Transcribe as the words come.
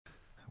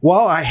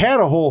Well, I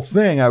had a whole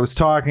thing. I was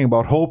talking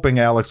about hoping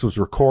Alex was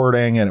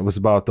recording, and it was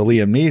about the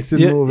Liam Neeson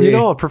movie. You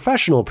know, a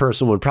professional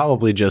person would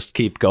probably just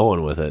keep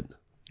going with it.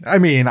 I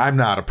mean, I'm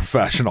not a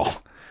professional.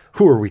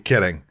 Who are we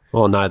kidding?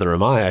 Well, neither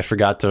am I. I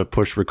forgot to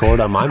push record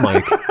on my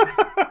mic.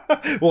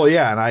 Well,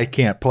 yeah, and I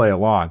can't play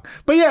along.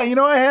 But yeah, you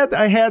know, I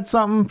had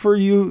something for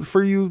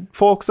you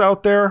folks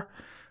out there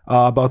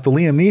about the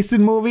Liam Neeson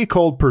movie,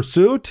 Cold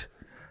Pursuit.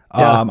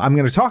 Yeah. I'm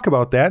going to talk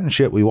about that and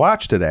shit we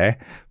watched today.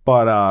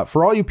 But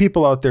for all you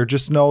people out there,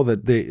 just know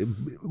that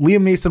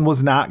Liam Neeson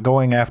was not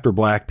going after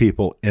black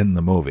people in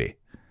the movie.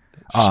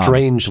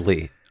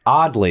 Strangely.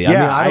 Oddly.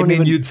 Yeah, I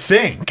mean, you'd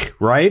think,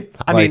 right?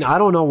 I mean, I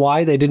don't know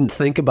why they didn't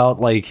think about,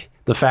 like,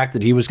 the fact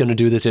that he was going to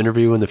do this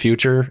interview in the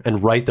future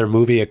and write their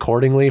movie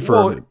accordingly.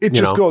 It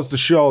just goes to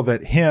show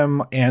that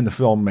him and the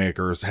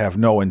filmmakers have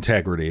no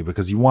integrity,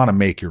 because you want to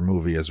make your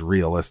movie as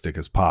realistic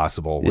as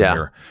possible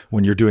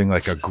when you're doing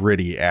like a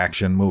gritty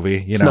action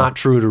movie. It's not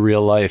true to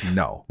real life.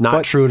 No.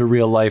 Not true to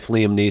real life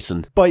Liam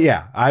Neeson. But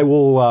yeah, I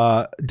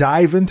will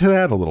dive into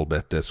that a little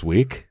bit this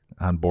week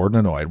on Bored and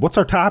Annoyed. What's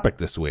our topic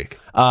this week?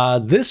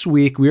 This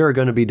week, we are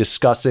going to be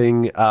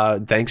discussing,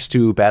 thanks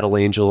to Battle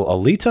Angel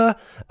Alita,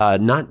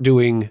 not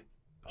doing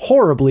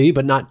horribly,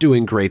 but not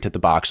doing great at the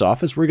box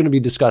office. We're going to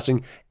be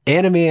discussing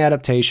anime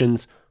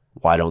adaptations.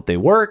 Why don't they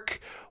work?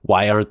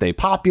 Why aren't they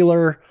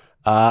popular?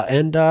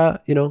 And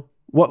you know,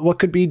 what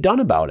could be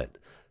done about it?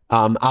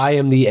 I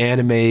am the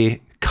anime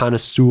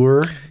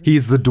connoisseur.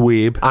 He's the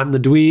dweeb. I'm the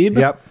dweeb.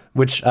 Yep.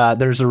 Which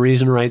there's a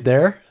reason right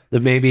there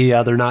that maybe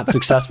they're not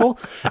successful.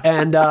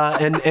 And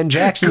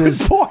Jackson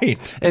is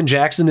point. And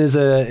Jackson is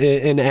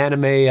an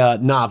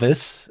anime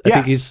novice. I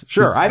think he's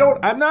sure.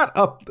 I'm not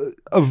up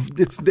of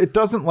it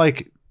doesn't,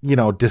 like, you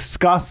know,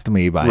 disgust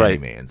me by any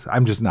means.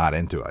 I'm just not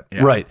into it.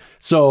 Yeah. Right.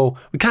 So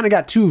we kind of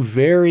got two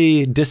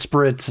very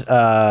disparate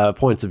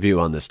points of view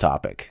on this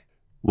topic.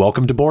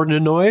 Welcome to Bored and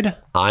Annoyed.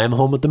 I am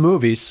home with the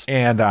movies.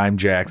 And I'm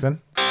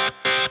Jackson.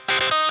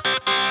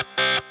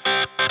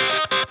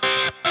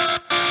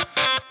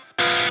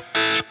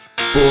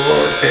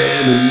 Bored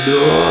and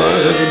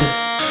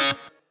Annoyed.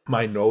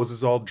 My nose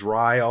is all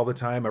dry all the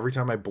time. Every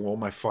time I blow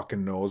my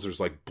fucking nose, there's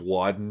like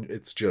blood, and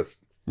it's just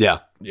yeah.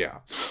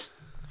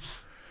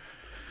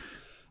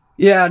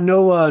 Yeah,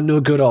 no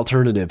good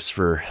alternatives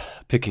for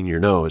picking your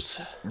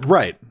nose.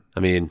 Right. I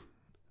mean,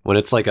 when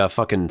it's like a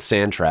fucking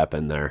sand trap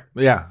in there.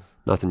 Yeah.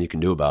 Nothing you can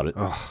do about it.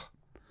 Ugh.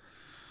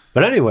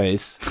 But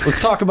anyways,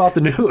 let's talk about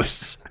the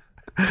news.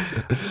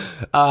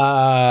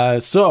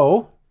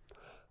 So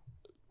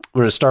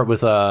we're going to start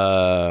with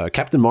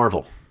Captain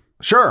Marvel.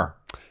 Sure.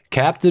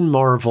 Captain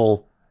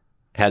Marvel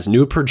has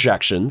new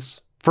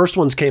projections. First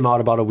ones came out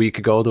about a week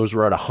ago. Those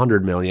were at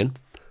 100 million.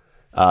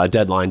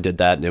 Deadline did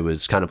that, and it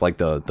was kind of like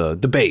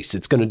the base.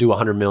 It's going to do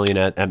 100 million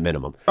at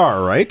minimum.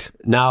 All right.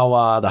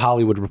 Now, the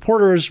Hollywood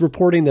Reporter is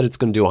reporting that it's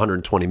going to do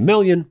 120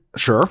 million.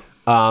 Sure.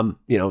 You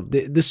know,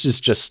 this is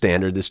just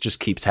standard. This just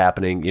keeps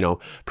happening. You know,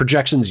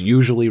 projections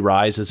usually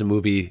rise as a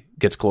movie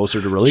gets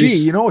closer to release.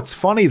 Gee, you know, it's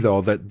funny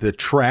though that the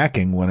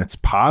tracking, when it's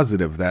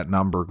positive, that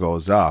number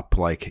goes up.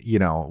 Like, you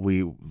know,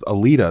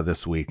 Alita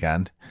this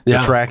weekend, the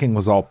tracking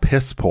was all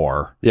piss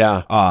poor.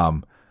 Yeah.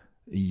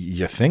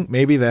 You think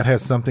maybe that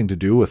has something to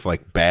do with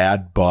like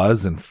bad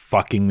buzz and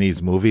fucking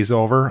these movies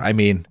over? I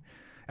mean,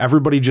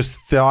 everybody just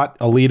thought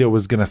Alita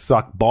was going to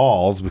suck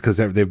balls because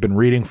they've been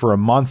reading for a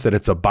month that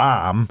it's a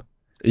bomb.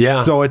 Yeah.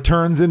 So it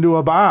turns into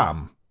a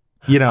bomb,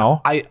 you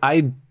know?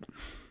 I'm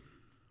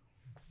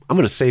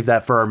going to save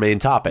that for our main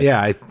topic.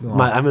 Yeah. I'm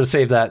going to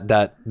save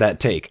that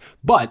take.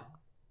 But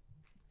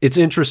it's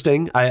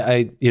interesting.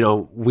 You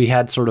know, we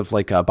had sort of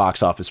like a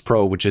Box Office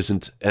Pro, which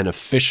isn't an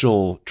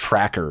official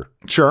tracker.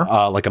 Sure.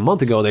 Like a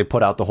month ago, they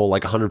put out the whole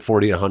like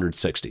 140 to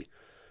 160.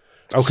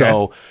 Okay.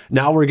 So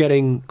now we're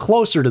getting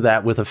closer to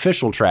that with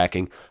official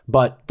tracking,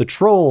 but the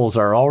trolls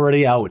are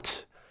already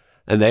out.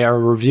 And they are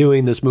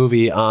reviewing this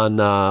movie on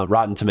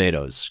Rotten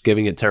Tomatoes,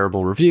 giving it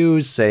terrible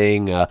reviews,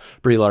 saying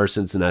Brie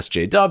Larson's an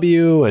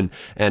SJW,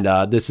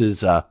 and this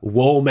is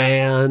Whoa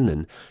Man,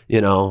 and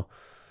you know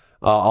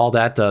all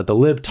that. The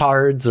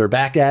libtards are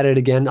back at it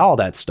again, all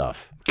that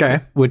stuff.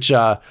 Okay, which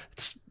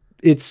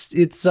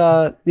it's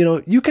you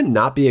know, you can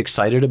not be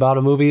excited about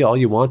a movie all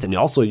you want, and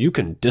also you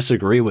can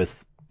disagree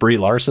with Brie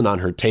Larson on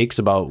her takes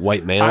about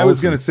white males. I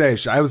was going to say,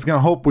 I was going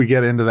to hope we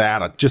get into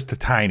that just a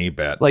tiny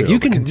bit. Like you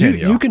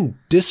can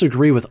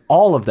disagree with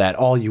all of that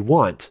all you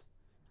want,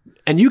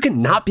 and you can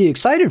not be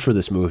excited for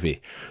this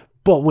movie.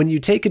 But when you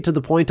take it to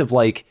the point of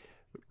like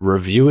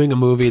reviewing a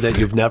movie that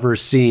you've never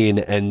seen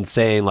and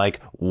saying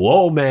like,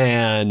 whoa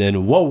man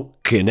and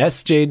woke and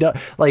SJ,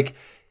 like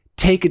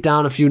take it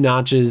down a few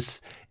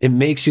notches. It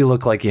makes you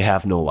look like you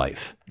have no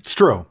life. It's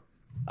true.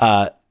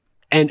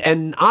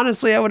 And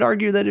honestly, I would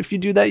argue that if you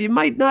do that, you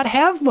might not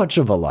have much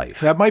of a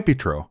life. That might be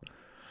true.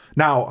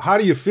 Now, how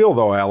do you feel,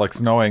 though, Alex,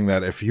 knowing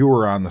that if you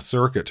were on the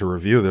circuit to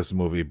review this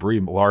movie,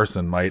 Brie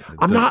Larson might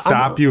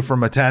stop you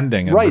from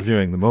attending and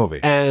reviewing the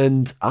movie?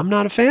 And I'm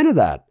not a fan of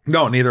that.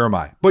 No, neither am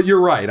I. But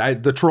you're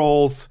right. The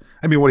trolls,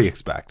 I mean, what do you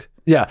expect?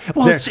 Yeah.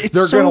 Well,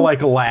 they're going to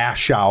like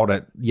lash out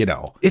at, you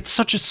know. It's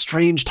such a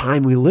strange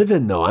time we live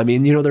in, though. I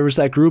mean, you know, there was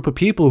that group of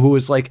people who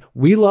was like,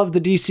 we love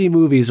the DC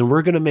movies and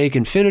we're going to make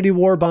Infinity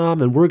War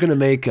bomb and we're going to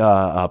make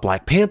a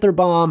Black Panther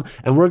bomb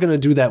and we're going to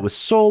do that with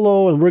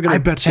Solo and we're going to I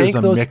bet there's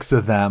a mix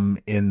of them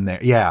in there.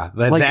 Yeah.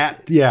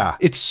 Yeah.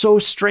 It's so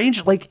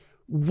strange. Like,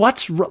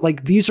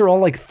 like these are all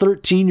like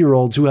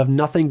 13-year-olds who have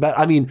nothing better.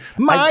 I mean,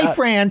 my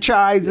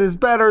franchise is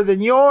better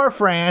than your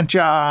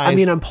franchise. I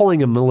mean, I'm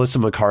pulling a Melissa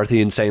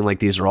McCarthy and saying like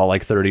these are all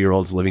like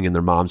 30-year-olds living in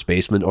their mom's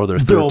basement or they're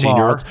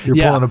 13-year-olds. You're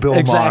pulling a Bill Maher.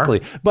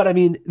 Exactly. But I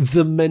mean,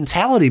 the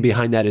mentality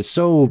behind that is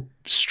so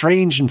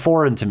strange and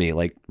foreign to me.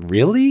 Like,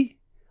 really?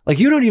 Like,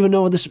 you don't even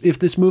know if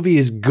this movie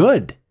is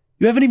good.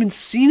 You haven't even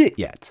seen it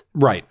yet.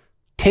 Right.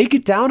 Take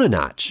it down a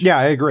notch. Yeah,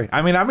 I agree.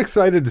 I mean, I'm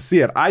excited to see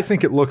it. I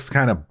think it looks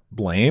kind of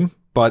lame.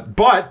 But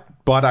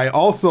I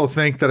also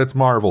think that it's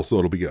Marvel, so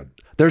it'll be good.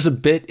 There's a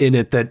bit in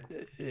it and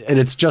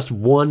it's just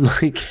one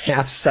like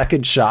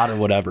half-second shot or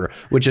whatever,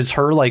 which is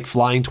her like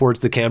flying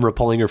towards the camera,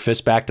 pulling her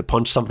fist back to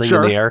punch something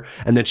in the air,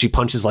 and then she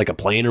punches like a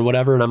plane or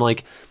whatever, and I'm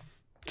like,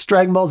 it's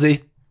Dragon Ball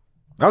Z.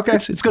 Okay,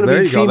 it's going to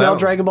be female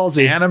Dragon Ball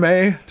Z.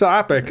 Anime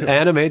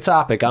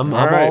topic. I'm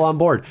all on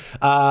board.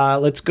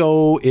 Let's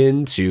go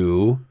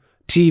into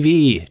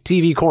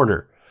TV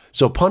corner.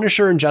 So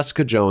Punisher and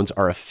Jessica Jones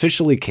are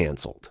officially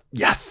canceled.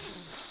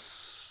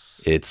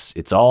 Yes.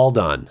 It's all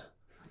done.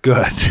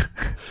 Good.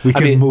 We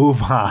can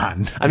move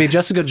on. I mean,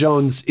 Jessica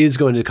Jones is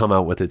going to come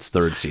out with its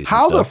third season.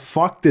 How the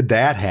fuck did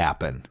that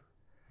happen?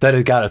 That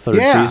it got a third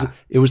season?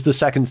 It was the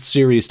second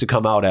series to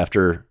come out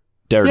after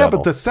Daredevil. Yeah,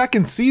 but the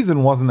second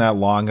season wasn't that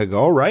long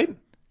ago, right?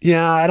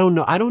 Yeah, I don't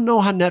know. I don't know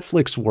how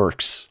Netflix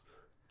works.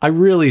 I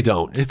really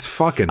don't. It's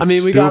fucking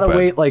we gotta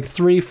wait like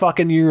 3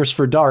 fucking years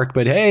for Dark,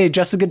 but hey,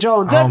 Jessica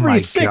Jones, every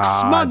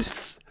 6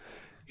 months.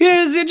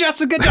 Here's your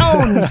Jessica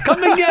Jones.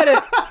 Come and get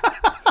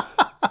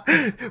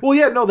it. Well,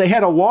 yeah, no, they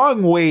had a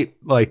long wait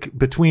like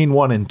between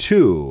 1 and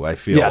 2, I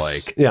feel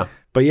like. Yeah.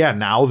 But yeah,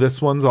 now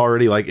this one's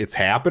already like, it's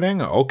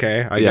happening.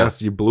 Okay, I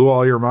guess you blew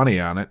all your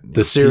money on it.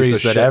 The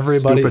series that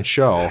everybody... Stupid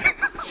show.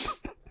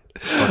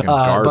 Fucking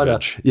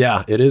garbage.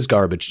 Yeah, it is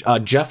garbage.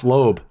 Jeff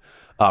Loeb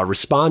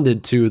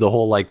responded to the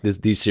whole like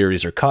these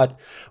series are cut,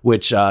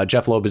 which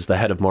Jeff Loeb is the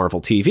head of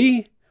Marvel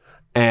TV,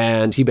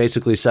 and he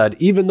basically said,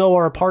 even though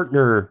our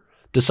partner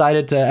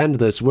decided to end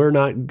this, we're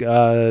not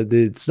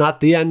it's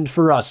not the end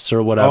for us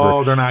or whatever.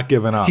 Oh, they're not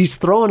giving up. He's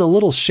throwing a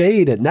little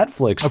shade at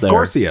Netflix there. Of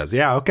course he is.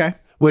 Yeah, okay.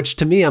 Which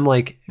to me, I'm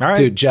like,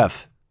 dude,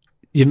 Jeff,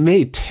 you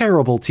made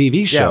terrible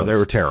TV shows. Yeah, they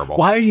were terrible.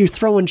 Why are you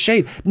throwing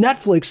shade?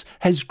 Netflix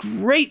has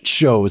great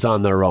shows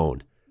on their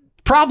own.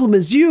 Problem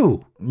is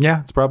you.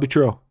 Yeah, it's probably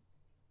true.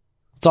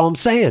 That's all I'm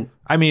saying.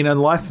 I mean,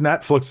 unless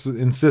Netflix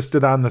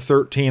insisted on the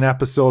 13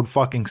 episode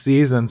fucking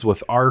seasons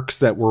with arcs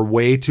that were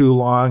way too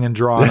long and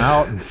drawn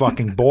out and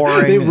fucking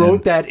boring. They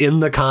wrote that in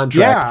the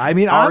contract. Yeah, I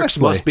mean, arcs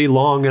honestly, must be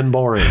long and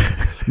boring.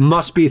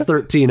 Must be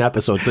 13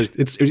 episodes.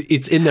 It's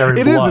in there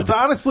in blood. It's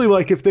honestly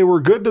like if they were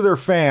good to their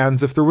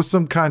fans, if there was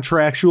some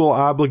contractual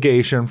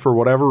obligation for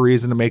whatever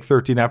reason to make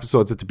 13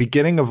 episodes at the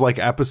beginning of like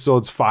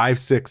episodes 5,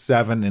 6,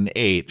 7, and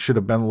 8 should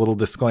have been a little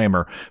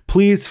disclaimer.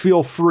 Please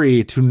feel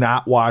free to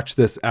not watch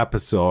this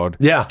episode.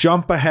 Yeah.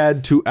 Jump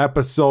ahead to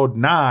episode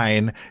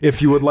 9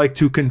 if you would like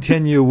to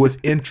continue with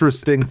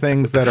interesting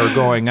things that are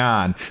going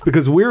on,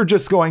 because we're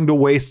just going to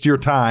waste your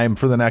time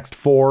for the next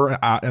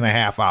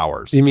 4.5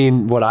 hours. You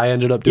mean what I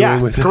ended up doing?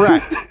 Yes,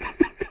 correct.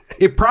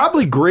 It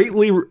probably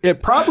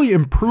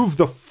improved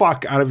the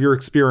fuck out of your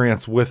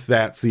experience with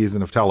that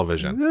season of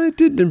television. It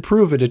didn't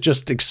improve it. It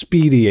just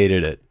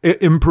expedited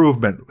it.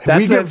 Improvement.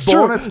 We get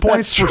bonus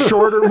points for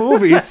shorter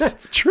movies.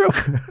 That's true.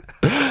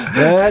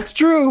 That's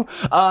true.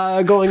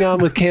 Going on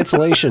with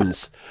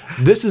cancellations.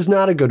 This is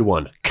not a good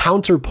one.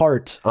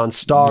 Counterpart on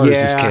Starz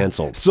is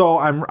canceled. So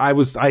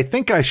I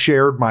think I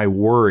shared my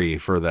worry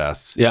for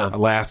this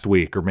last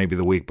week or maybe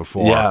the week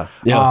before.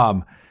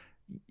 Yeah.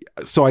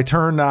 So I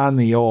turned on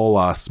the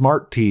old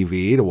smart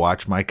TV to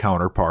watch my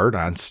Counterpart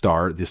on the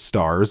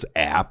Starz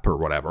app or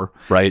whatever.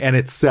 Right. And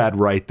it said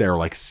right there,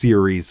 like,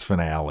 series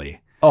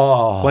finale.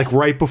 Oh. Like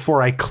right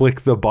before I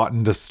click the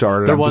button to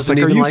start it. There I'm wasn't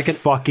just like, even are you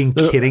fucking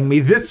kidding me?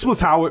 This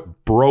was how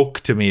it broke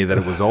to me that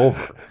it was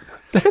over.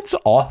 That's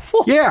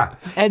awful. Yeah.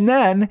 And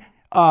then,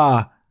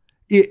 and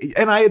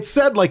I had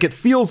said, like, it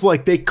feels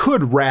like they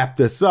could wrap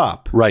this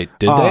up. Right.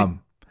 Did they?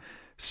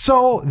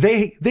 So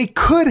they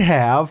could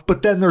have,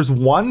 but then there's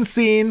one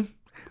scene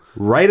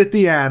right at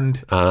the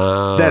end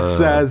that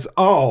says,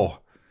 oh,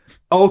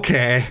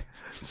 okay,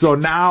 so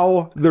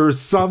now there's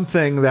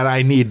something that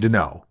I need to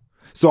know.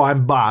 So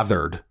I'm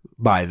bothered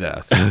by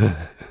this.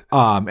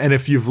 And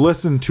if you've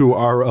listened to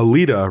our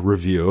Alita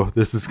review,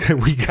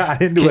 we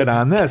got into it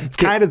on this. It's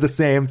kind of the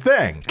same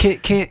thing.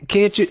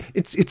 Can't you?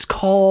 It's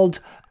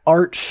called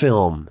art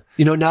film.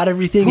 You know, not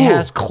everything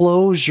has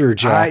closure,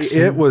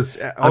 Jackson.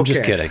 I'm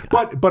just kidding.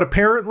 But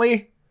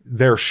apparently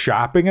they're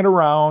shopping it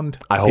around.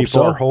 I hope People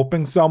so. are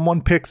hoping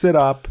someone picks it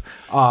up.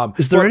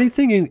 Is there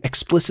anything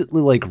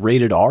explicitly like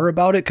rated R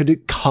about it? Could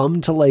it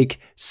come to like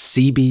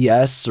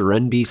CBS or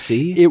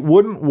NBC? It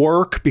wouldn't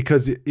work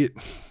because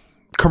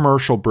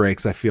commercial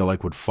breaks, I feel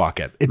like, would fuck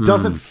it. It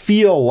doesn't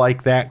feel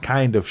like that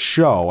kind of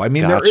show. I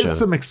mean, there is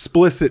some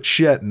explicit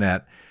shit in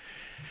it.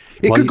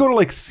 It could go to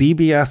like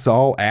CBS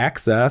All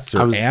Access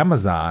or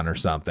Amazon or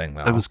something,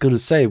 though. I was going to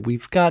say,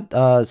 we've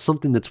got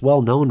something that's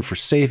well known for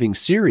saving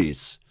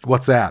series.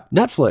 What's that?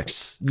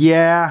 Netflix.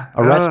 Yeah.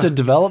 Arrested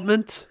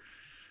Development.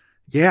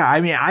 Yeah,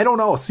 I mean, I don't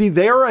know. See,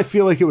 there I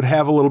feel like it would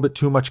have a little bit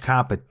too much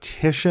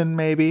competition,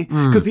 maybe.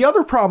 Because the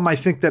other problem, I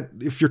think, that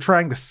if you're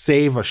trying to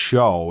save a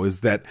show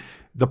is that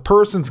the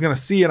person's going to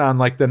see it on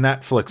like the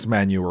Netflix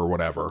menu or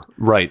whatever.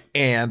 Right.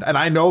 And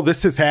I know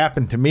this has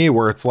happened to me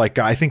where it's like,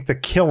 I think The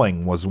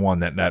Killing was one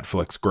that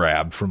Netflix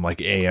grabbed from like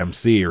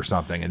AMC or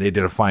something, and they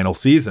did a final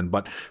season.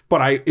 But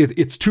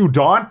it's too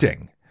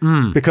daunting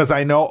because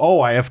I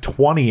know, I have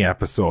 20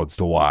 episodes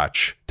to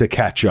watch to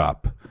catch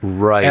up.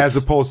 Right. As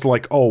opposed to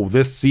like,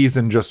 this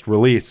season just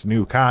released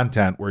new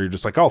content where you're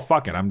just like,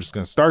 fuck it, I'm just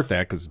going to start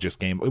that because it just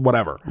came,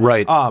 whatever.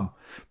 Right.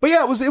 But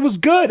yeah, it was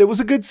good. It was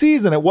a good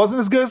season. It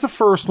wasn't as good as the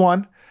first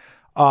one.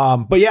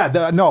 But yeah,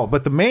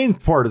 but the main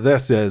part of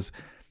this is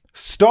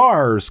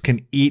Stars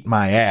can eat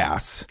my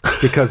ass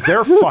because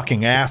they're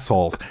fucking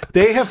assholes.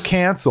 They have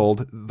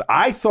canceled.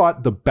 I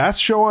thought the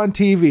best show on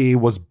TV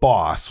was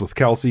Boss with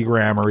Kelsey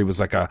Grammer. He was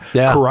like a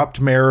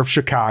corrupt mayor of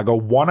Chicago,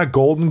 won a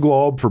Golden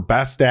Globe for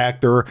Best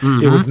Actor.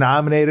 It was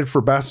nominated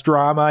for Best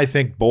Drama, I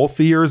think both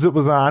the years it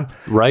was on.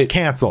 Right.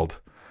 Canceled.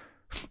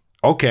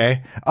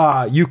 Okay.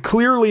 You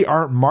clearly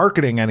aren't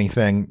marketing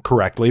anything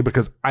correctly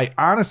because I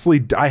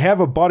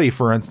have a buddy,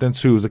 for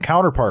instance, who's a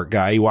Counterpart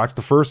guy. He watched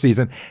the first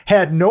season,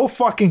 had no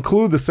fucking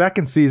clue the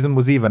second season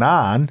was even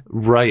on.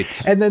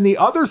 Right. And then the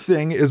other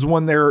thing is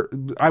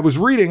I was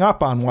reading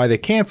up on why they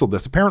canceled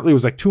this. Apparently it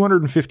was like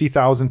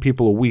 250,000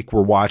 people a week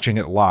were watching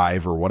it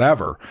live or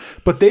whatever,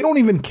 but they don't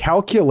even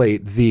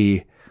calculate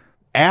the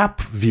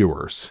app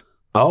viewers.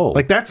 Oh,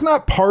 like that's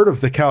not part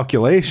of the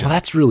calculation. Well,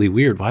 that's really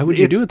weird. Why would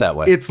you do it that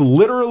way? It's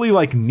literally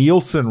like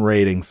Nielsen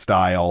rating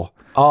style.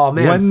 Oh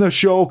man, when the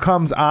show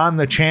comes on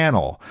the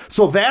channel.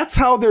 So that's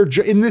how they're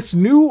in this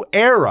new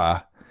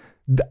era.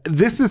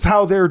 This is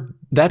how they're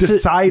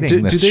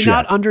deciding this. Do they shit.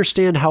 not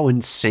understand how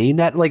insane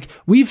that? Like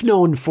we've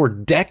known for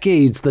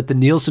decades that the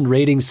Nielsen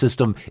rating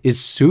system is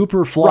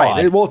super flawed.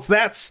 Right. Well, it's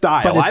that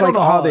style. But it's I don't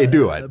know how they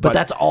do it. But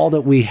that's all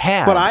that we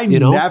have. But I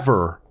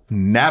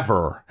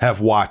never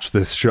have watched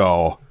this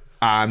show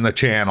on the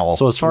channel.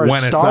 So as far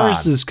as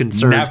Stars is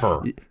concerned,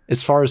 never.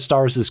 As far as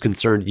Stars is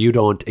concerned, you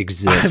don't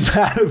exist.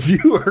 I'm not a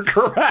viewer,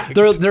 correct?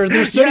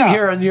 They're sitting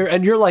here and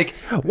you're like,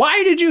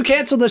 why did you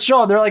cancel the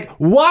show? And they're like,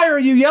 why are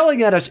you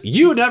yelling at us?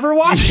 You never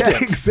watched it.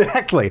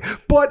 Exactly.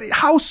 But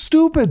how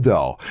stupid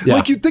though. Yeah.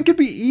 Like you'd think it'd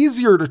be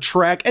easier to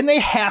track, and they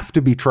have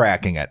to be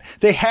tracking it.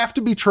 They have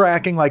to be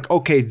tracking like,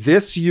 okay,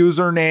 this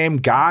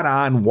username got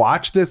on,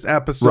 watch this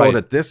episode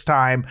at this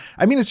time.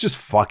 I mean, it's just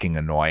fucking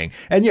annoying.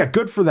 And yeah,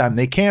 good for them.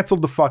 They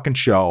canceled the fucking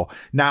show.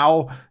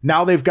 Now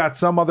they've got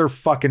some other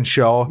fucking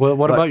show. Well,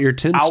 what about your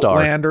Tin Star?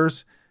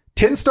 Outlanders.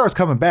 Tin Star's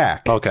coming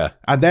back. Okay.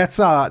 And that's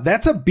a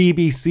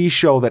BBC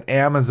show that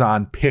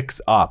Amazon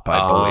picks up,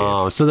 I believe.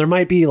 Oh, so there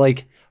might be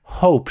like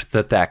hope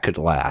that could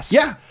last.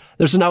 Yeah.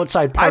 There's an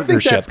outside partnership.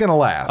 I think that's going to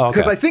last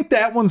because Okay. I think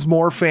that one's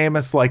more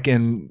famous like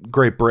in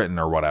Great Britain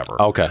or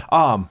whatever. Okay.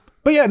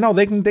 But yeah, no,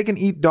 they can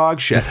eat dog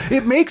shit.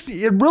 It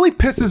really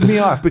pisses me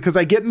off because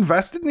I get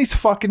invested in these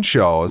fucking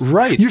shows.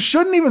 Right. You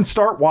shouldn't even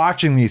start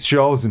watching these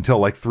shows until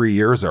like 3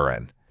 years are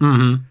in.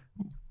 Mm-hmm.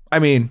 I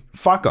mean,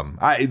 fuck them.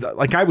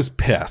 I was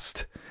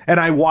pissed and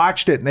I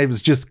watched it and it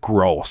was just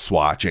gross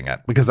watching it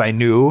because I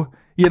knew,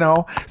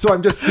 so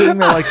I'm just sitting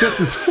there like, this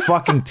is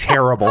fucking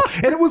terrible.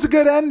 And it was a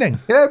good ending.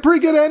 It had a pretty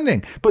good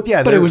ending, but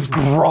yeah, but it was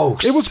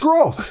gross. It was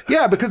gross.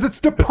 Yeah. Because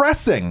it's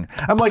depressing.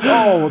 I'm like,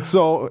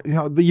 so,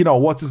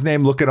 what's his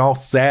name? Looking all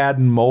sad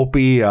and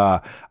mopey.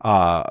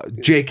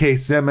 J.K.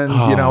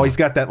 Simmons, he's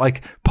got that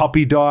like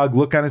puppy dog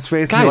look on his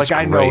face. And you're like,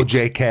 I know,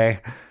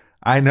 J.K.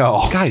 I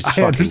know. Guy's I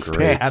fucking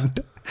understand.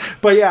 great.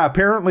 But yeah,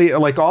 apparently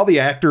like all the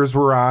actors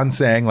were on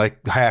saying like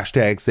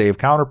 #save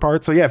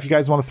Counterpart. So yeah, if you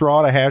guys want to throw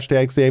out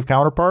a #save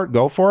Counterpart,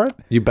 go for it.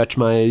 You bet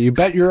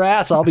your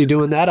ass I'll be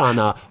doing that on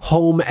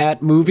Home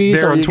at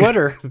Movies on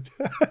Twitter.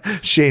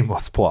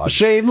 Shameless plug.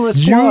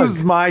 Shameless plug.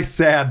 Use my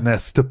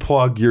sadness to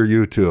plug your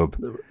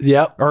YouTube.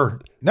 Yep.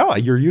 Or no,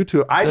 your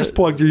YouTube. I just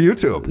plugged your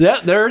YouTube. Yeah,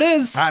 there it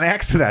is. On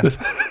accident.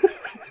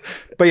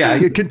 But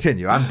yeah,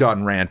 continue. I'm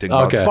done ranting.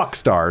 Okay. Fuck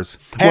Stars.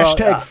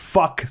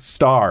 Fuck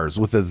Stars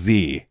with a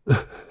Z.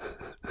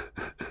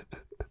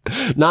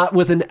 Not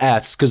with an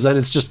S, because then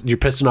it's just you're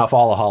pissing off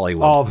all of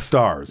Hollywood. All the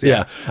stars.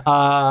 Yeah.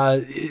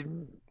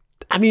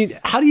 I mean,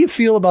 how do you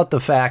feel about the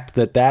fact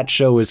that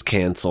show is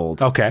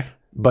canceled? Okay.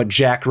 But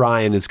Jack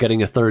Ryan is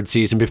getting a third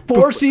season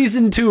before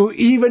season 2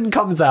 even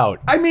comes out.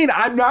 I mean,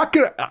 I'm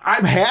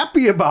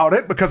happy about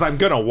it because I'm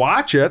going to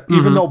watch it,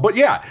 even though, but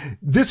yeah,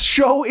 this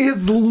show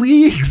is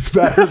leagues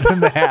better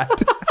than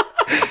that.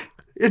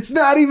 It's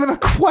not even a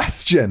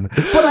question,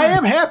 but I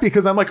am happy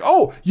because I'm like,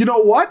 oh, you know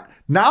what?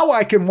 Now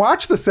I can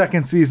watch the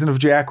second season of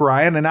Jack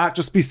Ryan and not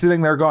just be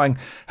sitting there going,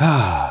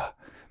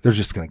 they're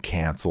just going to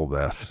cancel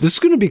this. This is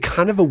going to be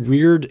kind of a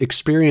weird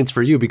experience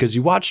for you because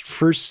you watched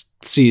first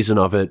season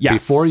of it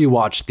before you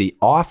watched The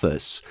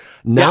Office.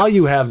 Now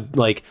you have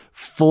like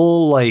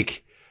full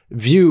like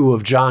view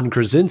of John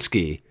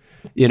Krasinski,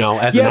 you know,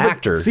 as an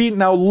actor. See,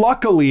 now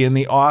luckily in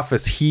The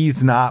Office,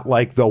 he's not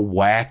like the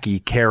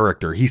wacky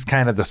character. He's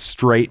kind of the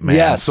straight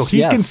man. So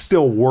he can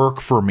still work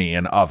for me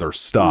in other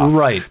stuff.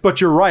 Right. But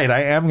you're right.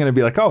 I am going to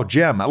be like, oh,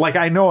 Jim. Like,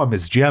 I know him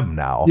as Jim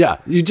now. Yeah.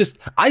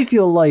 I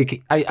feel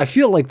like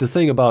the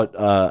thing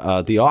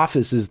about The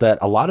Office is that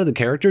a lot of the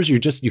characters,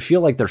 you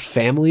feel like they're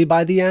family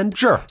by the end.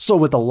 Sure. So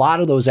with a lot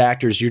of those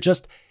actors,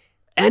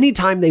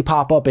 anytime they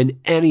pop up in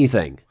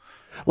anything,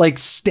 like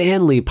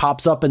Stanley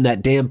pops up in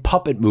that damn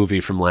puppet movie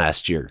from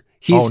last year.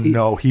 He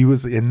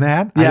was in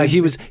that? Yeah, he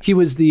was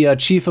the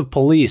chief of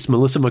police,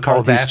 Melissa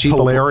McCarthy's chief. Oh,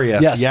 that's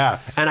hilarious.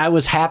 Yes. And I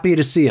was happy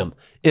to see him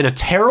in a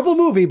terrible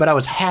movie, but I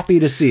was happy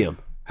to see him.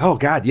 Oh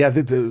God, yeah.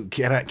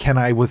 Can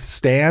I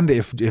withstand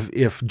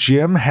if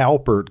Jim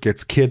Halpert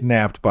gets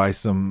kidnapped by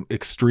some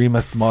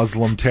extremist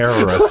Muslim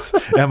terrorists?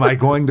 Am I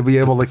going to be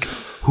able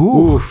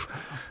to?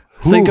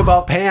 Think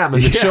about Pam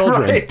and the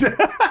children. Right.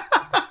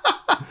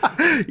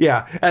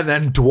 Yeah, and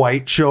then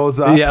Dwight shows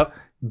up. Yep.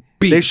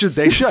 They should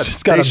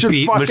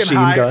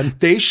gun.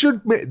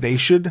 They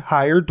should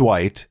hire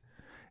Dwight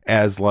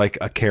as like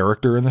a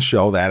character in the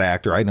show. That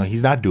actor, I know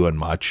he's not doing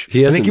much.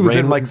 I think he was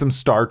in like some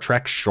Star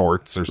Trek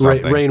shorts or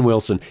something. Rainn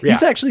Wilson. Yeah.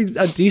 He's actually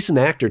a decent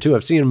actor too.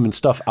 I've seen him in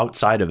stuff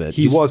outside of it.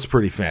 He was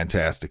pretty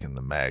fantastic in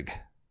The Meg.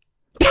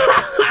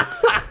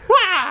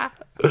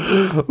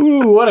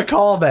 Ooh, what a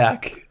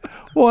callback.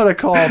 What a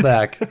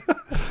callback.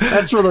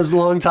 That's for those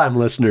longtime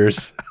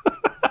listeners.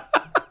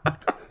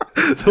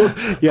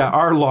 Yeah,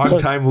 our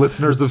longtime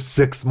listeners of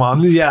 6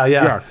 months. Yeah.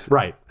 Yes,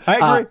 right.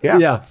 I agree.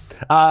 Yeah.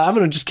 I'm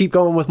going to just keep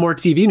going with more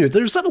TV news.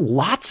 There's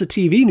lots of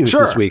TV news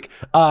this week.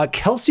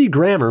 Kelsey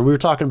Grammer, we were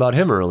talking about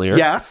him earlier.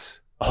 Yes.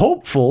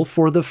 Hopeful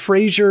for the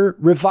Fraiser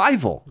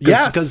revival.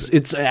 Because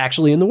it's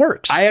actually in the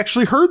works. I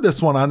actually heard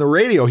this one on the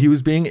radio. He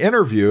was being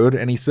interviewed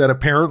and he said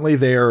apparently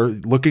they're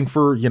looking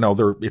for,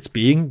 it's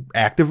being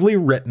actively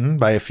written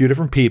by a few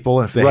different people.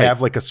 And if they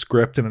have like a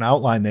script and an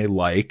outline they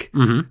like,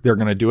 they're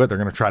going to do it. They're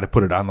going to try to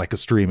put it on like a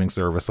streaming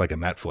service like a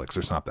Netflix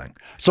or something.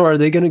 So are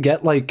they going to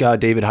get like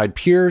David Hyde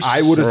Pierce?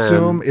 I would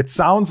assume. It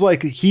sounds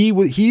like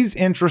he's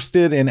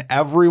interested in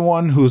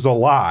everyone who's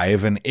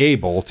alive and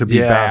able to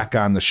be back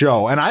on the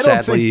show. And I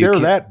don't think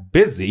they're that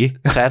busy.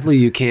 Sadly,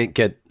 you can't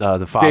get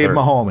the father. Dave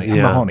Mahoney.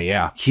 Mahoney,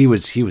 yeah. He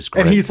was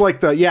great. And he's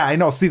like I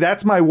know. See,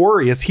 that's my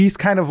worry is he's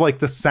kind of like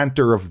the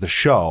center of the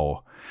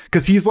show.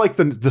 Because he's like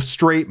the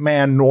straight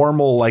man,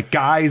 normal, like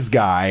guy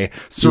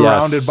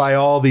surrounded by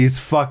all these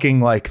fucking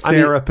like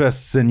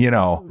therapists and,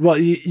 Well,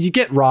 you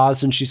get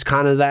Roz and she's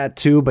kind of that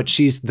too, but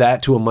she's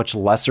that to a much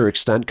lesser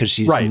extent because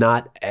she's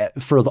not,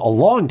 for a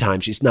long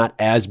time, she's not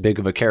as big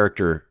of a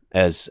character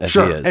as he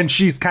is. And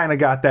she's kind of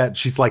got that,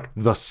 she's like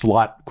the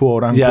slut,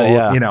 quote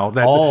unquote,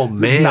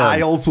 that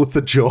Niles with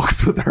the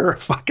jokes with her,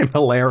 fucking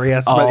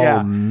hilarious.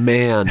 But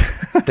man,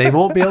 they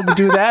won't be able to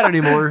do that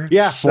anymore.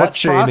 That's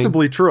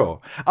possibly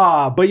true.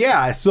 But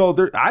yeah,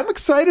 so I'm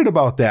excited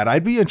about that.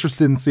 I'd be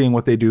interested in seeing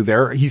what they do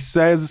there. He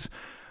says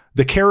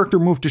the character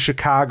moved to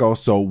Chicago,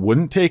 so it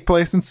wouldn't take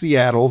place in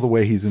Seattle the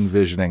way he's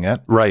envisioning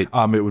it. Right.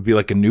 It would be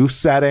like a new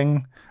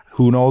setting.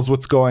 Who knows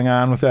what's going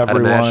on with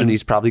everyone? I'd imagine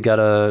he's probably got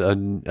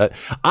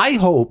I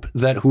hope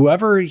that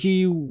whoever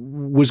he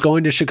was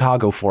going to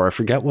Chicago for, I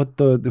forget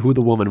who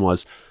the woman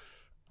was.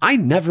 I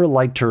never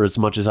liked her as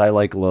much as I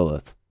like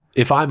Lilith.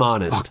 If I'm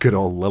honest. Oh, good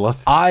old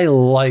Lilith. I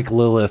like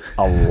Lilith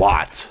a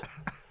lot.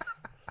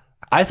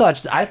 I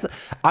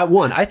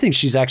think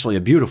she's actually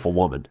a beautiful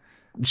woman.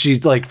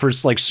 She's like, for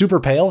like super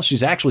pale,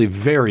 she's actually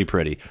very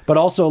pretty, but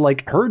also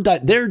like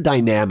their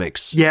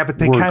dynamics. Yeah, but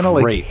they kind of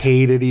like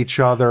hated each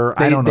other.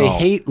 I don't know.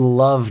 They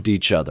loved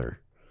each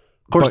other.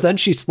 Of course, then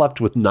she slept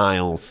with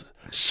Niles.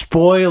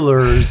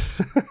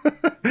 Spoilers.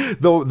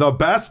 The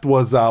best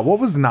was what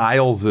was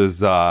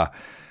Niles's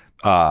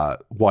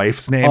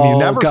wife's name? You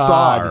never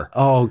saw her.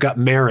 Oh God,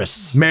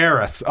 Maris.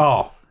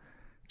 Oh,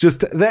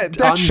 just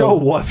that show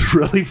was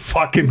really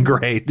fucking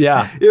great.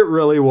 Yeah, it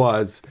really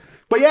was.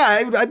 But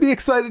yeah, I'd be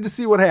excited to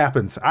see what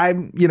happens. I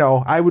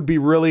would be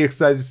really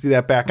excited to see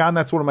that back on.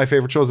 That's one of my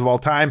favorite shows of all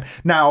time.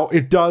 Now,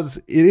 it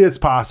is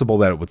possible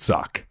that it would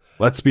suck.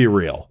 Let's be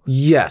real.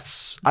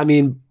 Yes.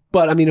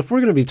 But if we're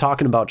going to be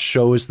talking about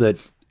shows that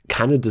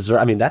kind of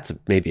deserve, that's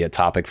maybe a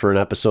topic for an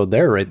episode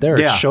right there.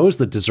 Yeah. Shows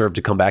that deserve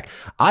to come back.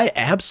 I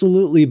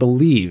absolutely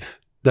believe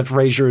that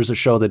Fraiser is a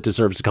show that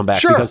deserves to come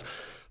back because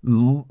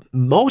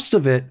most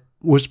of it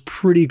was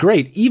pretty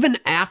great. Even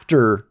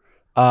after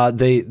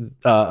the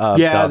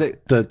Daphne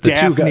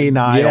two guys,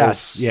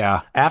 Niles.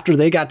 Yeah. After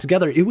they got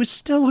together, it was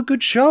still a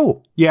good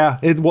show. Yeah,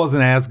 it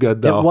wasn't as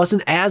good though. It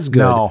wasn't as good.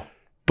 No.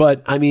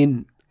 But I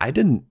didn't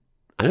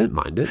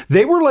mind it.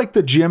 They were like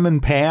the Jim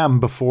and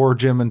Pam before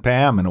Jim and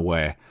Pam in a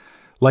way.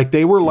 Like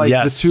they were like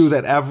the two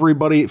that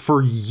everybody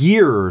for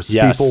years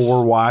people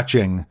were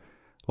watching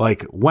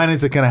Like, when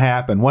is it going to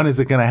happen? When is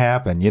it going to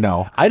happen? You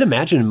know, I'd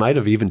imagine it might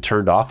have even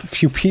turned off a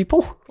few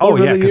people. Oh,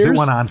 over yeah, the because it years.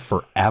 went on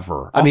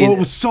forever. I mean, it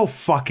was so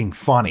fucking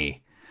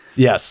funny.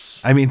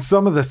 Yes. I mean,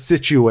 some of the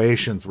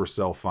situations were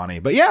so funny.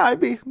 But yeah, I'd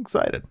be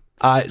excited.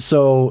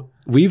 So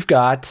we've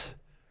got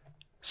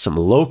some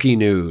Loki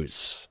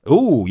news.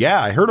 Ooh,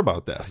 yeah, I heard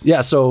about this.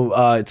 Yeah,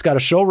 so it's got a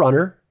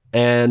showrunner,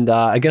 and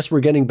I guess we're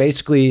getting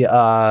basically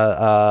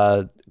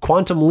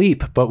Quantum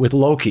Leap, but with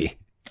Loki.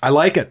 I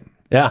like it.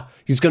 Yeah,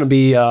 he's going to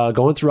be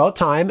going throughout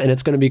time, and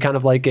it's going to be kind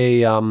of like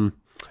a,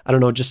 I don't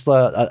know, just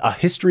a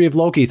history of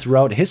Loki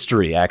throughout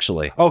history,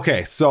 actually.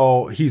 Okay,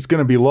 so he's going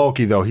to be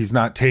Loki, though. He's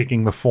not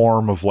taking the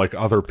form of like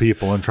other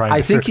people and trying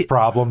to fix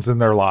problems in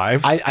their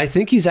lives. I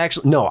think he's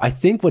actually, no, I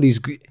think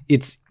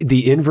it's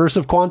the inverse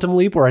of Quantum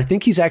Leap, where I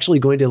think he's actually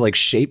going to like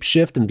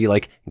shapeshift and be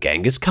like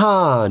Genghis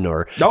Khan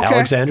or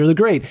Alexander the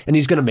Great, and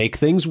he's going to make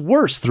things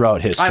worse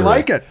throughout history. I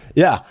like it.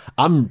 Yeah,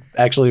 I'm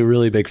actually a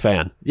really big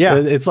fan. Yeah.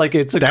 It's a cool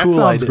idea. That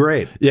sounds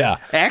great. Yeah.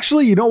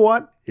 Actually, you know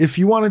what? If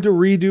you wanted to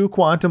redo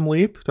Quantum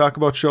Leap, talk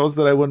about shows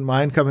that I wouldn't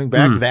mind coming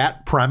back,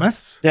 that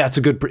premise. Yeah, it's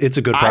a good premise.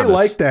 I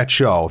like that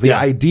show. The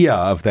idea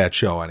of that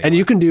show anyway. And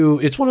you can do,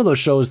 it's one of those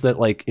shows that,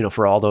 like, you know,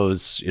 for all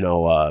those, you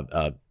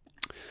know,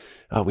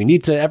 we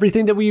need to,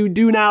 everything that we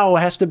do now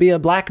has to be a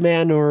black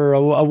man or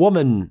a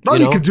woman. No,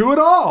 you could do it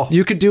all.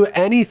 You could do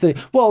anything.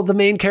 Well, the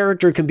main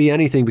character can be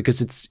anything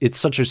because it's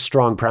such a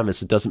strong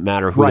premise. It doesn't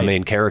matter who the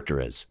main character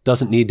is. It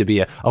doesn't need to be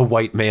a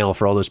white male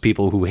for all those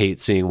people who hate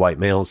seeing white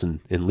males in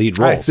lead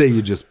roles. I say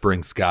you just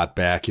bring Scott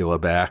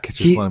Bakula back.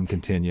 Just let him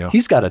continue.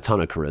 He's got a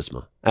ton of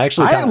charisma. I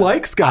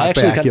like Scott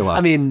Bakula.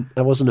 I mean,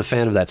 I wasn't a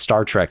fan of that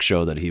Star Trek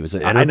show that he was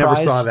in. Enterprise. I never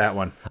saw that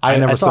one. I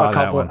never saw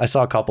that one. I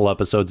saw a couple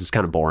episodes. It's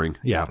kind of boring.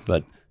 Yeah.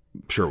 But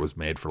I'm sure it was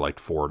made for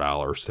like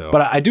 $4 too.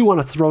 But I do want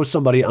to throw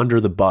somebody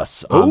under the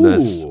bus on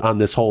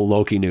this whole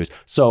Loki news.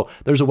 So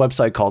there's a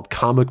website called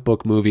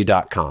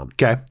comicbookmovie.com.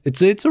 Okay.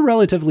 It's a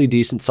relatively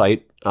decent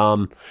site.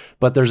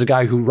 But there's a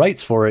guy who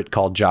writes for it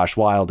called Josh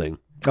Wilding.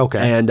 Okay.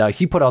 And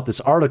he put out this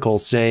article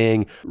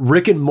saying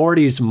Rick and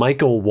Morty's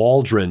Michael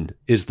Waldron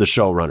is the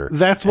showrunner.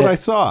 That's what I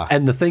saw.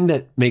 And the thing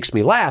that makes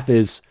me laugh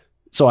is,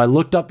 so I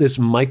looked up this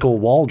Michael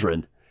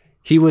Waldron.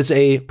 He was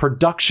a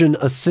production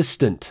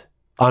assistant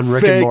on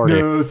Rick and Morty.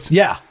 News.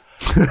 Yeah.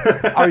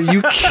 Are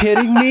you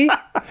kidding me?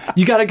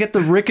 You got to get the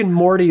Rick and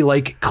Morty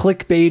like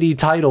clickbaity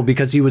title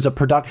because he was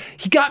a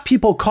he got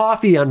people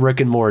coffee on Rick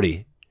and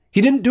Morty. He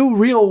didn't do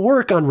real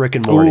work on Rick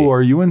and Morty. Oh,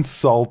 are you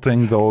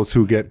insulting those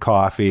who get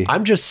coffee?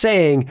 I'm just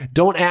saying,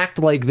 don't act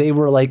like they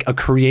were like a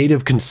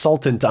creative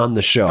consultant on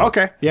the show.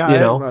 Okay. Yeah. You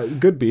know?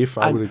 Good beef.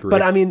 I would agree.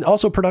 But I mean,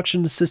 also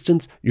production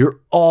assistants,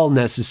 you're all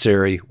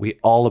necessary. We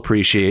all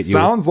appreciate you.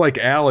 Sounds like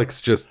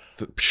Alex just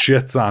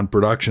shits on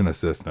production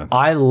assistants.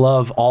 I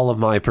love all of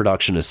my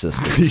production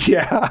assistants.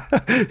 Yeah.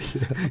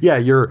 Yeah.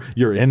 Your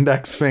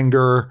index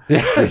finger,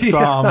 your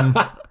thumb.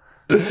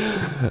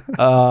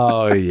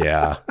 Oh,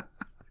 yeah.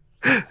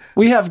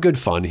 We have good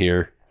fun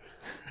here.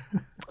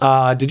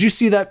 Did you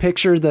see that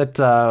picture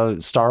that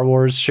Star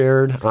Wars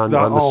shared on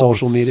the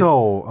social media?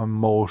 So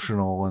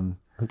emotional and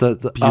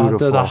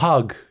beautiful. The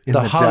hug.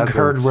 The hug desert.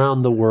 heard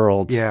around the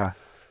world. Yeah.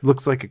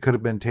 Looks like it could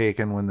have been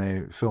taken when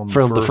they filmed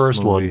the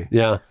first movie. one.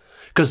 Yeah.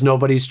 Because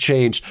nobody's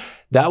changed.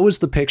 That was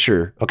the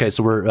picture. Okay,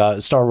 so we're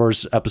Star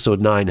Wars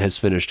Episode 9 has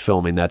finished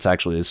filming. That's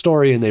actually the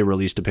story, and they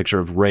released a picture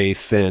of Rey,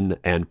 Finn,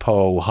 and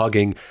Poe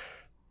hugging.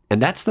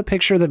 And that's the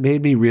picture that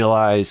made me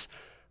realize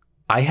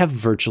I have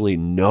virtually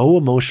no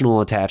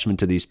emotional attachment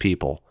to these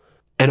people.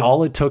 And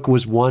all it took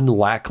was one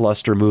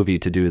lackluster movie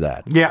to do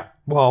that. Yeah.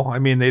 Well, I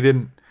mean, they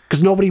didn't.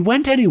 Because nobody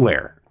went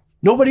anywhere.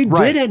 Nobody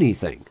did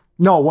anything.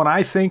 No, when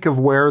I think of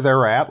where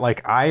they're at,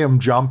 like I am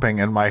jumping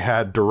in my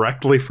head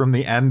directly from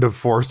the end of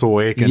Force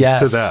Awakens to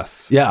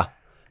this. Yeah,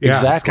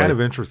 exactly. It's kind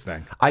of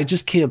interesting. I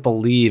just can't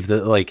believe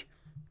that, like,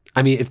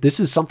 I mean, if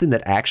this is something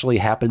that actually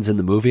happens in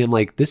the movie, I'm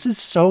like, this is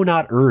so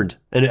not earned.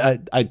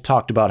 And I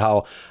talked about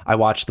how I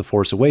watched The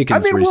Force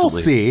Awakens recently. We'll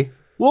see.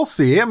 We'll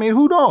see. I mean,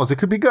 who knows? It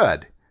could be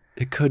good.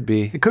 It could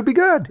be. It could be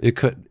good. It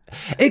could.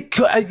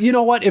 You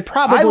know what? It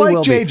probably will be. I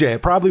like JJ.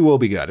 It probably will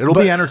be good. It'll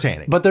be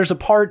entertaining. But there's a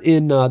part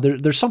in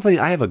there's something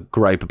I have a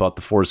gripe about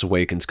The Force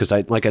Awakens because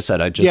like I said,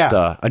 I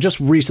just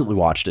recently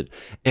watched it,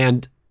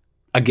 and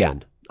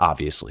again,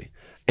 obviously,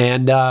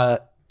 and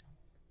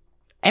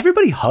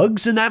everybody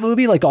hugs in that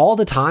movie like all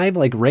the time.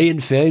 Like Rey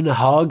and Finn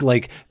hug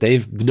like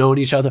they've known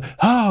each other.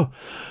 Oh,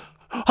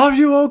 are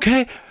you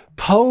okay?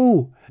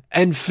 Poe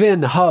and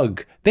Finn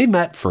hug. They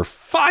met for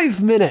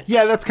 5 minutes.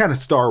 Yeah, that's kind of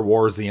Star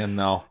Warsian,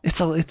 though.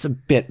 It's a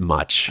bit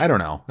much. I don't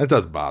know. That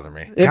doesn't bother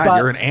me. God,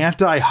 you're an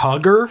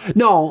anti-hugger?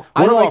 No.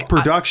 What about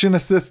production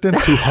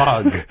assistants who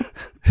hug?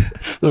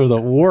 They're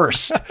the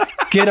worst.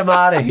 Get them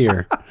out of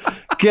here.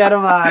 Get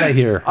them out of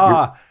here.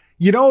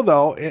 You know,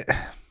 though,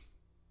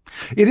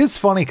 it is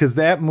funny because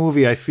that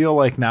movie, I feel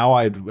like now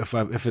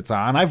if it's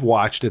on, I've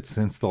watched it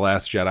since The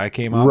Last Jedi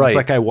came out. Right. It's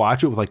like I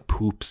watch it with like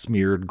poop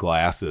smeared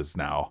glasses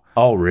now.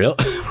 Oh, really?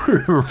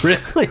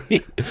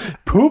 Really?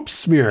 Poop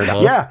smeared, huh?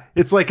 Yeah.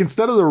 It's like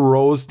instead of the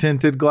rose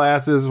tinted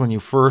glasses when you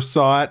first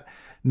saw it,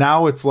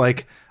 now it's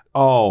like,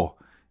 oh,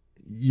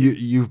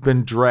 you've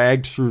been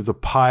dragged through the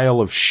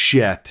pile of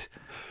shit,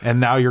 and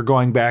now you're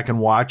going back and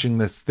watching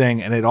this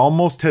thing, and it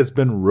almost has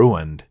been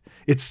ruined.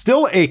 It's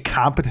still a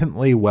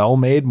competently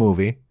well-made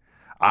movie.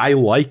 I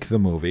like the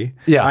movie.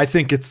 Yeah. I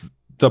think it's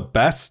the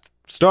best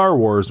Star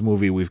Wars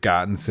movie we've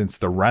gotten since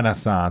the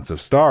renaissance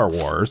of Star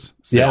Wars.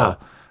 Still.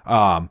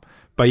 Yeah.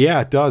 But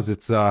yeah, it does.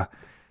 It's I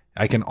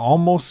can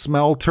almost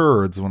smell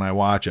turds when I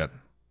watch it.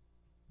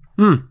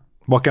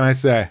 What can I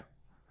say?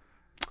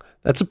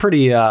 That's a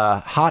pretty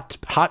hot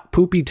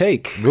poopy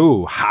take.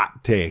 Ooh,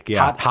 hot take.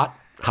 Yeah.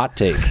 Hot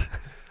take.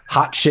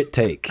 Hot shit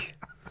take.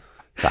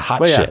 It's a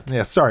hot shit.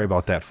 Yeah, sorry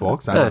about that,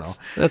 folks. I don't know.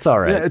 That's all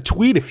right. Yeah,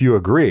 tweet if you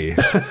agree.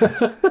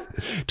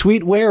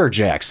 Tweet where,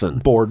 Jackson?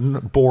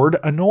 Bored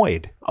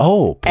annoyed.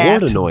 Oh,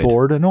 bored annoyed.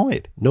 Bored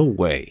annoyed. No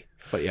way.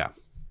 But yeah.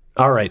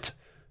 All right.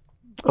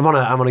 I'm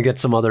gonna get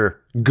some other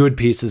good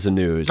pieces of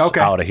news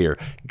out of here.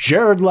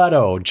 Jared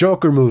Leto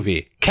Joker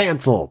movie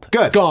canceled.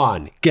 Good.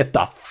 Gone. Get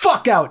the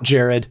fuck out,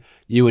 Jared.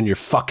 You and your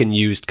fucking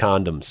used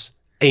condoms,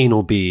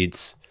 anal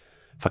beads,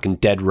 fucking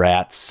dead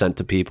rats sent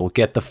to people.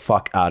 Get the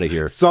fuck out of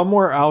here.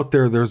 Somewhere out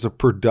there's a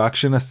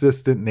production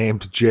assistant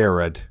named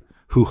Jared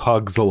who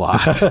hugs a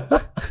lot.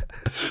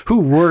 Who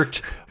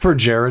worked for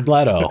Jared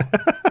Leto.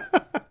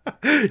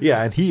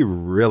 Yeah, and he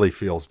really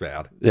feels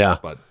bad. Yeah.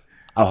 But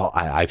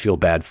I feel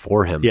bad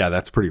for him. yeah,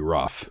 that's pretty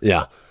rough.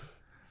 Yeah.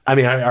 I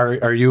mean,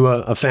 are you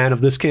a fan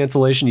of this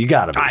cancellation? You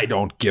gotta be. I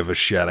don't give a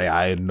shit.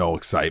 I had no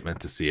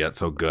excitement to see it,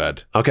 so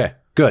good. Okay,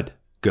 good.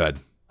 Good.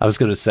 I was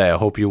gonna say, I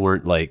hope you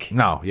weren't like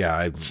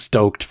I'm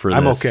stoked for this.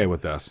 I'm okay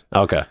with this.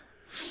 Okay.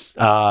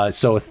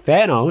 So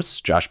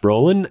Thanos, Josh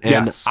Brolin,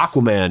 and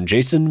Aquaman,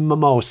 Jason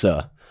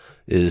Mamosa,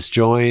 is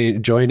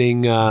joining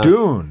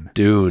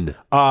Dune.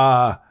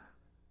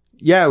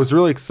 Yeah, I was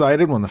really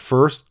excited when the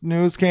first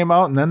news came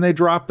out, and then they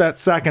dropped that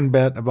second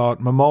bit about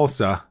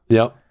Mamosa.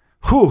 Yep.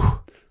 Whew.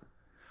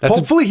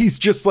 Hopefully he's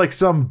just like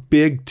some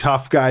big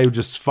tough guy who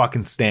just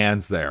fucking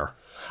stands there.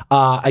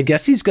 I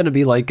guess he's going to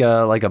be like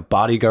a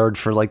bodyguard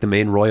for like the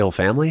main royal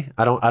family.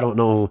 I don't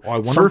know. I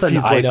wonder something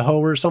if he's Idaho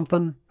or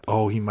something.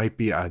 Oh, he might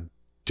be a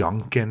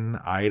Duncan,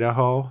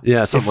 Idaho.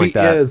 Yeah, something like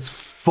that. If he is,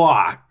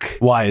 fuck.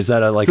 Why is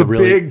that It's a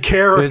big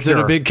character? Is it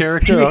a big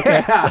character?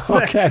 Yeah.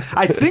 Okay.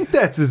 I think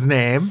that's his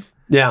name.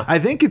 Yeah. I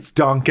think it's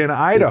Duncan,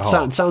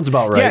 Idaho. Sounds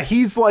about right. Yeah,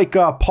 he's like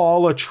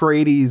Paul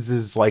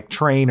Atreides' like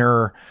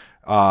trainer,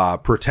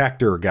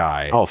 protector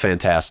guy. Oh,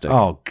 fantastic.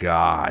 Oh,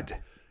 God.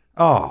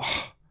 Oh,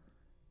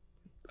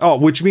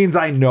 which means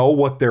I know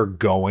what they're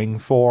going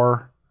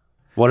for.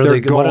 What are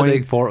they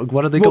going for?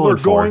 They're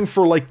going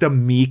for like the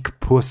meek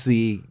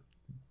pussy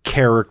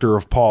character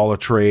of Paul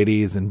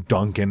Atreides, and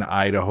Duncan,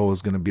 Idaho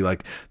is going to be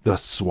like the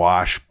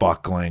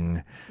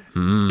swashbuckling,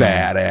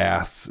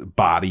 badass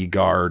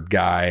bodyguard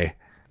guy.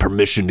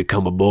 Permission to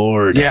come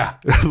aboard. Yeah.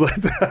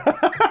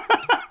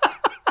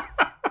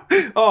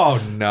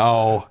 Oh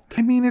no.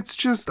 I mean, it's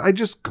just, I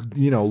just,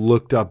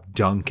 looked up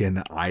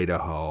Duncan,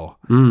 Idaho,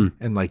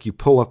 and like you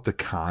pull up the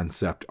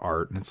concept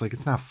art and it's like,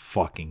 it's not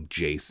fucking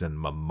Jason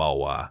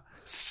Momoa.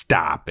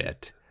 Stop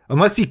it.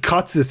 Unless he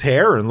cuts his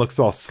hair and looks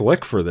all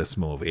slick for this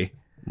movie.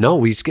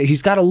 No,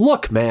 he's got a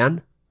look,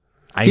 man.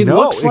 He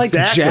looks exactly.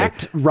 like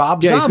jacked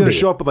Rob Zombie. Zombie. He's going to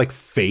show up with like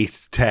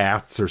face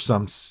tats or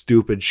some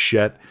stupid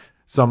shit.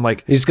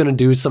 He's gonna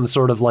do some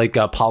sort of like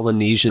a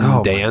Polynesian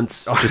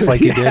dance, just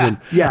like he did in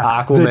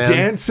Aquaman. The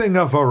dancing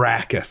of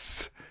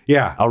Arrakis.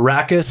 Yeah,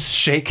 Arrakis,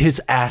 shake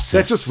his asses.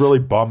 That just really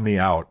bummed me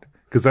out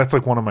because that's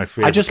like one of my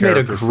favorite. I just made a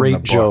characters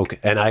great joke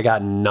and I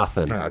got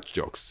nothing. That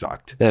joke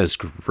sucked. That is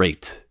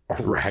great.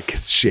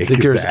 Arrakis, shake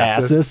his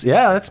asses.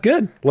 Yeah, that's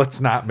good.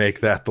 Let's not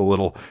make that the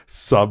little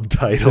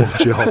subtitle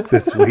joke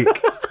this week.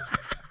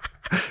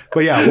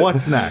 But yeah,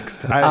 what's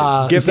next?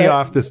 Get me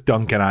off this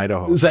Duncan,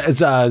 Idaho.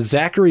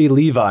 Zachary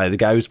Levi, the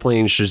guy who's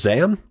playing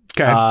Shazam.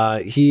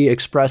 Okay. He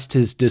expressed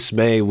his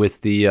dismay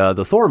with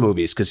the Thor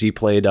movies because he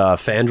played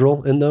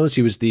Fandral in those.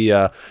 He was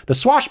the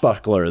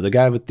swashbuckler, the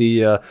guy with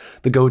the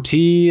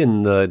goatee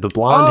and the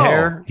blonde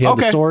hair. He had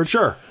the sword.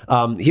 Sure.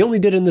 He only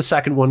did it in the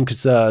second one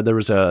because there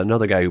was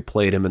another guy who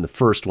played him in the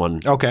first one.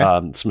 Okay.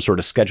 Some sort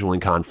of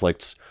scheduling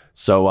conflicts.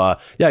 So,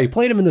 he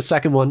played him in the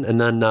second one, and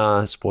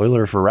then,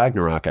 spoiler for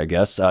Ragnarok, I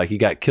guess, he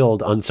got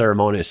killed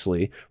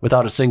unceremoniously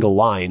without a single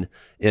line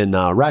in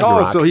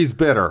Ragnarok. Oh, so he's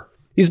bitter.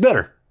 He's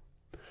bitter.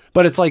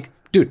 But it's like,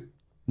 dude,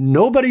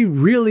 nobody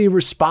really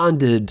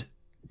responded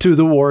to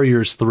the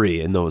Warriors 3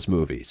 in those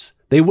movies.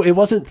 It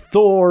wasn't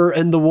Thor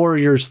and the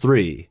Warriors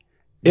 3.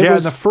 In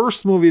the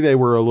first movie, they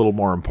were a little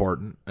more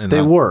important.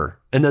 They were.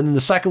 And then in the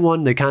second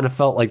one, they kind of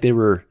felt like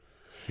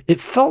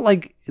it felt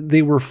like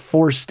they were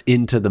forced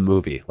into the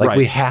movie. Like,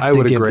 we have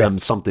to give them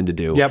something to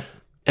do. Yep.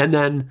 And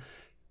then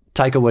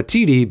Taika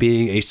Waititi,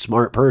 being a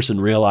smart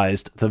person,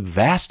 realized the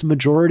vast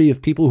majority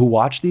of people who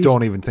watch these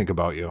don't even think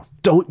about you.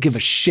 Don't give a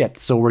shit,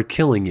 so we're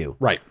killing you.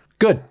 Right.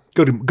 Good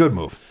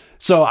move.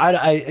 So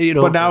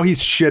But now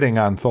he's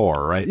shitting on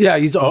Thor, right? Yeah,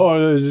 he's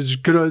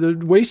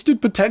wasted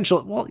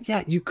potential. Well,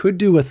 yeah, you could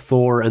do a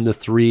Thor and the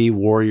Three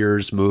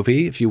Warriors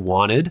movie if you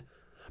wanted.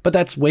 But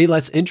that's way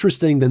less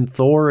interesting than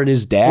Thor and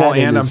his dad. Well,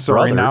 and I'm his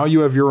sorry. brother. Now you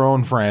have your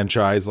own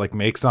franchise. Like,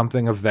 make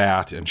something of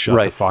that and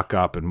shut the fuck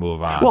up and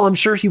move on. Well, I'm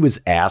sure he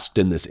was asked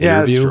in this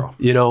interview. That's true.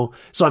 You know,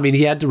 so I mean,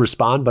 he had to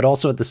respond, but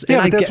also at the same.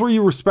 Yeah, but that's where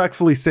you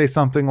respectfully say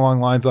something along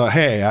the lines of,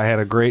 "Hey, I had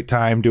a great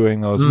time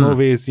doing those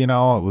movies. You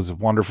know, it was a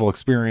wonderful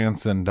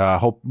experience, and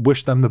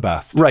wish them the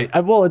best." Right.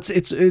 Well,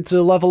 it's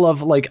a level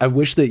of like, I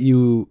wish that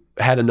you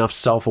had enough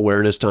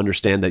self-awareness to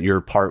understand that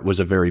your part was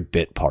a very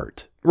bit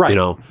part. Right. You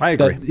know, I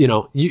agree. That, you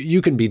know,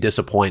 you can be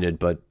disappointed,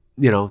 but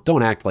you know,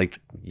 don't act like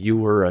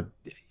you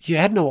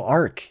had no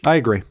arc. I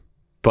agree.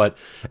 But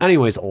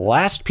anyways,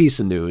 last piece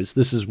of news.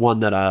 This is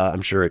one that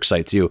I'm sure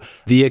excites you.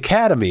 The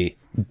Academy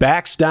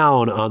backs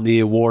down on the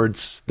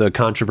awards, the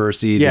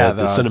controversy, the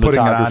cinematography.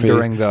 Putting it on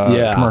during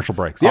the commercial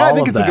breaks. Yeah, I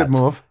think it's a good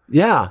move.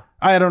 Yeah.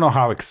 I don't know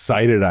how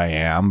excited I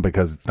am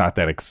because it's not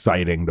that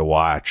exciting to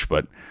watch,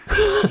 but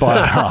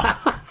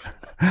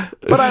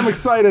but I'm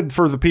excited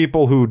for the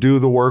people who do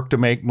the work to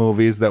make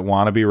movies that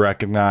want to be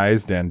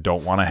recognized and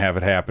don't want to have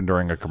it happen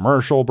during a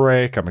commercial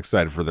break. I'm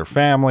excited for their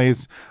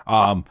families.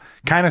 Kind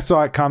of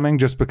saw it coming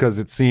just because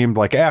it seemed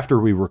like after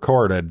we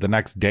recorded, the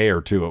next day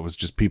or two, it was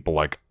just people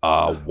like,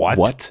 what?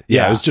 What?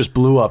 Yeah, it was just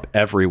blew up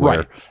everywhere.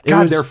 Right.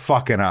 God, they're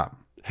fucking up.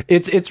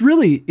 It's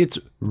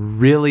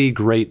really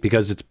great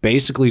because it's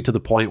basically to the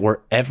point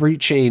where every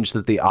change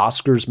that the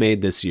Oscars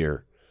made this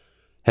year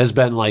has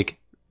been like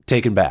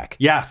taken back.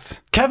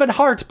 Yes. Kevin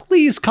Hart,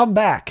 please come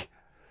back.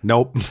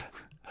 Nope.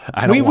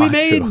 I don't want to.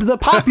 We made the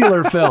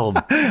popular film.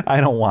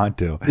 I don't want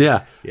to.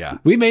 Yeah. Yeah.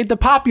 We made the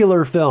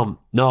popular film.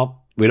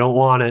 No, we don't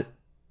want it.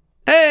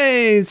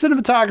 Hey,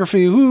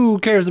 cinematography, who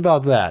cares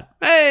about that?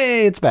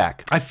 Hey, it's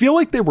back. I feel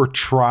like they were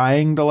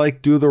trying to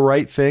like do the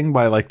right thing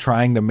by like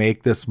trying to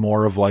make this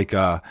more of like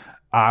a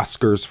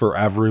Oscars for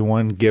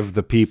everyone, give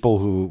the people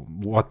who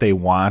what they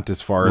want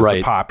as far as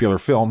the popular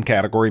film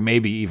category,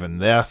 maybe even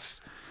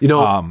this. You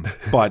know,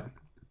 but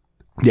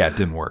yeah, it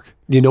didn't work.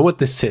 You know what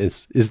this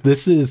is?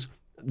 This is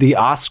the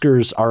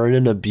Oscars are in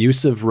an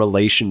abusive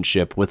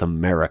relationship with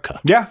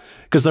America. Yeah.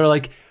 Because they're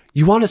like,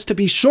 you want us to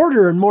be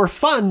shorter and more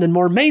fun and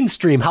more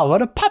mainstream. How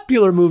about a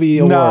popular movie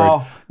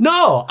award?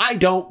 No, I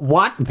don't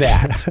want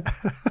that.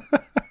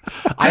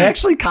 I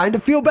actually kind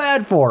of feel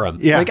bad for them.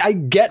 Yeah. Like, I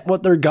get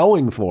what they're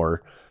going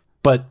for,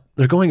 but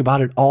they're going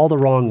about it all the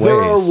wrong ways.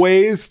 There are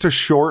ways to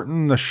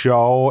shorten the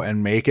show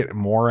and make it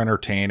more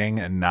entertaining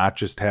and not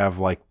just have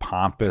like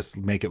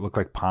make it look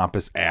like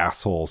pompous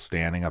assholes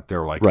standing up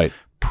there like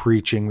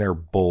preaching their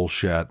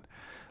bullshit,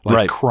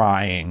 like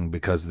crying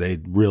because they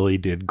really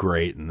did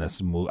great in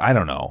this movie. I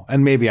don't know.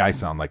 And maybe I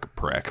sound like a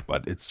prick,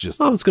 but it's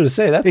just, I was going to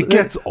say it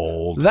gets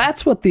old.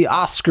 That's what the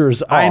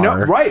Oscars are. I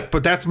know. Right.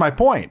 But that's my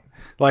point.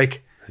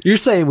 Like, you're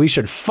saying we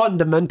should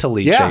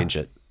fundamentally change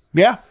it.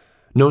 Yeah.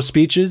 No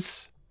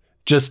speeches.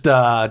 Just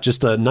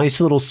a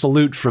nice little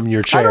salute from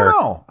your chair.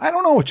 I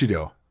don't know what you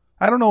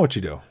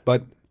do.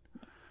 But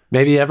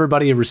maybe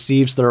everybody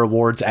receives their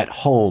awards at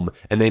home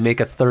and they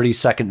make a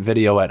 30-second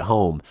video at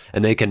home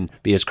and they can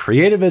be as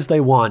creative as they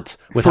want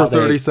with for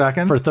 30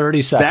 seconds. For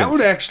 30 seconds. That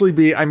would actually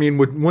be, I mean,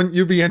 wouldn't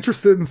you be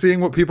interested in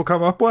seeing what people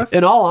come up with?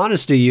 In all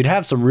honesty, you'd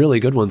have some really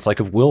good ones. Like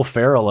if Will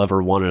Ferrell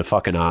ever won a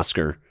fucking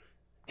Oscar,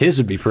 his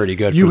would be pretty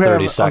good for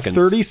 30 seconds.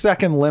 You have a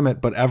 30-second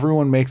limit, but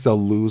everyone makes a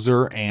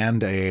loser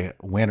and a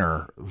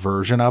winner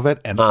version of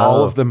it, and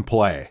all of them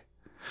play.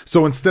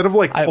 So instead of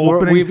like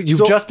opening...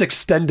 You've just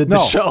extended the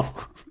show.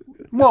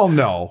 Well,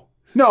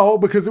 no,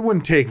 because it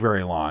wouldn't take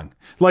very long.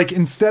 Like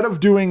instead of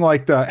doing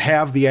like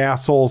have the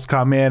assholes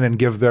come in and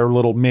give their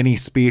little mini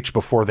speech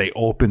before they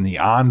open the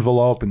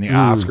envelope and the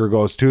Oscar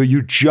goes to,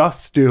 you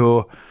just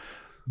do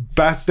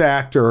best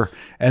actor,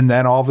 and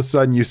then all of a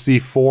sudden you see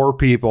 4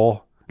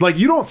 people... Like,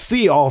 you don't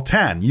see all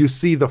 10. You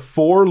see the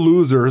 4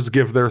 losers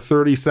give their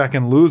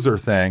 30-second loser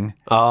thing.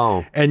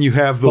 Oh. And you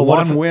have the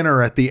one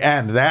winner at the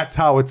end. That's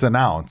how it's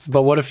announced.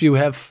 But what if you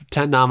have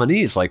 10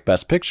 nominees, like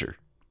Best Picture?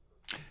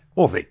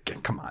 Well,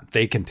 come on.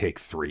 They can take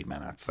 3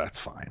 minutes. That's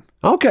fine.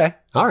 Okay.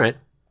 All right.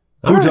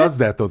 Who does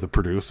that, though? The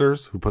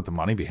producers who put the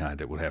money behind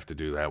it would have to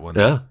do that,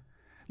 wouldn't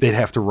they? They'd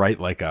have to write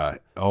like we'd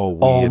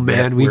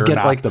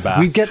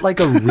get like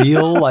a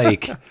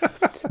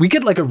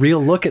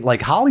real look at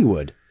like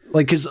Hollywood.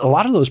 Like, because a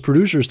lot of those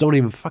producers don't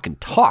even fucking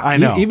talk. I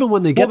know. Even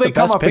when they get the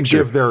Best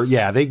Picture. And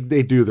give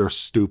they do their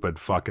stupid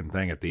fucking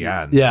thing at the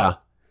end. Yeah.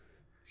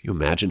 You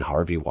imagine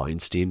Harvey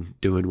Weinstein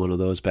doing one of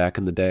those back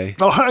in the day?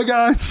 Oh, hi,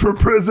 guys, from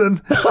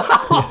prison.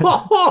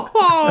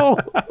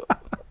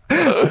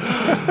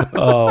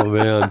 Oh,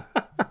 man.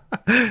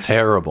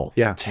 Terrible.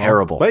 Yeah.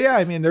 Terrible. But yeah,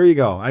 I mean, there you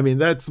go. I mean,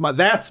 that's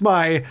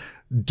my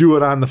do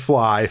it on the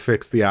fly,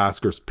 fix the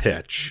Oscars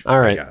pitch. All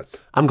right. I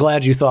guess. I'm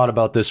glad you thought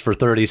about this for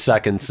 30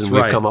 seconds and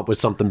we've come up with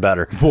something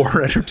better.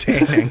 More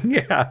entertaining.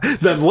 Yeah.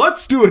 Then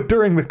let's do it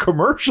during the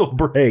commercial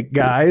break,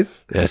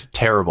 guys. That's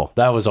terrible.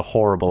 That was a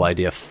horrible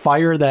idea.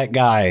 Fire that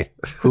guy,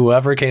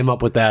 whoever came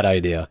up with that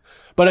idea.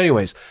 But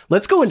anyways,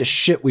 let's go into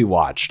shit we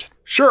watched.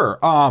 Sure.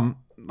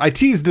 I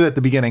teased it at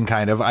the beginning,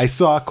 kind of. I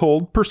saw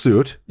Cold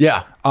Pursuit.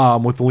 Yeah.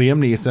 With Liam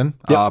Neeson.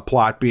 Yep.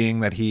 Plot being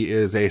that he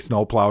is a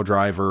snowplow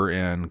driver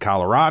in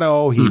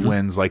Colorado. He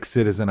wins like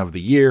Citizen of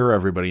the Year.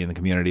 Everybody in the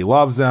community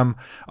loves him.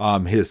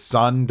 His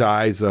son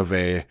dies of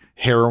a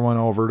heroin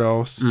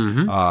overdose.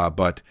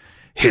 But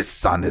his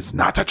son is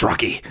not a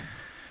druggie.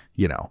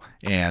 You know,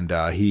 and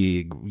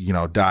he, you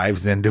know,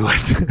 dives into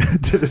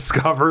it to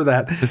discover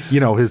that, you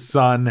know, his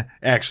son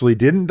actually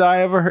didn't die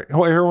of a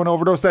heroin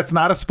overdose. That's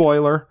not a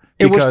spoiler.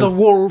 It was the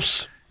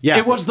wolves. Yeah.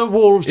 It was the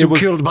wolves who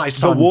killed my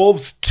son. The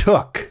wolves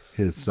took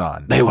his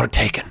son. They were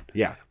taken.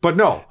 Yeah. But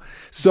no.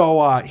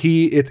 So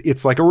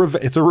it's like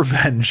it's a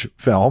revenge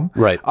film.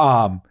 Right.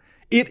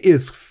 It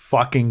is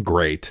fucking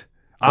great.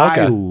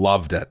 Okay. I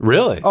loved it.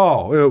 Really?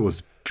 Oh, it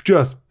was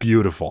just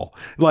beautiful.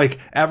 Like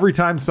every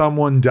time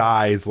someone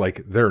dies,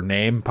 like their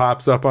name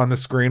pops up on the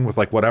screen with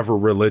like whatever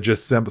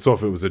religious symbol. So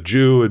if it was a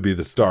Jew, it'd be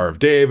the Star of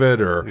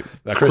David, or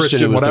a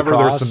Christian whatever.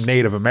 There's some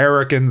Native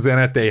Americans in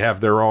it. They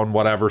have their own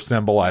whatever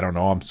symbol. I don't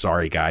know. I'm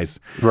sorry, guys.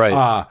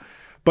 Right.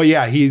 But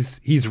yeah,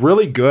 he's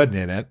really good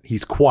in it.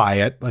 He's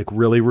quiet, like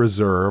really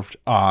reserved.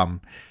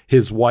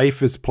 His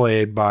wife is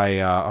played by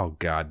oh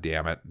god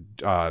damn it,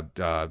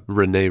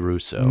 Renee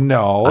Russo.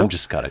 No, I'm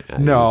just cutting.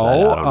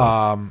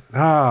 No,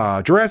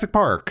 Jurassic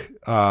Park.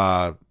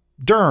 Laura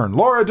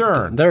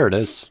Dern. There it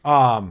is.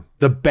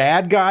 The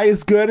bad guy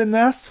is good in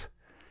this.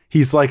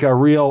 He's like a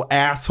real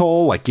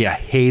asshole. Like, you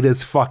hate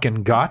his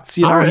fucking guts.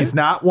 You know, right. He's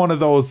not one of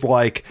those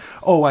like,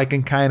 oh, I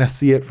can kind of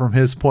see it from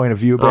his point of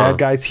view bad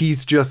guys.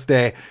 He's just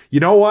a, you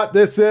know what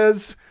this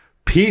is?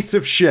 Piece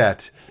of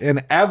shit.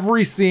 In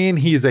every scene,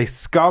 he's a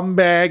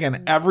scumbag,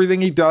 and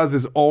everything he does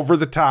is over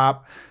the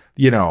top,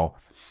 you know,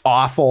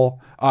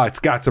 awful. It's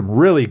got some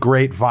really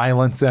great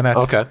violence in it.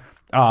 Okay.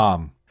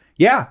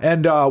 Yeah.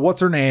 And what's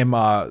her name?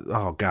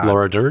 Oh, God.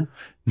 Laura Dern?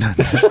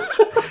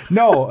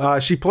 No,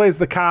 she plays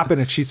the cop in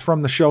it. She's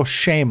from the show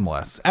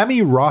Shameless.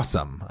 Emmy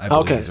Rossum, I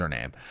believe is her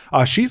name.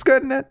 She's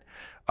good in it.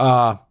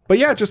 But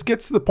yeah, it just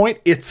gets to the point.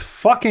 It's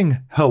fucking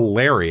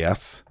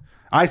hilarious.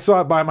 I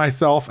saw it by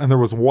myself, and there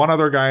was one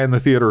other guy in the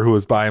theater who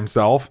was by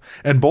himself,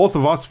 and both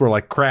of us were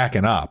like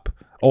cracking up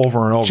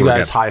over and over again. Did you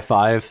guys high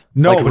five?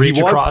 No, like, but reach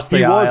across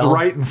the aisle? Was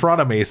right in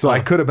front of me, so I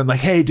could have been like,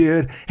 hey,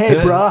 dude. Hey,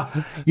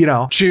 bruh. You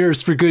know.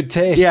 Cheers for good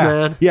taste,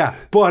 man. Yeah.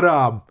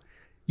 But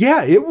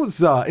yeah, it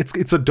was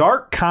it's a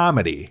dark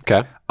comedy.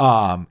 Okay.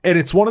 And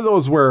it's one of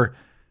those where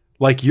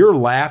like you're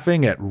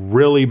laughing at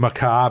really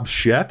macabre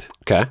shit.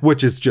 Okay.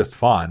 Which is just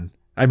fun.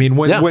 I mean,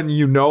 when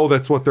you know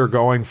that's what they're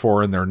going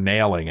for and they're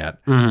nailing it.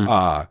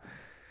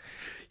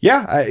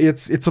 Yeah,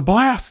 it's a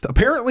blast.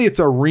 Apparently it's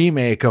a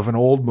remake of an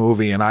old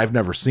movie, and I've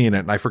never seen it,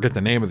 and I forget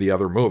the name of the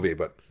other movie,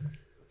 but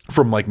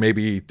from like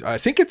maybe I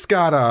think it's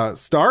got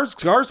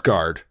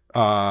Skarsgård.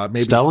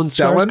 Maybe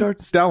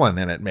Stellan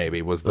in it,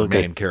 maybe was the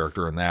main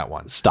character in that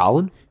one.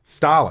 Stalin,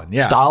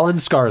 yeah. Stellan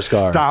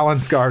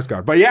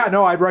Skarsgård. But yeah,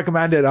 no, I'd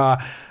recommend it.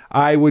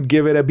 I would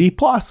give it a B+.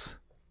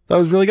 That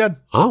was really good.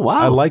 Oh,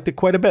 wow. I liked it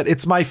quite a bit.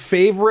 It's my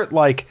favorite,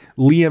 like,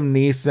 Liam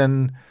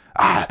Neeson,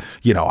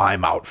 you know,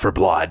 I'm out for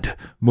blood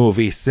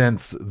movie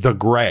since The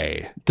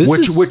Grey.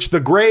 Which The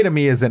Grey to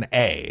me is an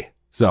A.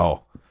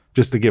 So,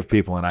 just to give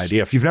people an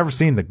idea. If you've never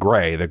seen The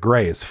Grey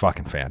is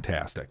fucking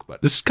fantastic.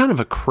 But this is kind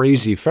of a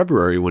crazy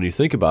February when you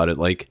think about it.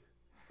 Like,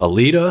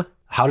 Alita,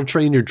 How to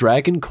Train Your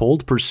Dragon,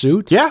 Cold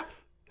Pursuit. Yeah.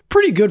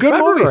 Pretty good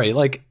February. Movies.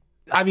 Like,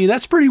 I mean,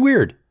 that's pretty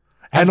weird.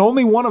 And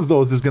only one of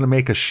those is going to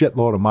make a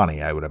shitload of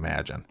money, I would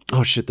imagine.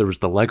 Oh, shit. There was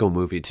the Lego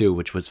movie, too,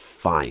 which was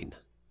fine.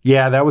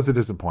 Yeah, that was a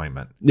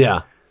disappointment.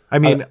 Yeah. I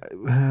mean...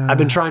 I've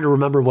been trying to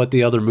remember what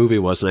the other movie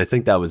was, and I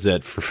think that was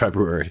it for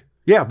February.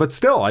 Yeah, but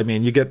still, I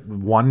mean, you get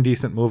one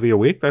decent movie a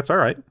week. That's all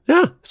right.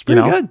 Yeah, it's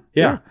pretty good.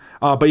 Yeah.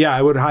 But yeah,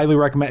 I would highly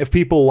recommend, if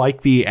people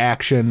like the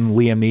action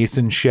Liam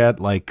Neeson shit,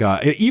 like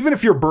even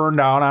if you're burned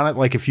out on it,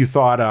 like if you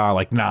thought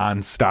like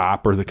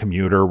Nonstop or The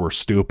Commuter were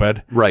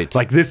stupid, right?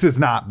 Like this is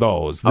not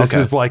those. This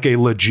is like a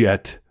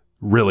legit,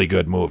 really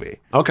good movie.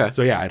 Okay.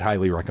 So yeah, I'd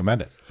highly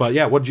recommend it. But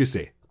yeah, what did you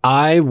see?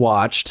 I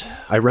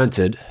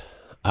rented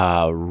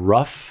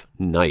Rough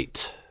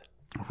Night.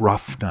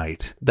 Rough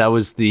Night. That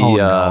was the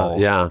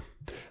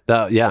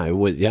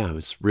it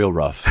was real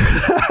rough.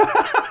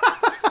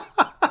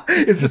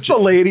 Is this the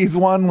ladies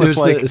one with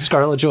like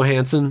Scarlett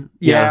Johansson?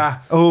 Yeah.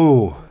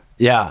 Oh.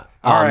 Yeah.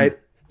 All right.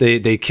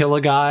 They kill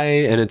a guy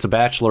and it's a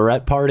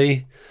bachelorette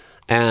party,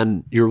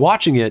 and you're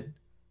watching it,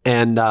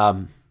 and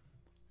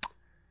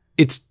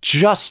it's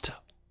just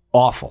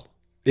awful.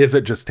 Is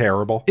it just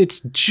terrible?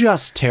 It's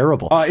just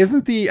terrible.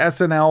 Isn't the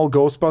SNL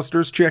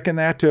Ghostbusters chick in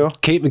that too?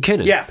 Kate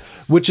McKinnon.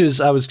 Yes. Which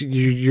is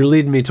you're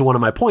leading me to one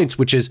of my points,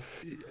 which is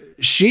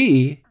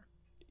she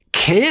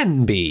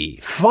can be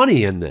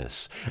funny in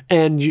this,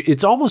 and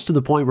it's almost to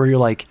the point where you're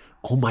like,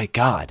 oh my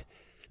god,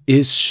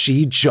 is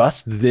she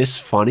just this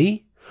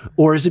funny,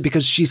 or is it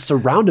because she's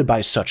surrounded by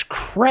such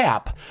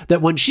crap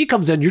that when she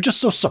comes in you're just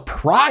so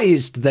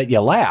surprised that you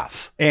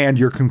laugh? And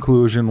your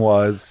conclusion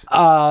was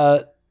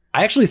I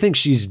actually think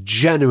she's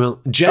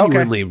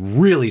genuinely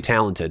really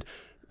talented,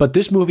 But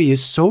this movie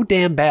is so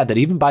damn bad that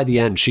even by the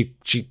end,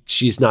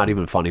 she's not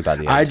even funny by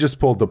the end. I just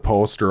pulled the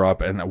poster up,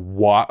 and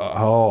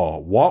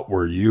what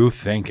were you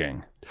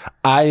thinking?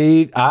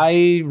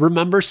 I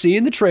remember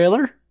seeing the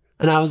trailer,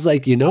 and I was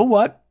like, you know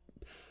what?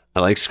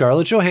 I like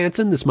Scarlett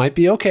Johansson. This might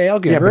be okay. I'll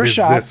give her a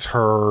shot. Is this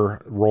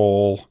her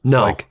role?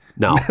 No,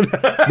 no.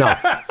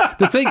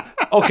 The thing,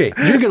 okay,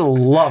 you're gonna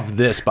love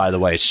this. By the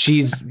way,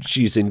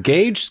 she's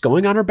engaged,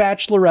 going on her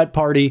bachelorette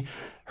party.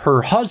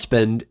 Her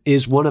husband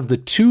is one of the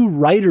 2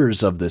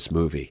 writers of this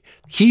movie.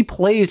 He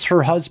plays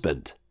her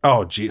husband.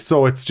 Oh, geez.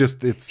 So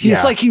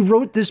He's like, he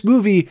wrote this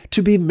movie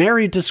to be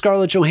married to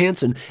Scarlett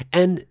Johansson,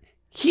 and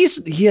he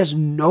has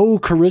no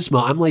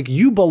charisma. I'm like,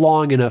 you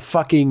belong in a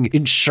fucking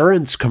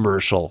insurance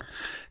commercial.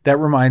 That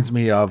reminds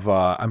me of,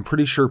 I'm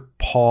pretty sure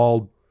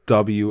Paul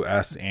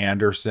W.S.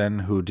 Anderson,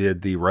 who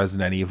did the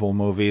Resident Evil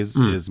movies,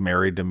 is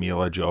married to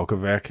Mila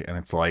Djokovic, and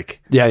it's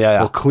like, yeah.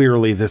 Well,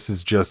 clearly this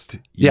is just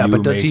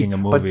making a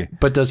movie.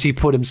 But does he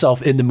put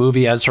himself in the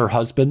movie as her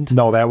husband?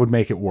 No, that would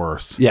make it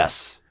worse.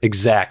 Yes,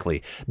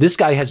 exactly. This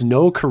guy has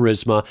no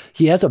charisma.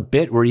 He has a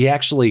bit where he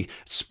actually,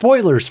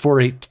 spoilers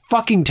for a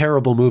fucking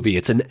terrible movie.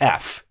 It's an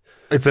F.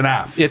 It's an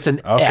F. It's an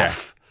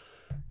F.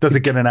 Does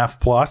it get an F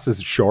plus?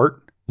 Is it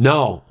short?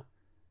 No,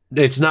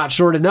 it's not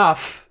short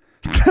enough.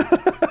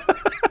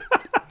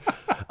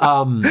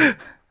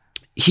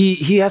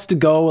 He has to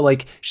go,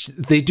 like,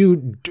 they do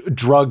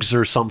drugs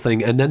or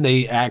something, and then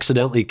they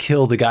accidentally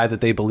kill the guy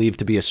that they believe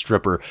to be a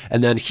stripper,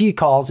 and then he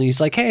calls and he's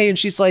like, hey, and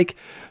she's like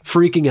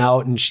freaking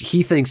out, and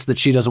he thinks that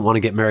she doesn't want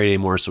to get married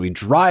anymore, so he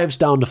drives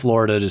down to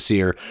Florida to see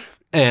her,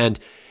 and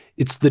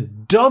it's the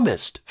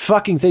dumbest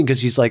fucking thing,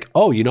 because he's like,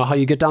 oh, you know how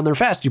you get down there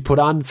fast? You put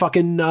on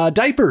fucking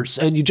diapers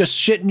and you just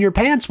shit in your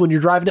pants when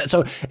you're driving.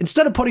 So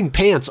instead of putting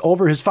pants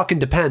over his fucking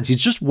Depends,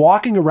 he's just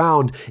walking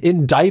around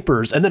in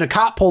diapers, and then a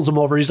cop pulls him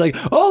over. He's like,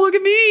 oh, look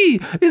at me.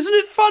 Isn't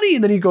it funny?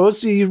 And then he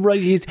goes,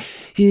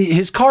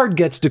 his card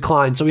gets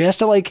declined. So he has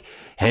to like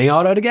hang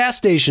out at a gas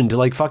station to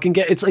like fucking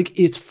get,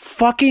 it's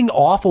fucking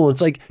awful.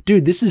 It's like,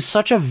 dude, this is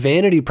such a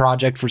vanity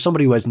project for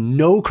somebody who has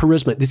no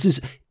charisma. This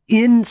is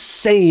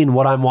insane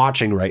what I'm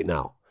watching right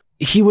now.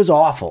 He was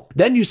awful.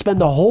 Then you spend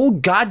the whole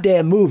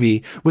goddamn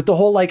movie with the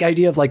whole like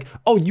idea of like,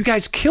 oh, you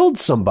guys killed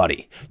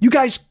somebody. You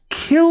guys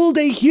killed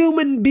a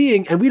human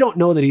being. And we don't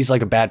know that he's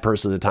like a bad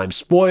person at the time.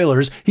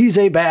 Spoilers, he's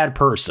a bad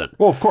person.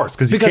 Well, of course,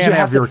 because you can't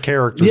have your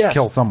characters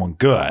kill someone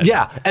good.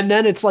 Yeah. And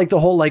then it's like the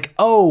whole like,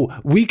 oh,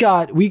 we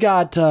got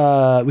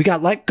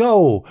let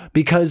go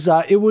because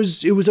it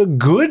was a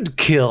good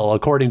kill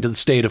according to the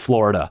state of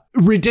Florida.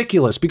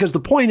 Ridiculous, because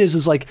the point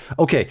is like,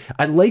 okay,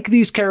 I like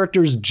these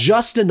characters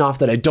just enough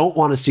that I don't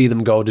want to see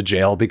them go to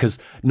jail, because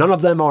none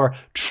of them are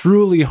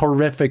truly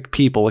horrific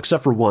people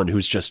except for one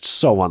who's just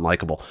so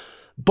unlikable.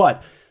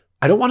 But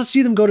I don't want to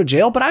see them go to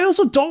jail, but I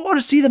also don't want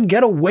to see them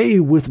get away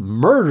with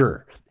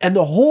murder. And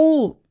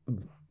the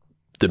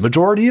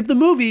majority of the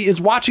movie is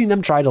watching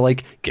them try to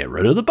like get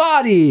rid of the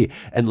body.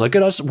 And look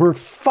at us, we're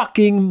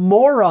fucking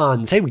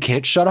morons. Hey, we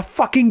can't shut a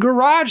fucking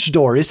garage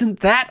door. Isn't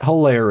that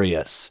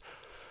hilarious?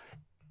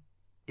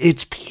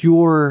 It's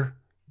pure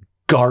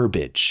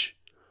garbage.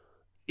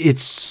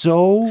 It's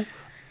so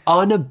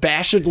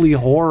unabashedly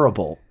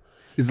horrible.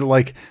 Is it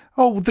like,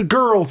 oh, the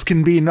girls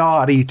can be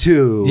naughty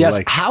too? Yes.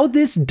 Like, how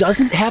this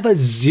doesn't have a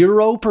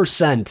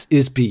 0%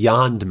 is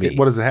beyond me.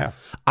 What does it have?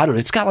 I don't know.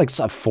 It's got like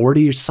a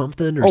 40 or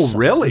something. Or something.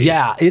 Really?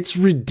 Yeah. It's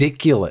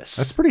ridiculous.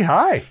 That's pretty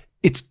high.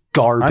 It's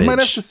garbage. I might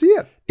have to see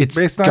it. It's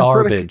based on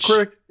garbage.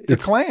 Critic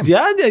acclaim.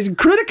 Yeah.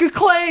 Critic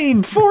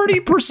acclaim.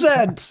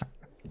 40%.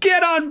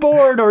 Get on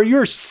board or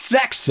you're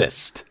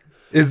sexist.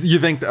 You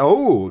think,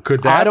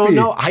 could that be? I don't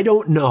know. I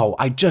don't know.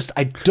 I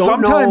don't know.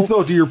 Sometimes,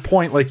 though, to your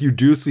point, like you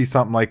do see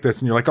something like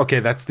this and you're like, okay,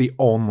 that's the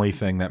only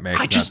thing that makes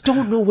sense. I just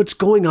don't know what's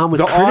going on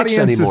with the critics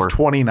audience anymore. Is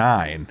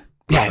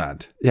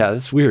 29%. Yeah,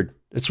 that's weird.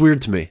 It's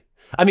weird to me.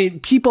 I mean,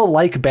 people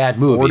like bad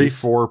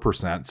movies.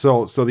 44%.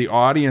 So the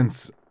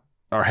audience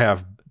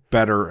have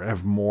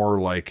more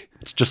like...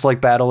 It's just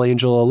like Battle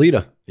Angel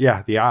Alita.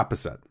 Yeah, the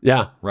opposite.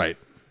 Yeah. Right.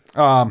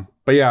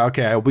 But yeah,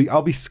 okay,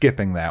 I'll be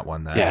skipping that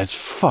one then. Yeah, it's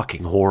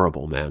fucking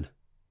horrible, man.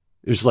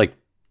 It's like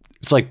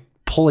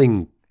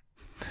pulling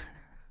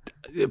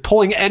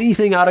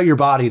anything out of your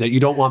body that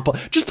you don't want.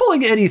 Just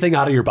pulling anything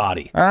out of your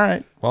body. All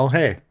right. Well,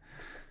 hey,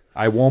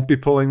 I won't be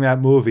pulling that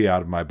movie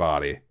out of my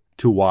body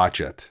to watch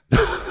it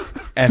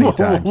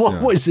anytime soon.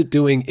 What was it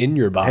doing in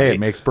your body? Hey, it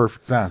makes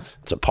perfect sense.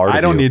 It's a part of you.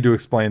 I don't need to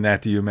explain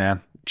that to you,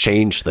 man.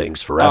 Change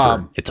things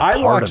forever. It's a part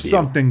of you. I watched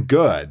something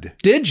good.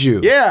 Did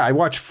you? Yeah, I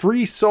watched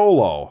Free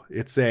Solo.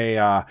 It's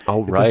a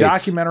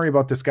documentary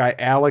about this guy,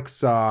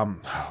 Alex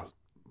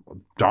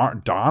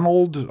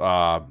Donald.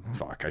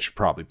 Fuck, I should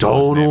probably put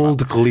his name up.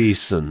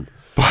 Gleason.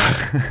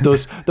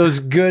 those.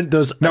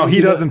 No, he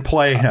doesn't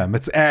play him.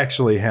 It's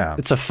actually him.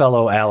 It's a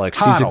fellow Alex.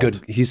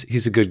 Honnold.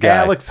 He's a good guy.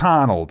 Alex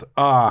Honnold.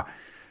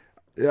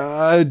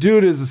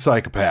 Dude is a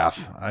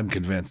psychopath. I'm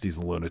convinced he's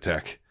a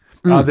lunatic.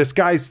 This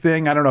guy's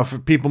thing, I don't know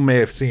if people may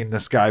have seen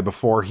this guy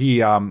before. He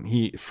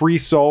free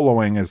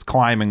soloing is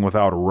climbing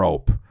without a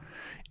rope.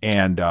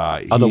 And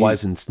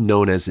otherwise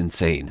known as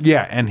insane.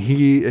 Yeah, and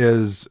he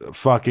is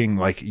fucking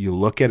like, you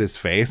look at his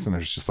face and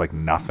there's just like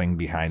nothing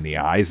behind the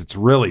eyes. It's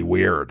really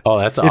weird. Oh,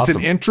 that's awesome. It's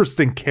an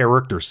interesting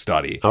character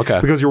study. Okay.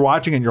 Because you're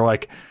watching and you're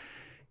like,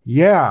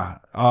 yeah,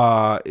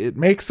 it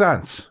makes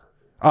sense.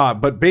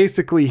 But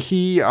basically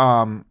he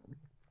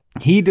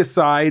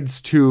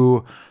decides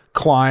to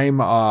climb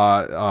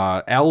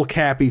El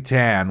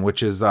Capitan,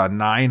 which is a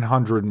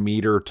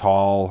 900-meter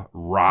tall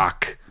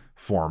rock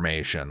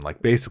formation,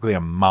 like basically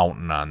a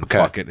mountain on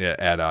fucking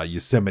at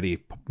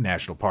Yosemite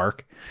National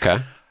Park.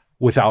 Okay.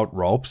 Without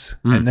ropes.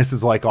 And this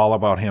is like all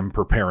about him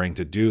preparing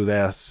to do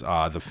this.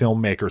 The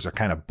filmmakers are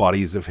kind of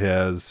buddies of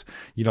his.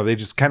 You know, they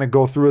just kind of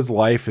go through his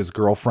life, his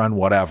girlfriend,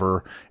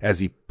 whatever, as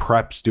he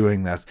preps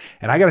doing this.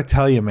 And I got to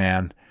tell you,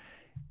 man,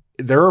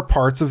 there are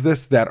parts of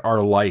this that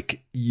are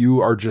like, you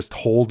are just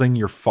holding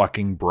your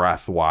fucking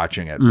breath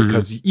watching it,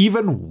 because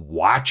even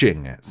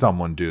watching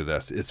someone do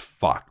this is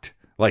fucked.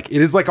 Like,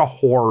 it is like a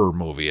horror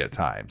movie at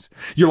times.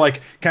 You're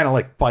like kind of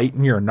like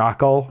biting your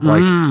knuckle,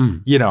 like,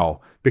 you know,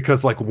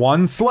 because like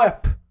one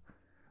slip,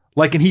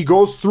 like, and he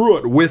goes through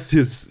it with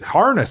his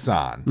harness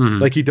on,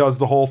 like he does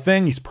the whole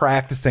thing. He's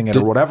practicing it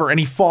or whatever, and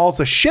he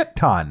falls a shit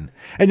ton.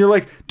 And you're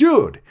like,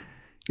 dude,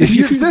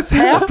 if this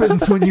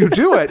happens when you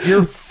do it,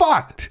 you're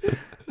fucked.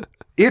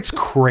 It's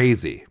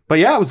crazy. But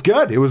yeah, it was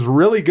good. It was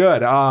really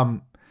good.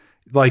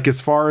 Like, as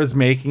far as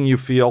making you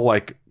feel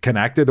like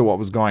connected to what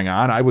was going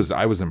on, I was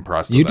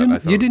impressed with it. I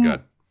thought it was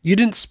good. You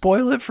didn't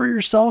spoil it for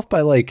yourself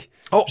by like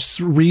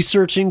just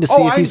researching to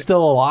see if he's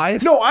still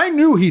alive? No, I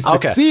knew he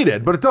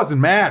succeeded, but it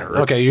doesn't matter.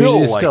 Okay,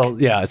 it's still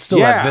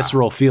that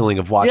visceral feeling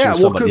of watching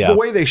somebody. Because the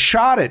way they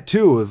shot it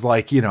too is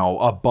like, you know,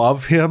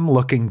 above him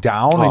looking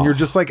down, and you're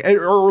just like,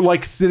 or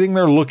like sitting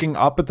there looking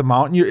up at the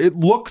mountain. It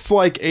looks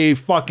like a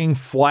fucking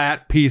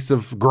flat piece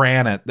of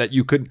granite that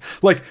you could,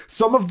 like,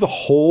 some of the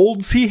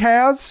holds he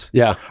has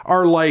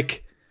are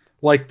like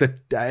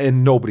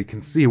and nobody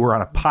can see, we're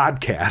on a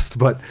podcast,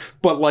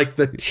 but like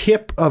the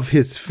tip of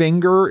his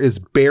finger is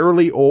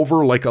barely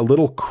over like a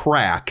little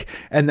crack.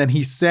 And then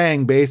he's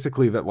saying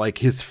basically that like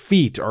his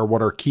feet are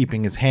what are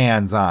keeping his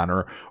hands on,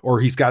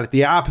 or he's got it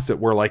the opposite,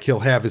 where like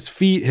he'll have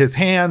his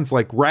hands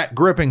like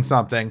gripping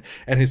something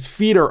and his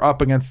feet are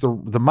up against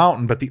the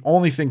mountain, but the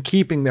only thing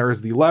keeping there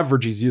is the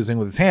leverage he's using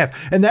with his hands.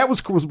 And that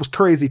was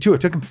crazy too. It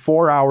took him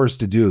 4 hours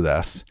to do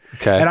this.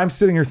 Okay. And I'm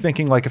sitting here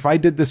thinking, like, if I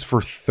did this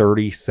for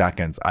 30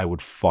 seconds, I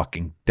would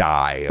fucking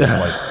die of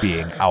like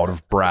being out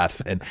of breath.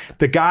 And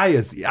the guy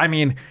is, I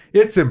mean,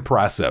 it's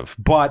impressive,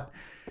 but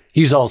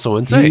he's also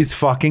insane. He's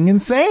fucking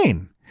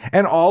insane.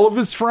 And all of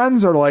his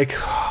friends are like,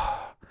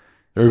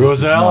 there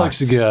goes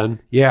Alex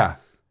again. Yeah.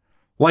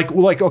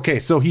 Like, okay,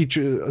 so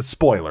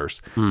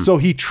spoilers. So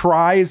he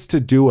tries to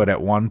do it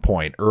at one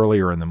point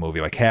earlier in the movie,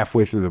 like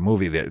halfway through the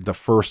movie, the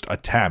first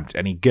attempt,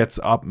 and he gets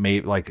up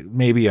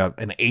maybe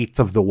an eighth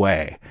of the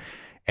way,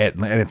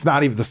 and it's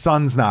not even, the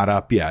sun's not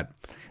up yet,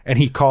 and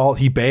he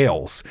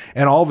bails,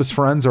 and all of his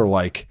friends are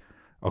like,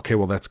 okay,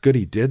 well, that's good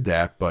he did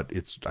that, but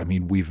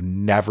we've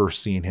never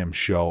seen him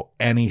show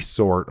any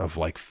sort of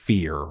like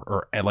fear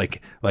or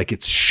like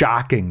it's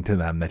shocking to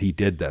them that he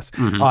did this.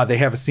 They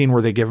have a scene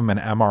where they give him an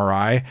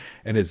MRI,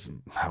 and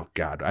oh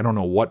God, I don't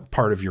know what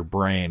part of your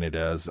brain it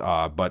is,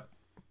 but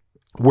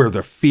where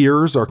the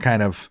fears are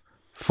kind of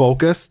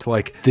focused,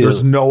 like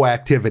there's no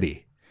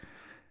activity.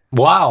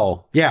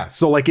 Wow. Yeah.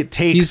 So like it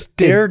takes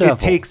Daredevil. It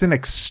takes an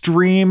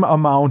extreme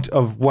amount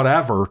of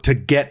whatever to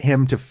get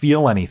him to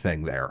feel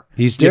anything there.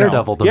 He's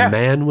Daredevil, the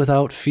man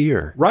without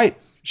fear.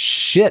 Right.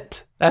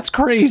 Shit. That's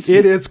crazy.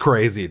 It is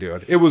crazy,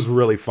 dude. It was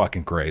really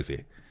fucking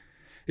crazy.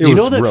 You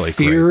know that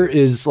fear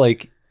is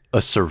like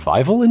a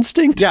survival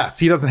instinct? Yes.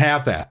 He doesn't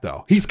have that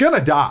though. He's going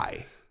to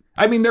die.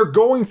 I mean, they're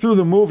going through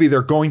the movie.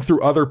 They're going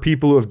through other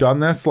people who have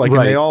done this. Like,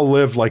 and they all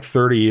live like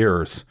 30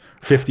 years.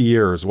 50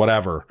 years,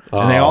 whatever.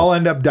 And they all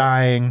end up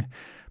dying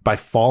by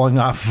falling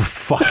off a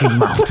fucking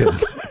mountain.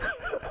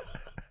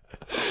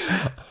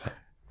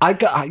 I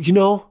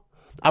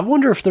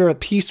wonder if they're at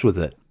peace with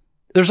it.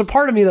 There's a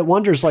part of me that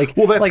wonders, like,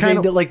 well,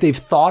 that's they've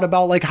thought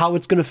about like how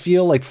it's going to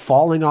feel like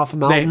falling off a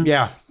mountain.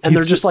 And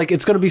they're just like,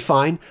 it's going to be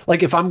fine.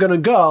 Like, if I'm going to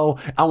go,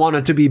 I want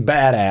it to be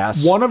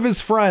badass. One of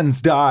his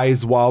friends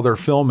dies while they're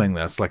filming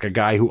this, like a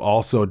guy who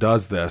also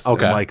does this.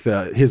 Okay. And like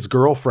his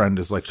girlfriend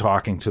is like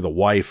talking to the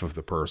wife of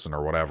the person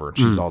or whatever. And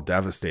she's all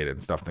devastated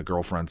and stuff. And the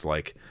girlfriend's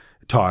like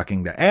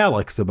talking to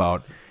Alex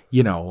about,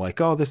 you know, like,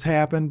 oh, this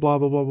happened, blah,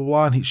 blah, blah, blah,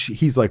 blah. And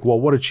he's like,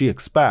 well, what did she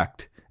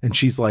expect? And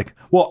she's like,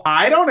 well,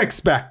 I don't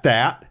expect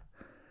that.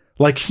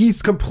 Like,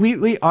 he's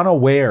completely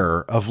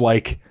unaware of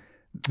like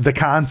the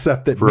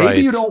concept that maybe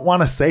you don't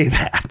want to say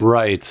that.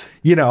 Right.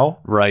 You know?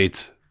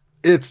 Right.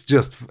 It's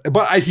just,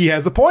 but he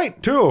has a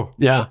point too.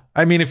 Yeah.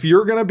 I mean, if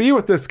you're going to be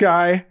with this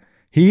guy,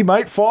 he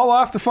might fall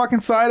off the fucking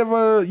side of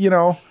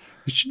a,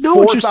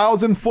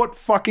 4,000 foot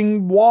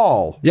fucking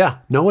wall. Yeah.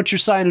 Know what you're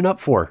signing up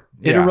for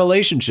in a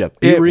relationship.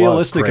 Be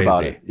realistic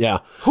about it. Yeah.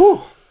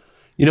 Whew.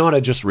 You know what I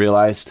just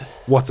realized?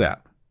 What's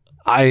that?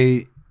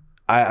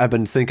 I've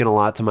been thinking a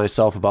lot to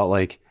myself about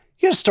like,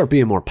 you got to start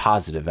being more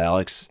positive,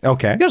 Alex.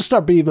 Okay. You got to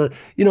start being,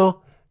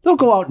 Don't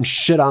go out and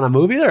shit on a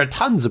movie. There are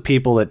tons of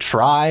people that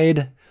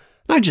tried.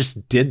 I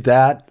just did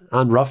that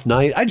on rough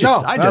night. I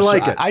just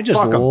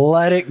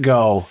let it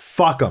go.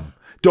 Fuck them.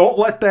 Don't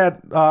let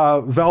that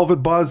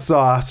velvet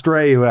buzzsaw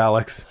stray you,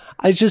 Alex.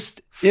 I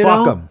just,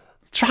 fuck them.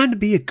 Trying to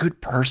be a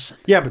good person.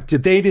 Yeah, but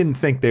they didn't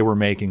think they were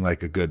making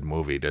like a good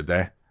movie, did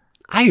they?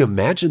 I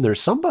imagine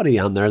there's somebody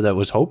on there that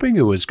was hoping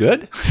it was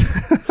good.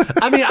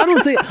 I mean,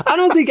 I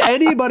don't think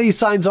anybody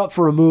signs up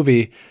for a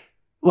movie.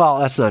 Well,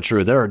 that's not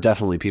true. There are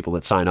definitely people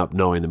that sign up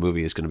knowing the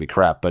movie is going to be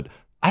crap, but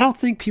I don't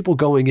think people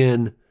going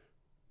in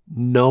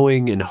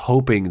knowing and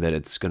hoping that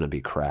it's going to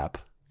be crap.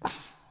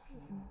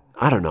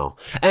 I don't know.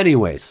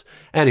 Anyways,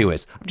 I'm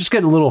just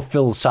getting a little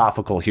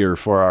philosophical here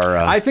for our...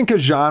 I think a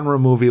genre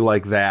movie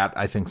like that,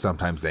 I think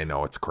sometimes they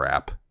know it's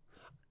crap.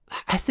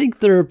 I think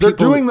they're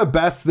doing the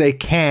best they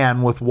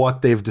can with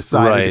what they've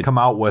decided to come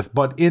out with,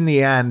 but in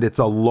the end, it's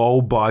a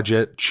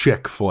low-budget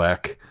chick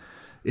flick.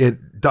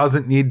 It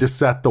doesn't need to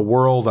set the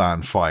world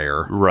on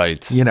fire.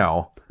 Right. You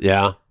know?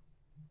 Yeah.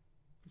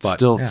 But,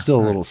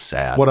 still a little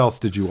sad. What else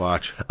did you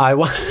watch?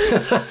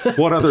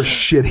 What other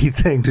shitty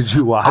thing did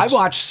you watch? I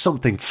watched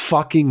something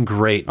fucking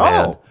great,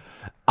 man. Oh.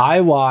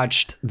 I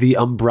watched The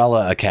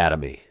Umbrella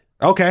Academy.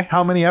 Okay.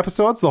 How many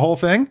episodes? The whole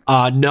thing?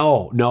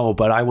 No,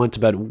 but I went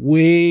to bed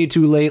way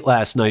too late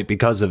last night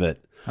because of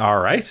it. All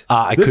right.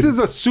 This is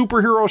a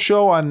superhero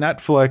show on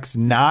Netflix,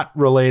 not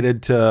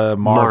related to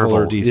Marvel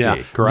or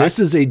DC, correct? This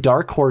is a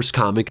Dark Horse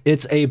comic.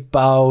 It's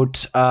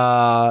about,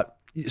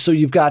 so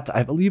you've got,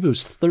 I believe it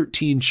was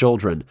 13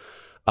 children.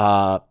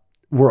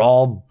 Were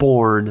all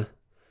born.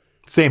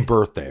 Same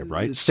birthday,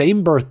 right?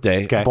 Same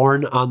birthday. Okay.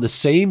 Born on the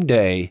same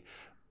day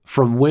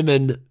from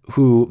women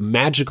who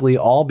magically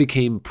all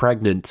became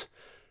pregnant.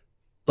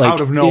 Like,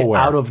 out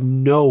of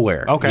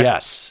nowhere. Okay.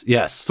 Yes.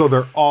 So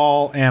they're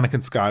all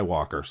Anakin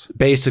Skywalkers.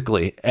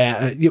 Basically.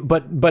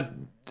 But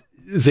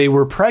they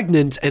were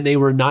pregnant and they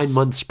were 9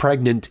 months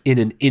pregnant in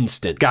an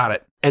instant. Got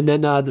it. And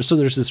then, so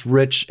there's this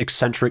rich,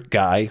 eccentric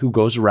guy who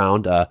goes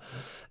around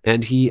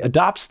and he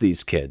adopts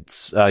these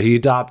kids. He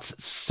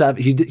adopts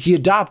he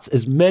adopts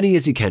as many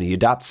as he can. He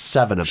adopts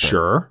 7 of them.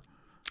 Sure.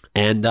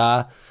 And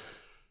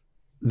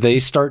they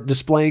start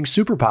displaying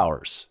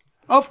superpowers.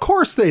 Of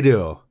course they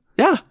do.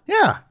 Yeah.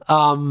 Yeah.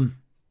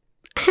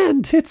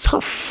 And it's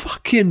a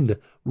fucking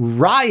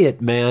riot,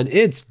 man.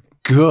 It's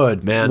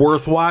good, man.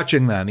 Worth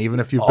watching then, even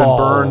if you've been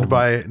burned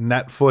by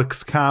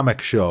Netflix comic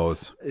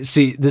shows.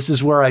 See, this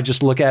is where I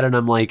just look at it and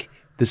I'm like,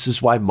 this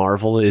is why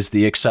Marvel is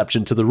the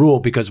exception to the rule,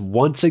 because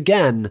once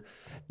again,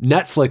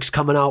 Netflix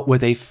coming out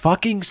with a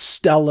fucking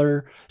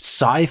stellar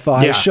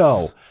sci-fi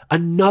show.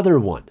 Another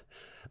one.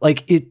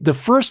 Like the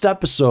first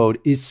episode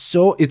is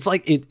so, it's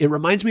like, it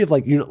reminds me of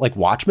like, like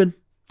Watchmen.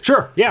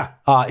 Sure. Yeah.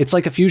 It's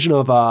like a fusion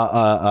of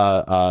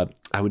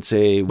I would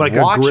say like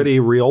a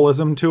gritty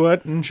realism to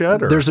it and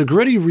shit. Or? There's a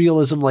gritty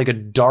realism, like a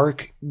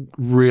dark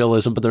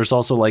realism, but there's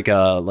also like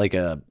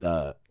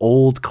a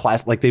old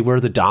class, like they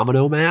wear the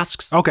domino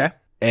masks. Okay.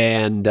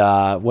 And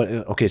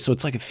okay, so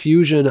it's like a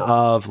fusion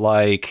of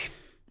like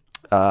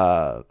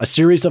a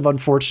series of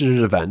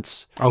unfortunate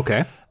events.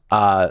 Okay.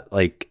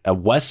 Like a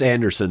Wes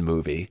Anderson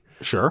movie.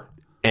 Sure.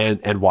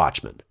 And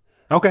Watchmen.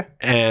 Okay.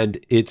 And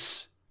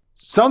it's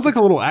sounds like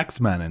a little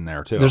X-Men in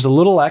there too. There's a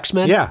little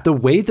X-Men. Yeah. The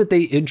way that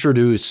they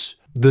introduce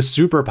the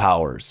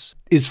superpowers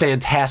is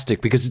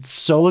fantastic because it's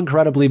so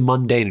incredibly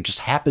mundane. It just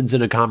happens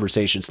in a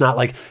conversation. It's not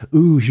like,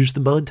 ooh, here's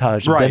the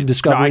montage of them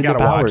discovering the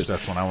powers. I gotta watch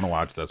this one. I want to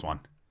watch this one.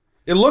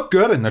 It looked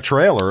good in the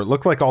trailer. It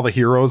looked like all the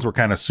heroes were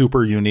kind of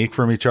super unique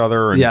from each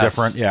other and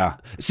different. Yeah.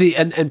 See,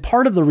 and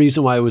part of the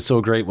reason why it was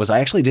so great was I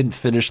actually didn't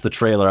finish the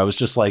trailer. I was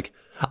just like,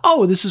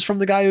 oh, this is from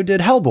the guy who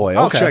did Hellboy. Okay.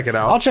 I'll check it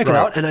out. I'll check it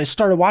out. And I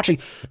started watching.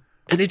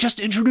 And they just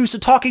introduced a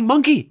talking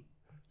monkey.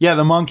 Yeah,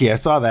 the monkey. I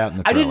saw that in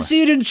the trailer. I didn't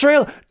see it in the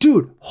trailer.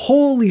 Dude,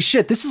 holy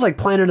shit. This is like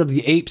Planet of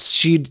the Apes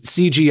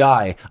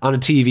CGI on a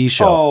TV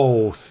show.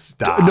 Oh,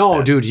 stop.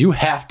 No, dude, you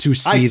have to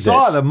see this. I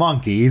saw the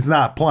monkey. He's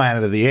not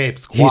Planet of the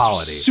Apes quality.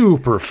 He's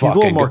super fucking He's a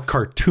little more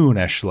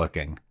cartoonish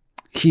looking.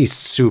 He's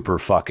super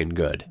fucking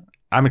good.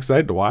 I'm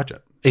excited to watch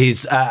it.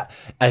 He's, I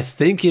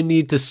think you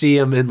need to see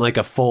him in like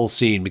a full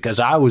scene because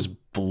I was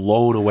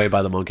blown away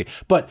by the monkey.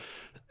 But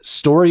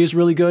story is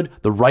really good.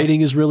 The writing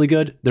is really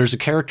good. There's a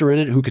character in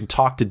it who can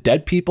talk to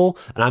dead people.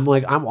 And I'm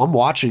like, I'm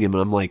watching him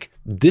and I'm like,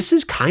 this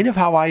is kind of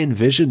how I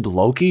envisioned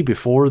Loki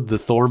before the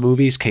Thor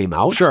movies came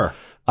out. Sure.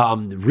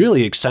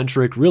 Really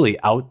eccentric, really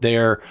out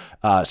there,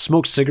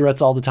 smoked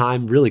cigarettes all the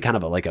time, really kind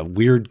of like a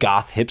weird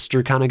goth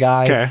hipster kind of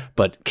guy,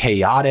 but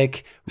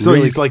chaotic. So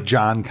really, he's like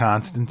John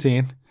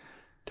Constantine?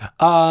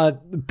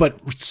 But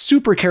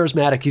super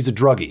charismatic. He's a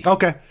druggie.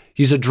 Okay.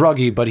 He's a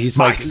druggie, but he's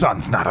My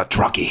son's not a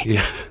druggie.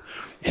 Yeah.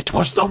 It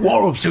was the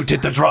wolves who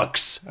did the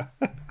drugs.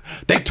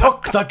 They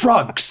took the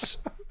drugs.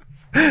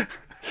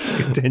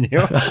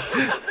 Continue.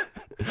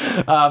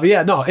 But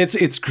yeah, no,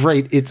 it's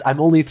great. I'm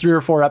only 3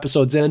 or 4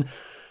 episodes in.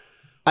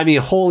 I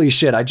mean, holy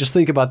shit. I just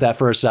think about that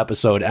first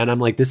episode and I'm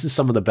like, this is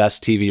some of the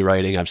best TV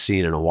writing I've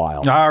seen in a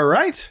while. All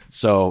right.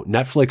 So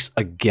Netflix,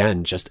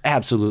 again, just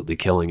absolutely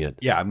killing it.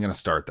 Yeah, I'm going to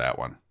start that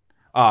one.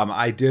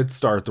 I did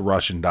start The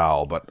Russian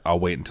Doll, but I'll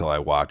wait until I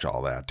watch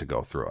all that to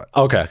go through it.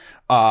 Okay.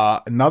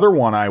 Another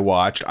one I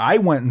watched, I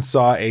went and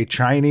saw a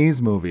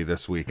Chinese movie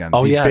this weekend.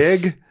 Oh,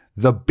 yes.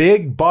 The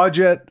big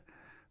budget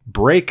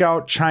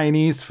breakout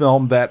Chinese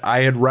film that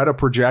I had read a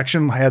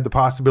projection had the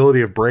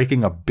possibility of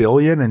breaking $1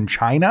 billion in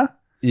China.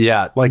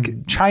 Yeah.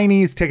 Like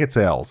Chinese ticket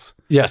sales.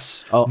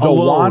 Yes. The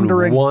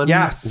Wandering.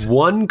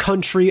 One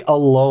country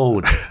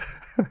alone.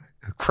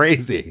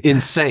 Crazy.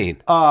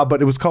 Insane.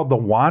 But it was called The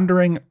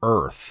Wandering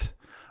Earth.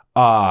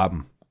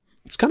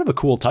 It's kind of a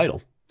cool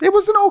title. It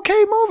was an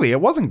okay movie.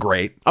 It wasn't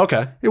great.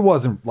 Okay. It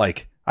wasn't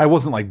like, I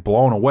wasn't like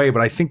blown away,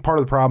 but I think part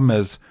of the problem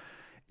is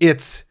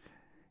it's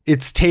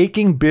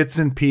taking bits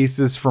and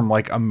pieces from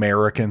like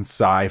American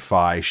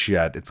sci-fi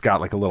shit. It's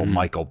got like a little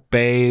Michael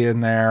Bay in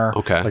there.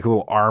 Okay. Like a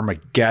little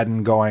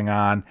Armageddon going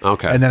on.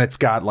 Okay. And then it's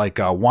got like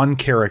one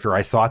character.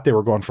 I thought they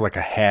were going for like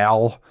a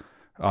HAL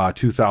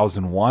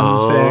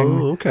 2001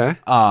 thing. Okay.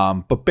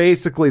 But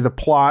basically the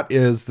plot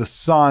is the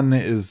sun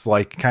is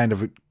like kind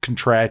of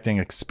contracting,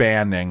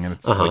 expanding, and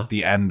it's like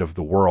the end of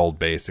the world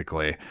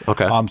basically.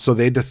 Okay. So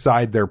they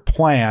decide their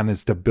plan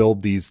is to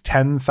build these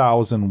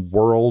 10,000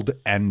 world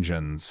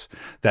engines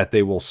that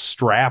they will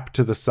strap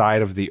to the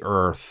side of the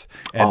earth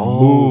and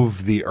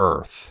move the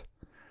earth.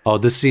 Oh,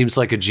 this seems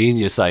like a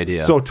genius idea.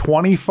 So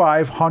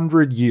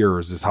 2,500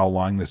 years is how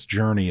long this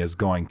journey is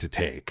going to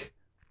take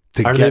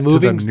to get to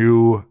the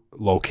new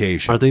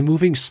location. Are they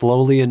moving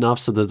slowly enough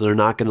so that they're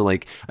not going to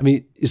like, I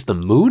mean, is the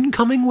moon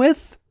coming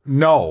with?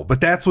 No,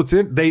 but that's what's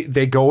in.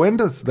 They go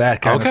into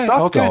that kind of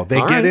stuff though. They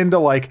get into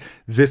like,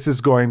 this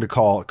is going to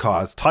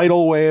cause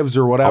tidal waves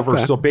or whatever.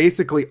 So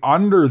basically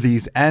under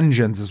these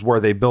engines is where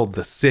they build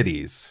the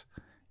cities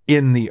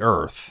in the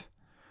earth.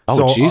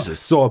 Oh, so, Jesus.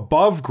 So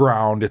above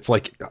ground, it's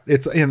like,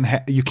 it's in,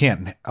 you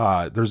can't,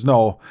 there's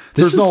no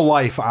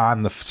life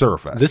on the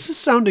surface. This is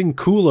sounding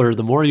cooler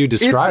the more you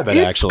describe it,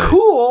 actually. It's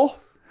cool.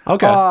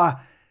 Okay.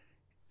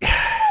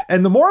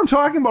 And the more I'm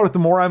talking about it, the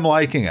more I'm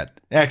liking it.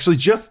 Actually,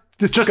 just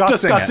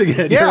discussing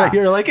it. Yeah.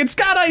 You're like, it's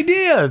got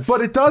ideas.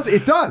 But it does.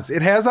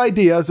 It has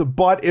ideas,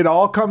 but it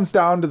all comes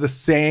down to the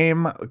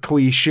same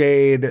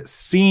cliched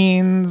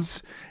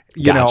scenes.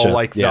 You know,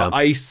 like the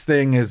ice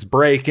thing is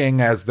breaking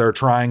as they're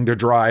trying to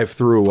drive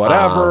through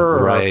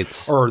whatever.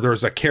 Right. Or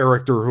there's a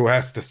character who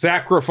has to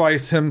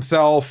sacrifice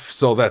himself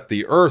so that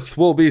the earth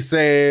will be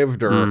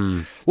saved.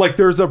 Or like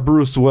there's a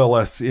Bruce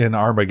Willis in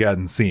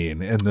Armageddon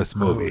scene in this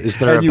movie. Is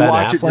there and a you Ben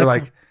watch Affleck? it, you're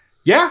like,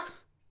 yeah.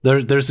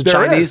 There's a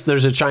Chinese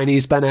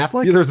Ben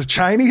Affleck? Yeah, there's a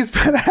Chinese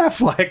Ben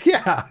Affleck,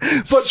 yeah.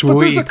 But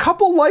there's a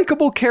couple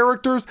likable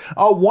characters.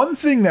 One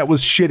thing that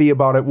was shitty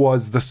about it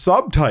was the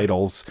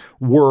subtitles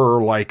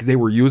were like, they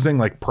were using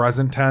like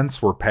present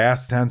tense where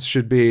past tense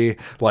should be.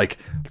 Like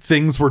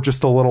things were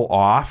just a little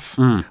off,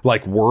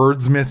 like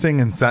words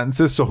missing in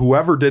sentences. So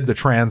whoever did the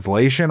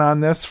translation on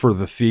this for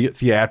the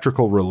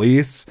theatrical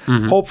release,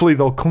 hopefully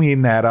they'll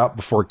clean that up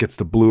before it gets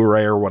to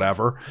Blu-ray or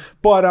whatever.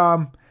 But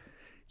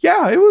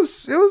yeah, it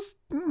was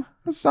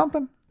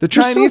something. The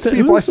Chinese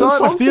people, I saw it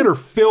in a theater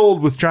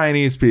filled with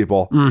Chinese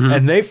people,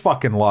 and they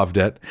fucking loved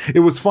it. It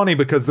was funny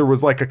because there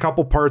was like a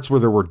couple parts where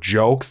there were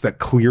jokes that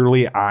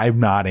clearly I'm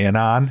not in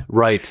on.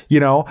 Right. You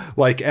know,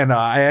 like, and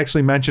I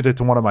actually mentioned it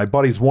to one of my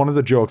buddies. One of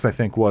the jokes I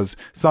think was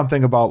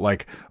something about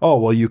like, oh,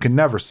 well, you can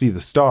never see the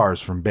stars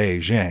from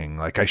Beijing.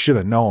 Like I should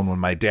have known when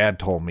my dad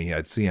told me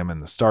I'd see him in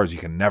the stars. You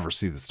can never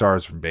see the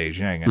stars from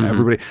Beijing. And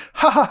everybody,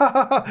 ha ha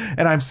ha ha.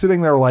 And I'm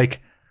sitting there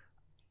like,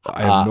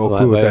 I have no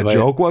clue what that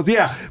joke was.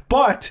 Yeah,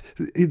 but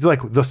it's like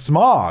the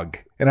smog.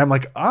 And I'm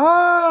like,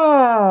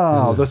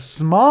 the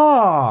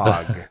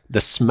smog. The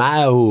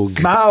smog.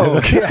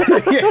 Smog.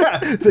 Yeah,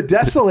 the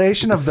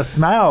desolation of the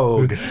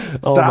smog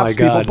stops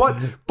people.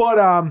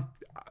 But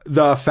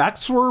the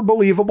effects were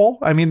believable.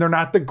 I mean, they're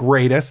not the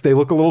greatest. They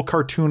look a little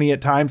cartoony at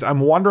times.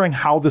 I'm wondering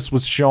how this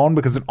was shown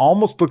because it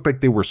almost looked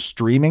like they were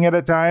streaming it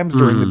at times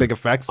during the big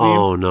effects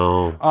scenes. Oh,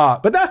 no.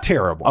 But not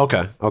terrible.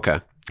 Okay.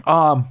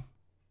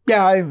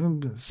 Yeah,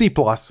 C+, I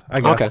guess.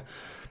 Okay.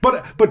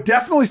 But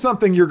definitely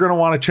something you're going to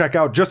want to check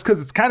out just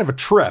because it's kind of a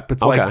trip.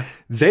 It's like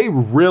they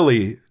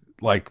really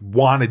like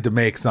wanted to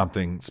make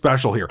something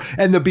special here.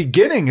 And the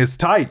beginning is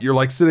tight. You're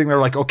like sitting there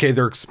like, okay,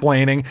 they're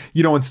explaining,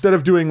 you know, instead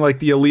of doing like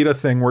the Alita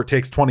thing where it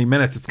takes 20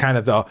 minutes, it's kind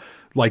of the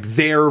like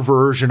their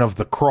version of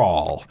The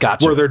Crawl.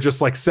 Gotcha. Where they're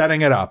just like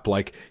setting it up.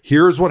 Like,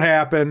 here's what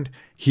happened.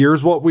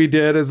 Here's what we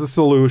did as a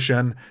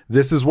solution.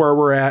 This is where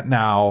we're at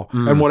now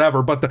and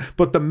whatever. But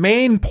the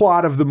main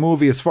plot of the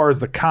movie, as far as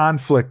the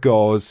conflict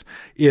goes,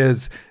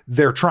 is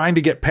they're trying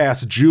to get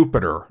past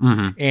Jupiter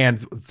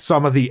and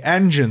some of the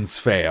engines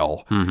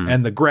fail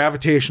and the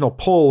gravitational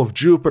pull of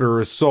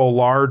Jupiter is so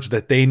large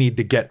that they need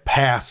to get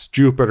past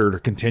Jupiter to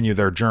continue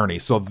their journey.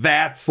 So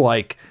that's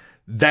the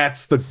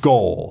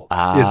goal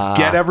is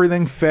get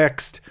everything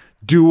fixed.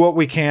 Do what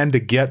we can to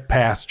get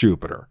past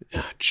Jupiter.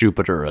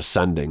 Jupiter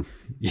ascending.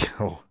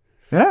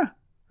 Yeah.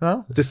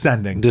 Well,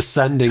 descending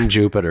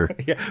Jupiter.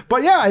 Yeah.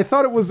 But yeah, I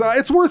thought it was,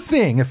 it's worth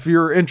seeing if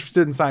you're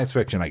interested in science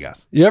fiction, I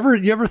guess. You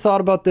ever thought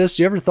about this?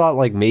 You ever thought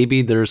like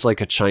maybe there's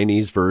like a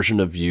Chinese version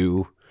of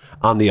you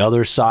on the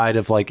other side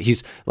of like,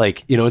 he's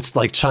like, you know, it's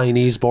like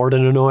Chinese bored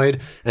and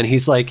annoyed. And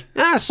he's like,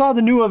 I saw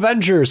the new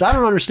Avengers. I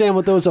don't understand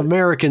what those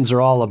Americans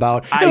are all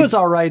about. It was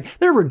all right.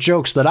 There were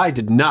jokes that I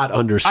did not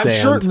understand.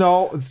 I'm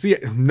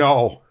sure.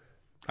 No.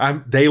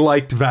 They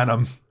liked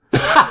Venom.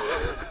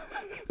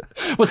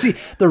 Well, see,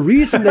 the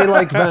reason they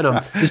like Venom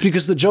is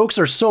because the jokes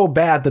are so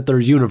bad that they're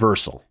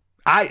universal.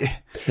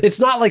 It's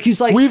not like he's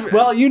like,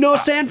 well, you know,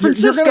 San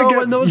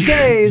Francisco and those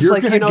gays,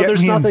 like, you know,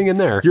 there's nothing in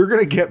there. You're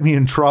going to get me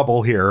in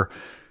trouble here,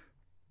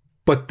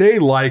 but they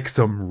like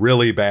some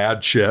really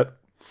bad shit.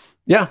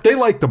 Yeah. They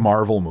like the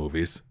Marvel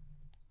movies,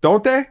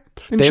 don't they?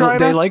 China?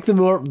 They like the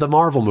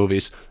Marvel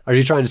movies. Are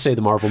you trying to say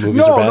the Marvel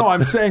movies are bad? No,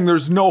 I'm saying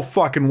there's no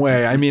fucking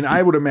way. I mean,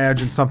 I would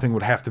imagine something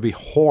would have to be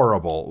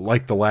horrible,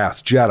 like The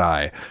Last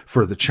Jedi,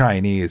 for the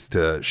Chinese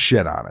to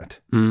shit on it.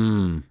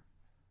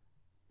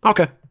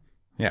 Okay.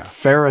 Yeah.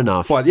 Fair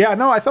enough. But yeah,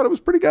 no, I thought it was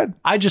pretty good.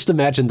 I just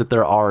imagine that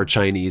there are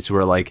Chinese who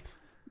are like,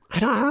 I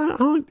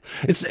don't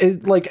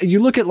like,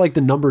 you look at like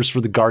the numbers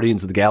for the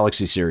Guardians of the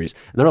Galaxy series,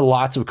 and there are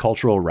lots of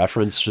cultural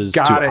references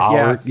to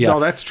ours. Yeah. No,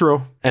 that's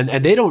true. And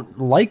they don't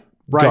like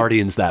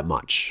Guardians that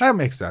much. That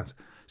makes sense.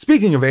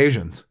 Speaking of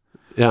Asians,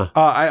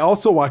 I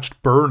also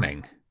watched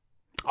Burning.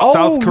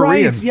 South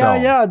Korean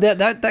film. Yeah.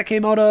 That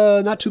came out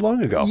not too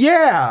long ago.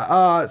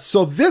 Yeah.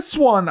 So this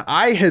one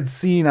I had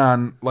seen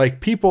on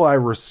like people I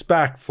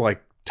respect's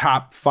like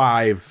top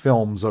 5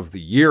 films of the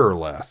year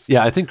list.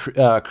 Yeah, I think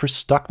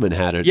Chris Stuckman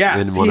had it.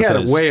 Yes, in he had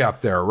it way up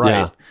there,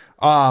 right?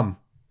 Yeah.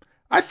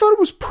 I thought it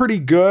was pretty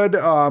good.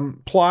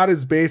 Plot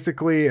is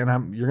basically,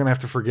 and you're gonna have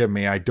to forgive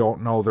me, I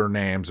don't know their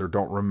names or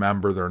don't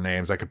remember their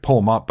names. I could pull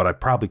them up, but I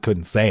probably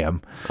couldn't say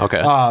them.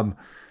 Okay.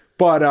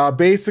 But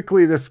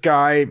basically, this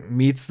guy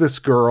meets this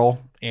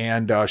girl,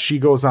 and she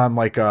goes on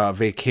like a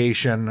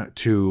vacation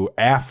to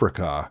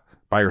Africa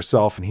by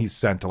herself, and he's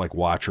sent to like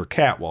watch her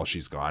cat while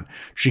she's gone.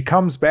 She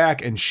comes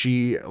back, and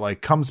she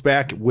like comes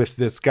back with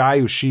this guy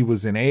who she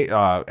was in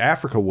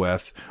Africa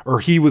with, or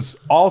he was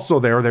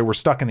also there. They were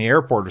stuck in the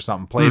airport or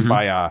something, played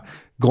by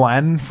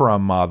Glenn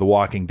from The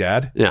Walking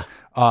Dead. Yeah.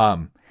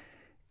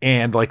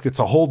 And like it's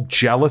a whole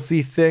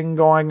jealousy thing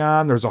going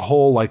on. There's a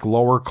whole like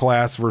lower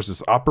class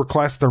versus upper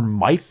class. There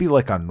might be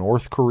like a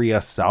North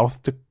Korea,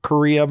 South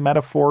Korea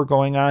metaphor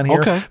going on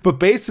here. Okay. But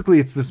basically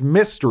it's this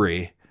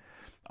mystery.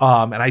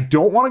 And I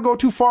don't want to go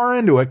too far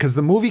into it because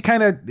the movie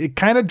kind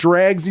of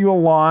drags you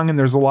along, and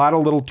there's a lot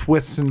of little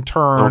twists and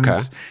turns.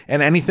 Okay.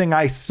 And anything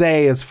I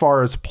say as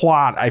far as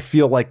plot, I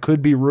feel like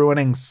could be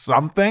ruining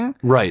something.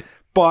 Right.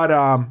 But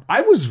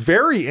I was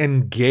very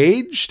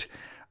engaged.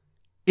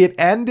 It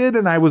ended,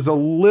 and I was a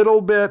little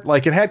bit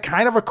like, it had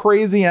kind of a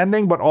crazy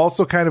ending, but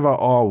also kind of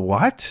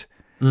what?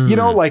 You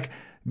know, like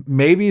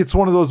maybe it's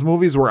one of those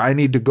movies where I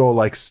need to go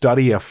like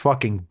study a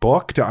fucking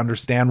book to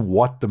understand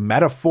what the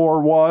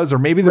metaphor was, or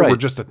maybe there were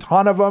just a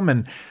ton of them,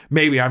 and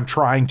maybe I'm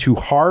trying too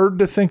hard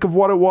to think of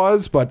what it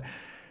was, but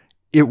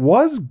it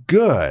was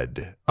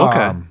good.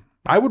 Okay.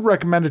 I would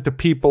recommend it to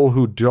people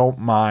who don't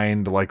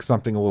mind like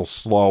something a little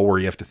slow where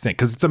you have to think,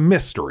 because it's a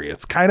mystery.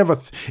 It's kind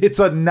of it's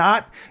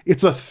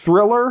a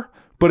thriller,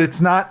 but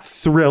it's not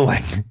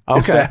thrilling. Okay.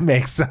 If that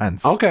makes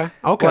sense. Okay.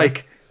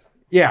 Like,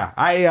 yeah,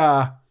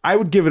 I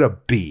would give it a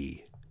B.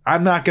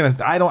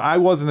 I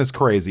wasn't as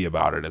crazy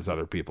about it as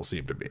other people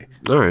seem to be.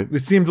 All right.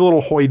 It seemed a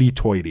little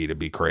hoity-toity to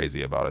be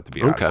crazy about it, to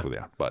be honest with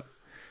you. But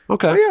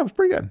yeah, it was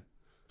pretty good.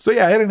 So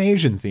yeah, I had an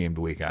Asian themed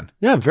weekend.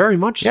 Yeah, very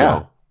much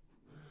so.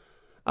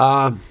 You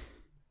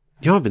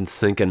know, I've been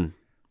thinking,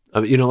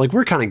 you know, like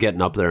we're kind of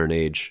getting up there in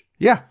age.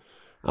 Yeah.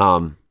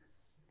 I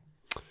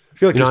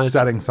feel like you're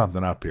setting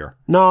something up here.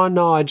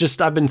 No,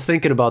 I've been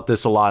thinking about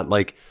this a lot.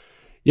 Like,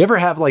 you ever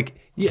have like,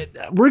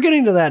 we're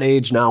getting to that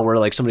age now where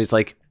like somebody's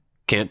like,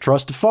 can't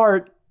trust a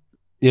fart,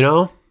 you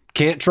know,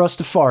 can't trust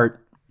a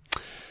fart.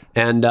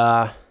 And,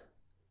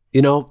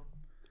 you know,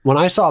 when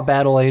I saw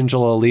Battle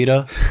Angel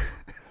Alita,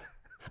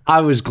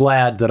 I was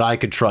glad that I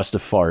could trust a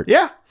fart.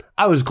 Yeah.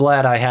 I was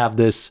glad I have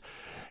this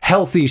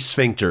healthy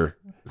sphincter.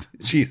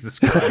 Jesus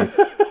Christ.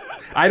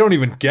 I don't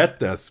even get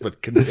this,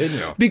 but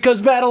continue.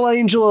 Because Battle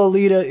Angel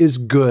Alita is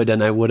good,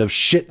 and I would have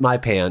shit my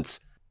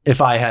pants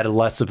if I had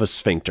less of a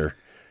sphincter.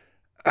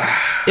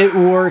 It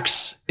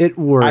works. It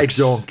works.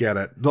 I don't get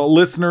it. The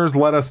listeners,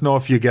 let us know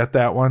if you get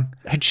that one.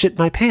 I'd shit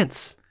my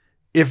pants.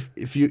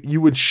 If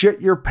you would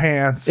shit your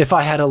pants. If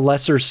I had a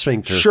lesser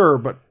sphincter. Sure,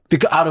 but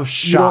out of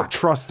shock. You don't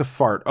trust a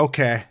fart.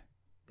 Okay.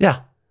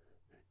 Yeah.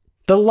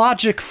 The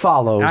logic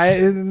follows.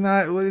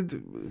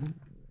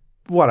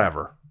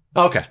 Whatever.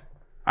 Okay.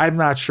 I'm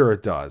not sure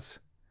it does.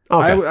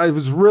 Okay. I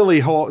was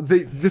really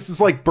this is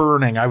like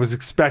Burning. I was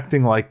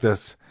expecting like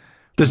this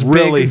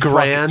really big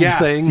grand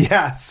thing.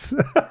 Yes.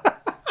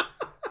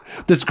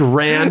 This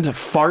grand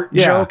fart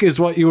joke is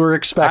what you were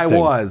expecting.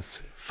 I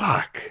was.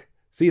 Fuck.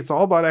 See, it's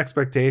all about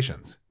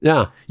expectations.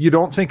 Yeah. You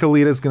don't think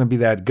Alita's going to be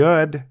that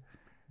good,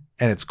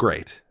 and it's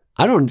great.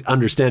 I don't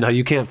understand how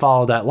you can't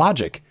follow that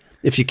logic.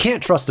 If you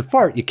can't trust a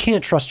fart, you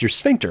can't trust your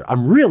sphincter.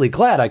 I'm really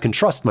glad I can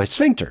trust my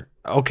sphincter.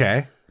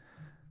 Okay.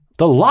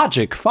 The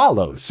logic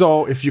follows.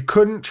 So if you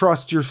couldn't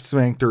trust your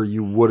sphincter,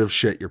 you would have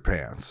shit your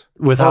pants.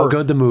 With how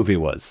good the movie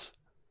was.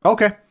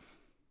 Okay.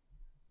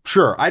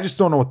 Sure. I just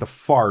don't know what the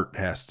fart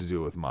has to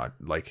do with mud.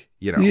 Like,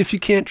 you know. If you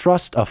can't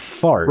trust a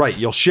fart. Right.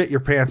 You'll shit your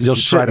pants if you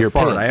try to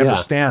fart. I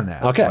understand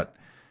that. Okay. But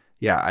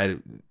yeah,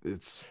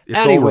 it's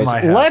anyways, over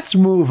my head. Let's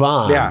move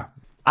on. Yeah.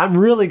 I'm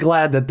really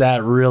glad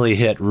that really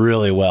hit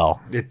really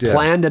well. It did.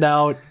 Planned it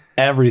out.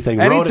 Everything.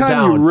 Wrote it down.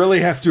 Anytime you really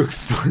have to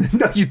explain.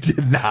 No, you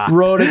did not.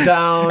 Wrote it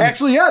down.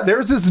 Actually, yeah,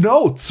 there's his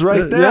notes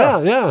right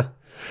there.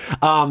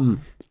 Yeah.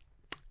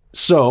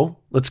 So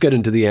let's get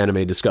into the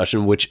anime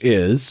discussion, which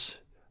is,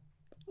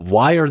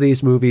 why are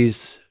these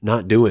movies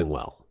not doing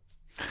well?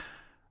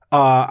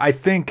 I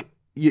think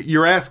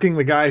you're asking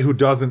the guy who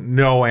doesn't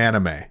know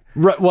anime.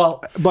 Right.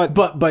 Well,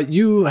 but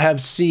you have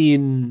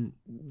seen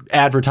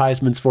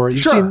advertisements for it.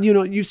 You've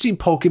seen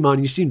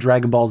Pokemon, you've seen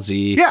Dragon Ball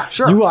Z. Yeah,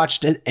 sure. You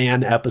watched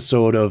an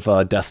episode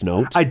of Death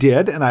Note. I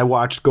did, and I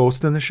watched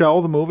Ghost in the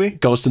Shell, the movie.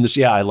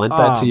 I lent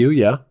that to you,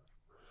 yeah.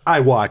 I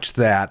watched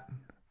that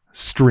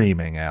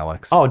streaming,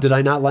 Alex. Oh, did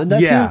I not lend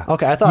that to you?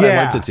 Okay, I thought I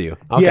lent it to you.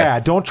 Okay.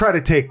 Yeah, don't try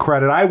to take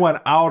credit. I went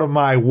out of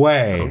my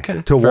way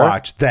to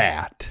watch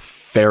that.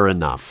 Fair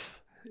enough.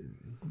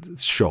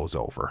 This show's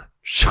over.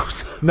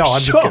 No, I'm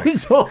just kidding.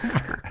 Show's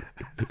over.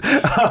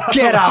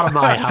 Get out of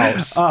my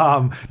house.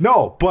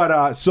 No, but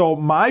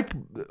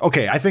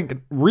I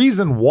think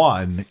reason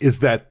one is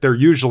that they're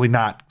usually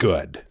not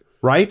good,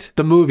 right?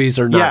 The movies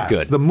are not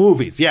good. The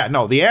movies. Yeah,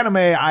 no, the anime,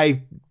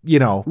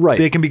 right.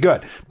 They can be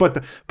good, but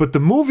the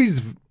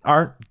movies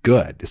aren't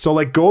good. So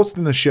like Ghost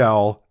in the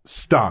Shell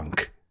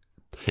stunk.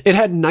 It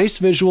had nice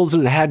visuals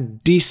and it had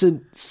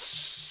decent,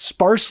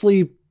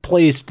 sparsely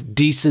placed,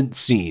 decent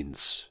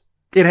scenes.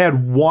 It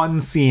had one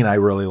scene I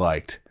really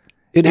liked.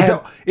 It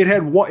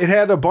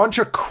had a bunch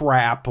of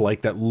crap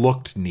like that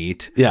looked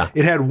neat. Yeah.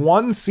 It had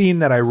one scene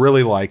that I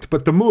really liked,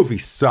 but the movie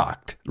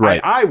sucked.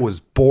 Right. I was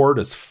bored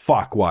as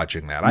fuck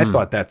watching that. I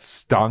thought that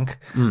stunk.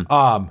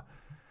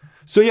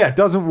 So yeah, it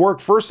doesn't work,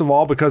 first of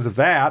all, because of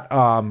that.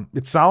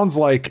 It sounds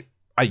like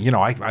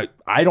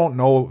I don't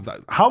know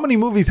how many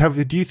movies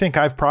do you think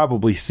I've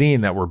probably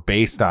seen that were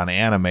based on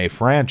anime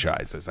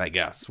franchises, I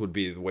guess would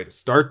be the way to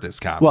start this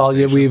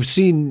conversation. Well,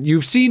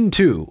 you've seen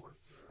two.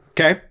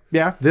 Okay.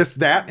 Yeah.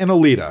 That, and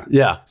Alita.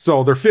 Yeah.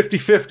 So they're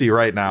 50-50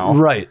 right now.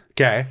 Right.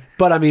 Okay.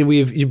 But I mean,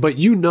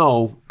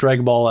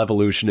 Dragon Ball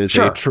Evolution is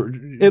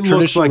it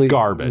looks like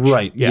garbage.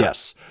 Right. Yeah.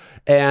 Yes.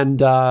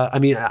 And I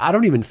mean, I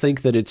don't even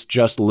think that it's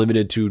just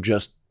limited to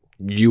just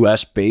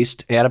US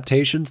based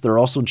adaptations. There are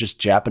also just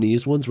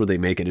Japanese ones where they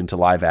make it into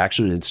live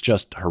action and it's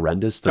just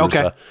horrendous. There's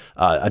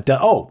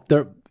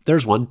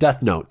there's one,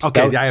 Death Note.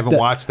 Okay, I haven't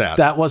watched that.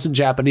 That wasn't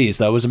Japanese.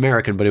 That was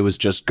American, but it was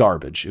just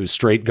garbage. It was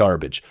straight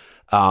garbage.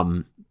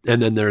 And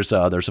then there's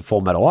a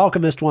Full Metal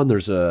Alchemist one.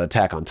 There's a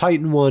Attack on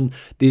Titan one.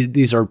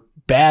 These are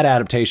bad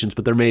adaptations,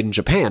 but they're made in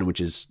Japan,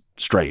 which is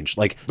strange.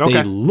 Like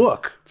they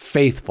look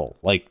faithful.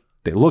 Like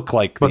they look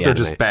like but they're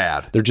just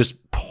bad. They're just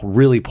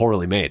really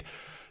poorly made.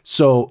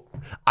 So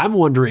I'm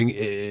wondering,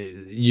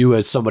 you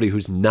as somebody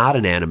who's not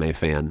an anime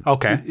fan,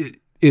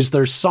 is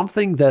there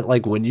something that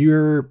like when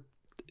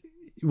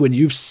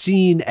you've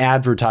seen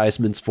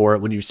advertisements for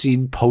it, when you've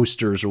seen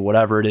posters or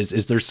whatever it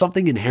is there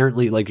something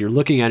inherently like you're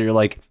looking at it, you're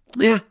like,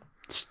 yeah,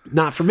 it's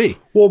not for me?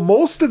 Well,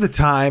 most of the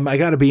time, I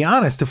got to be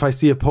honest, if I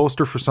see a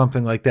poster for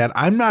something like that,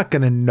 I'm not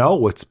going to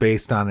know it's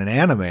based on an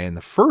anime in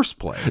the first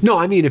place. No,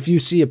 I mean, if you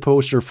see a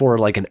poster for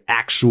like an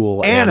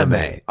actual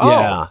anime.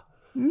 Yeah.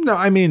 No,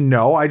 I mean,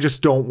 no, I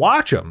just don't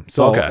watch them.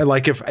 So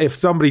like if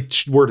somebody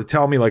were to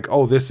tell me like,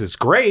 oh, this is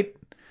great,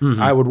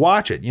 I would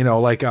watch it.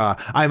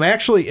 I'm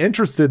actually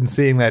interested in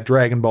seeing that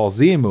Dragon Ball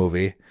Z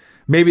movie.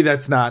 Maybe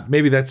that's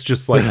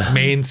just like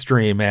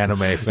mainstream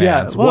anime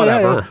fans,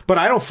 whatever. Yeah. But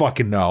I don't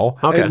fucking know.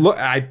 Okay.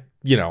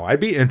 I'd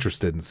be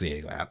interested in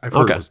seeing that. I've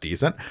heard it was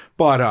decent,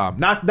 but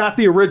not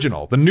the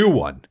original, the new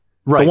one,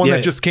 right? The one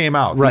that just came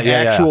out, the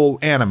actual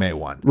anime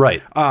one,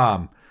 right?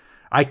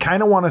 I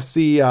kind of want to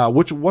see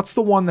what's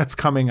the one that's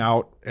coming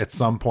out at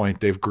some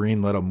point. They've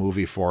greenlit a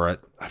movie for it.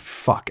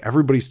 Fuck,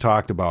 everybody's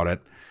talked about it.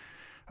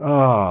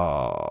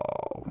 Oh,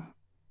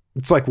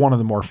 it's like one of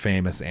the more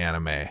famous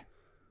anime.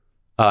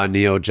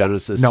 Neo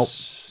Genesis. Nope.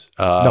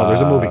 No,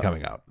 there's a movie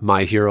coming out.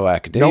 My Hero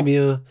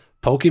Academia. Nope.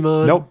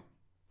 Pokemon. Nope.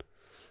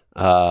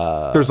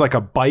 There's like a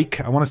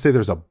bike. I want to say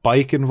there's a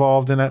bike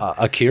involved in it.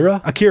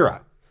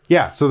 Akira.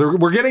 Yeah. So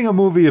we're getting a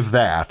movie of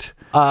that.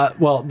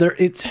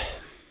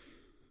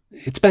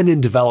 It's been in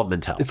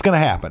development hell. It's going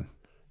to happen.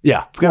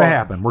 Yeah. It's going to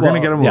happen. We're going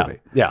to get a movie.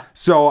 Yeah.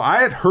 So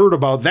I had heard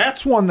about,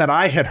 that's one that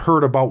I had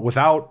heard about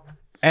without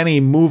any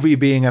movie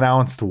being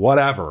announced,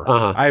 whatever.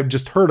 I've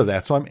just heard of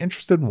that. So I'm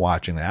interested in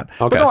watching that.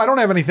 Okay. But no, I don't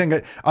have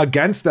anything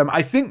against them.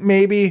 I think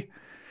maybe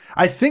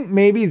this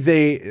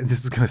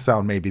is going to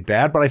sound maybe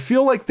bad, but I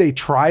feel like they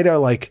try to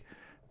like,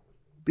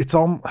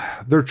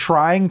 they're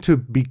trying to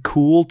be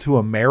cool to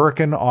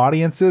American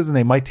audiences, and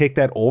they might take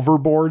that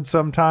overboard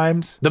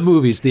sometimes. The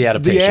movies, the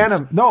adaptations.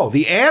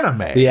 The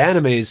anime. The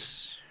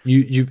animes.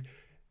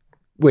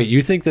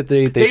 You think that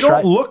they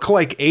don't look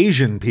like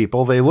Asian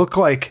people. They look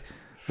like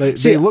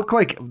They look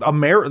like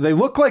they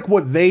look like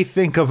what they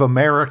think of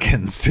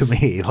Americans to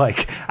me.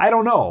 Like, I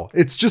don't know.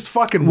 It's just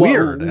fucking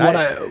weird.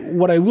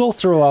 What I will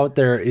throw out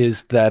there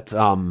is that,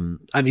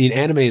 I mean,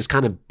 anime is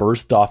kind of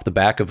birthed off the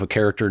back of a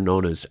character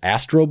known as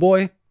Astro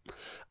Boy.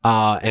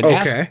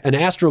 And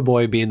Astro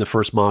Boy being the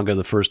first manga,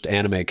 the first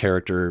anime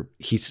character,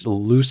 he's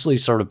loosely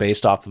sort of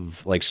based off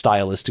of like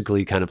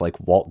stylistically kind of like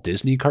Walt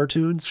Disney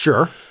cartoons.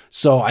 Sure.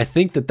 So I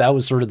think that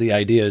was sort of the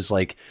idea, is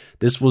like,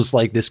 this was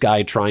like this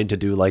guy trying to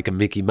do like a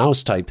Mickey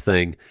Mouse type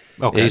thing.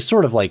 Okay. And he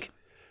sort of like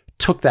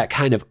took that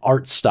kind of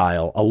art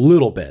style a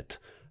little bit.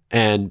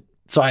 And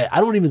so I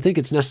don't even think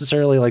it's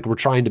necessarily like we're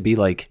trying to be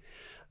like,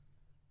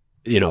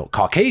 you know,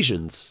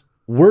 Caucasians.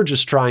 We're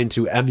just trying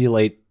to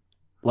emulate.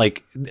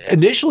 Like,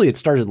 initially it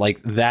started like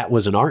that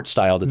was an art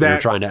style that they were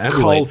trying to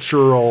emulate.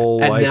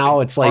 Cultural, and like, now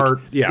it's like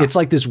art, it's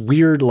like this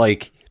weird,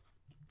 like,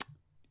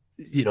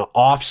 you know,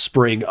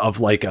 offspring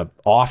of like a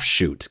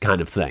offshoot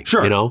kind of thing.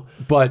 Sure. You know?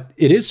 But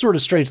it is sort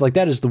of strange. Like,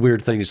 that is the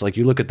weird thing. Is like,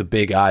 you look at the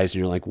big eyes and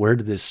you're like, where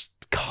did this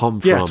come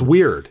from? Yeah, it's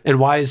weird. And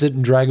why is it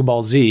in Dragon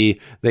Ball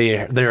Z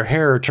their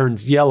hair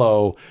turns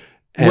yellow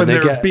and when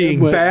they're being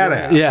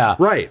badass? Yeah.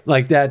 Right.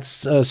 Like,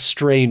 that's a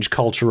strange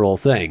cultural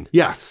thing.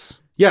 Yes.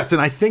 Yes,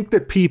 and I think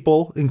that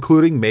people,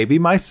 including maybe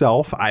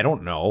myself, I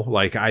don't know,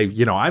 like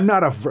I'm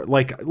not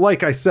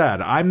like I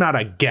said, I'm not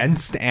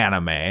against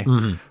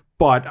anime,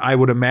 but I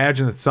would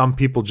imagine that some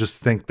people just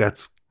think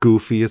that's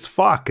goofy as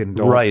fuck and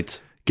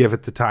don't give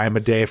it the time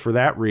of day for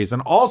that reason.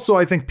 Also,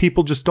 I think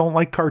people just don't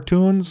like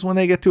cartoons when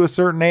they get to a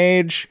certain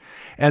age,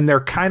 and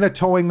they're kind of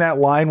towing that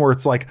line where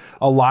it's like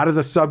a lot of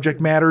the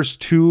subject matter's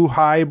too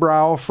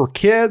highbrow for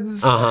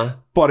kids.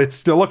 But it's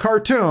still a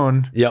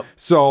cartoon. Yep.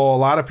 So a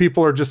lot of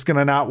people are just going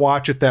to not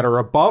watch it that are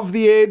above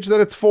the age that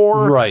it's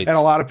for. Right. And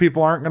a lot of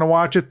people aren't going to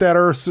watch it that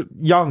are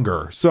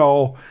younger.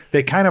 So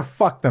they kind of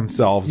fuck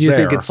themselves. You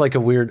think it's like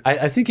a weird,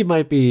 I think you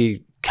might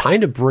be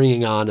kind of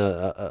bringing on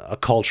a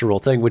cultural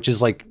thing, which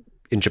is like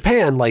in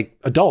Japan, like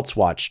adults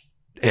watch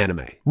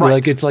anime.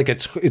 Right. Like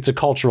it's a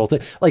cultural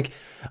thing. Like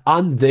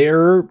on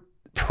their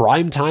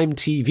primetime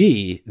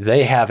TV,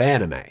 they have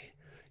anime.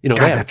 You know,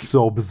 God, that's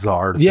so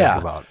bizarre to think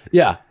about.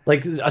 Yeah.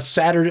 Like a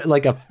Saturday,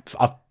 like a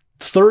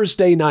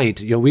Thursday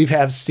night, you know, we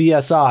have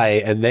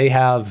CSI and they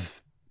have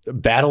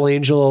Battle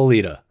Angel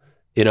Alita,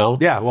 you know?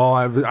 Yeah. Well,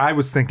 I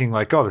was thinking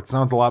like, oh, that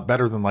sounds a lot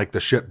better than like the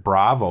shit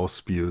Bravo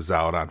spews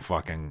out on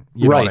fucking,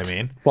 you know what I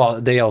mean?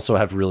 Well, they also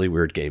have really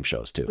weird game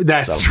shows too.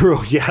 That's true.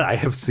 Yeah. I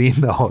have seen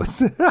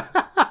those.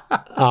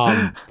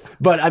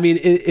 But I mean,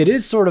 it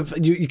is sort of,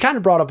 you kind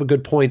of brought up a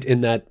good point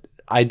in that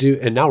I do,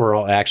 and now we're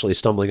all actually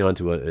stumbling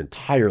onto an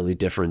entirely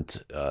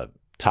different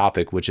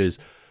topic, which is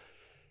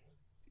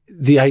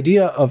the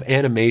idea of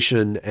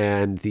animation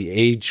and the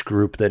age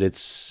group that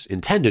it's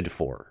intended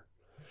for.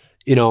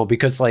 You know,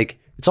 because like,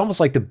 it's almost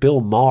like the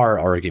Bill Maher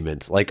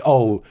argument, like,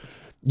 oh,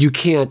 you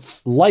can't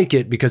like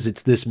it because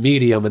it's this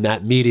medium and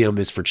that medium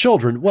is for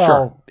children.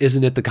 Well,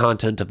 isn't it the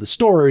content of the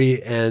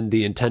story and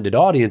the intended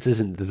audience?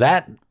 Isn't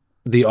that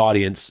the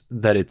audience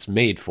that it's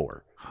made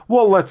for?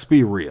 Well, let's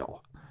be real.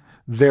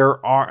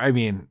 There are, I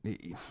mean,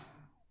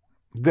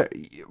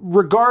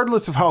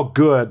 regardless of how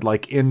good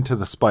like Into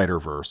the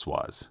Spider-Verse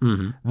was,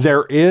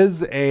 there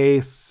is a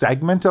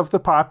segment of the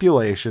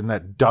population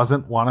that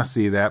doesn't want to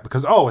see that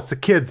because, oh, it's a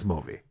kid's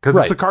movie, because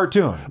it's a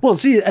cartoon. Well,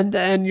 see,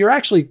 and you're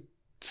actually,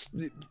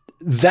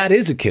 that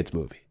is a kid's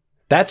movie.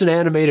 That's an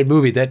animated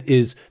movie that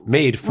is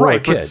made for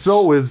kids. But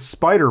so is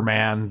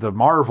Spider-Man, the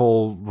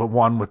Marvel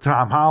one with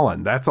Tom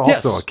Holland. That's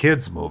also a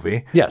kid's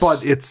movie. Yes.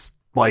 But it's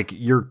like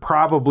you're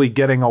probably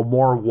getting a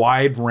more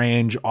wide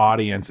range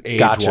audience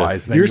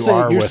age-wise than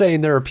you're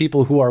saying there are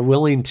people who are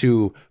willing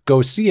to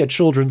go see a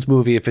children's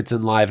movie if it's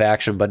in live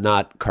action, but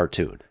not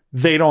cartoon.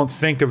 They don't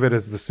think of it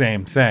as the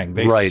same thing.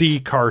 They see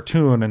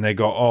cartoon and they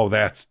go, "Oh,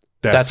 that's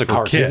a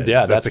cartoon. Kids.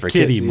 Yeah, that's a for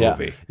kiddie kids.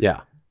 movie."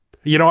 Yeah.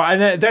 You know,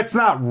 and that's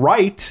not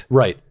right.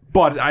 Right.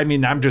 But I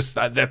mean, I'm just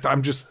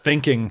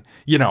thinking,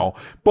 you know,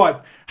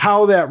 but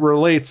how that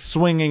relates,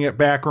 swinging it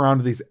back around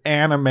to these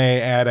anime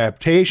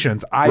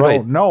adaptations, I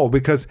don't know,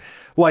 because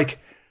like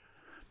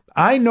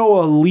I know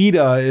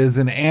Alita is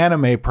an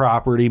anime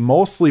property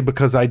mostly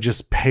because I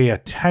just pay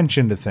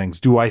attention to things.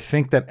 Do I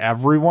think that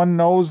everyone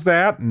knows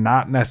that?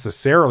 Not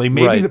necessarily.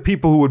 Maybe the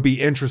people who would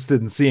be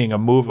interested in seeing a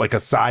movie like a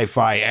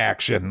sci-fi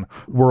action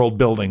world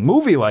building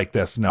movie like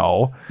this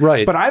know.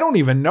 Right. But I don't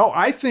even know.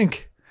 I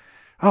think,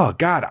 oh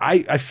God,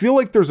 I feel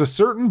like there's a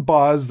certain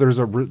buzz. There's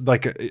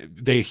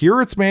they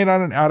hear it's made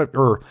on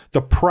or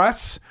the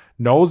press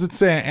knows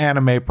it's an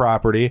anime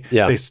property.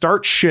 Yeah. They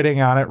start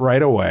shitting on it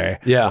right away.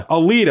 Yeah.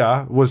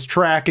 Alita was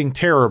tracking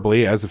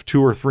terribly as of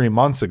 2 or 3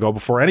 months ago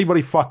before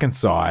anybody fucking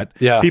saw it.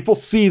 Yeah. People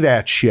see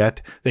that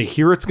shit. They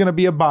hear it's going to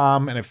be a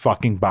bomb and it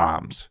fucking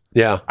bombs.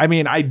 Yeah. I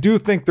mean, I do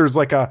think there's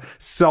like a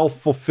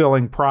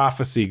self-fulfilling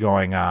prophecy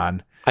going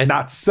on.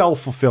 Not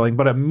self-fulfilling,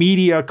 but a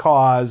media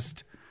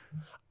caused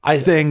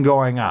thing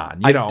going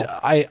on, you know.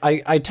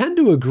 I tend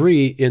to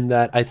agree in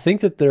that I think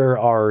that there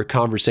are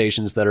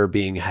conversations that are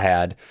being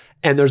had,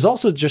 And there's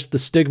also just the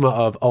stigma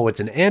of, oh, it's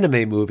an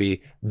anime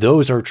movie.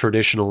 Those are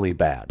traditionally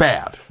bad.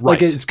 Bad,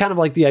 Like, right. it's kind of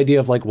like the idea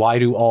of like, why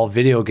do all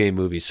video game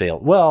movies fail?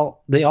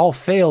 Well, they all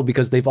fail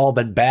because they've all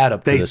been bad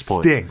up to this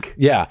point. They stink.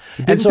 Yeah.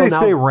 Didn't they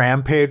say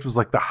Rampage was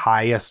like the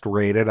highest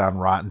rated on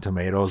Rotten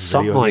Tomatoes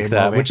something video like game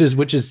that, movie?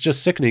 which is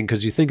just sickening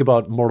because you think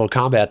about Mortal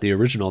Kombat, the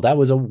original, that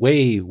was a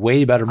way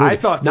better movie. I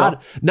thought so.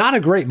 Not a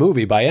great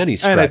movie by any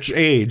stretch. And it's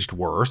aged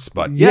worse,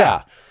 but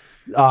yeah.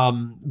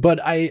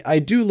 But I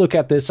do look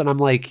at this and I'm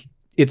like,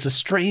 it's a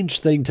strange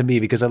thing to me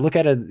because I look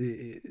at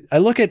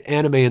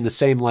anime in the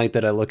same light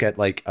that I look at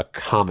like a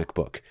comic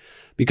book,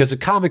 because a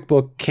comic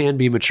book can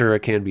be mature, it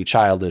can be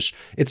childish.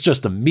 It's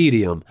just a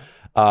medium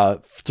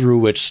through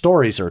which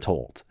stories are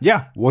told.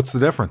 Yeah. What's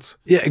the difference?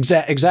 Yeah,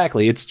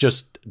 exactly. It's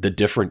just the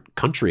different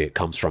country it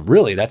comes from.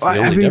 Really, that's the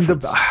only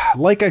difference.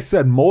 Like I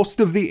said, most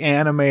of the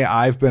anime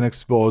I've been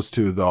exposed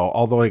to, though,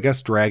 although I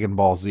guess Dragon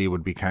Ball Z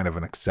would be kind of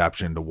an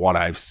exception to what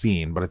I've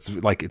seen, but it's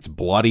like it's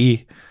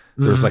bloody.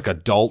 There's like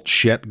adult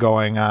shit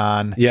going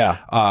on.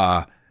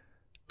 Yeah.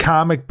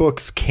 Comic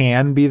books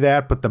can be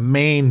that, but the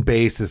main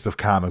basis of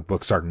comic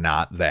books are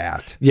not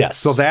that. Yes.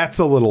 So that's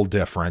a little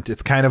different.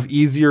 It's kind of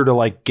easier to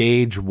like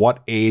gauge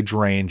what age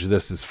range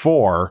this is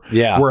for.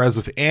 Yeah. Whereas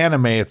with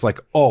anime, it's like,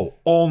 oh,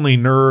 only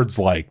nerds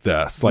like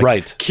this. Like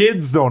right.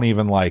 Kids don't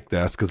even like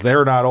this because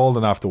they're not old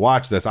enough to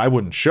watch this. I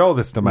wouldn't show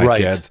this to my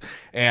kids.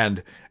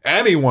 And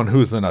anyone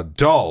who's an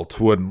adult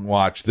wouldn't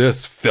watch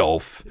this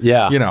filth.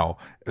 Yeah. You know,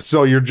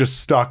 so you're just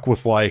stuck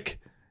with like,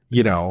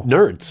 you know,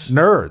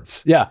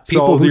 nerds. Yeah.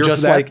 People who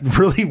just that like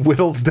really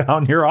whittles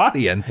down your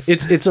audience.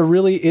 It's a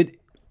really, it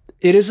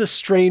is a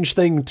strange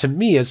thing to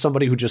me as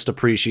somebody who just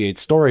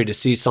appreciates story to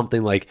see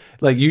something like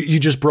you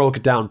just broke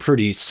it down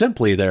pretty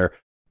simply there.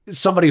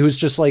 Somebody who's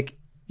just like,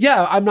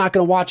 yeah, I'm not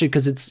going to watch it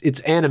because it's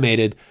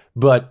animated,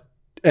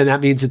 and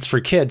that means it's for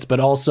kids, but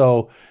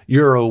also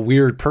you're a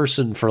weird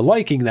person for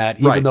liking that,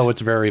 even though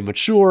it's very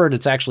mature and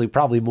it's actually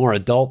probably more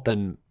adult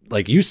than,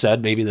 like you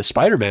said, maybe the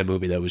Spider-Man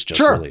movie that was just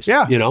released.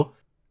 Yeah. You know,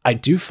 I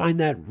do find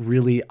that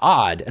really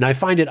odd. And I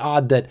find it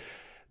odd that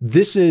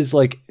this is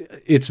like,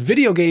 it's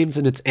video games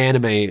and it's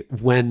anime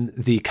when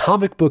the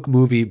comic book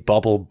movie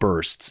bubble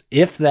bursts.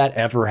 If that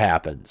ever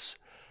happens,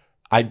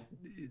 I mean,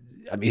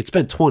 it's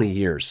been 20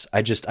 years.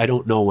 I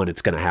don't know when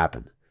it's going to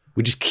happen.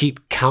 We just keep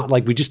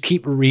we just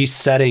keep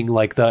resetting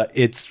like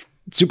it's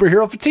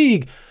superhero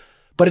fatigue,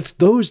 but it's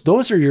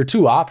those are your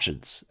two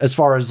options as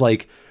far as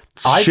like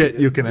shit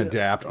you can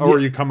adapt, or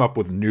you come up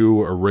with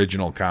new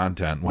original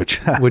content, which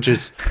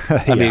is,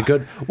 I mean,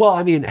 good. Well,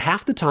 I mean,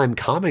 half the time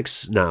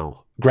comics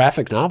now,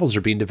 graphic novels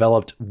are being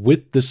developed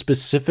with the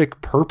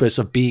specific purpose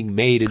of being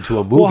made into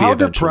a movie. Well, how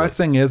eventually.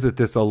 depressing is it?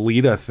 This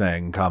Alita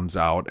thing comes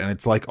out, and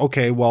it's like,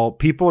 okay, well,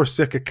 people are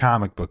sick of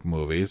comic book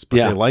movies, but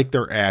they like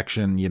their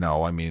action, you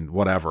know, I mean,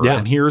 whatever. Yeah.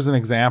 And here's an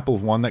example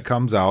of one that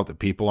comes out that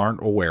people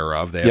aren't aware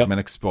of, they haven't been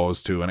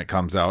exposed to, and it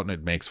comes out and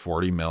it makes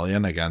 40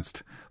 million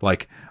against,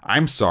 like,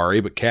 I'm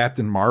sorry, but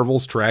Captain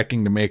Marvel's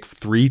tracking to make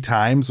 3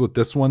 times what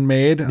this one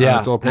made on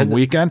its opening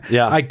weekend.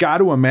 Yeah. I got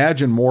to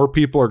imagine more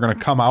people are going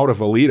to come out of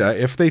Alita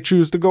if they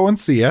choose to go and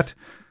see it.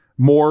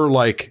 More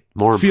feeling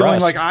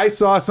impressed. like I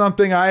saw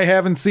something I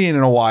haven't seen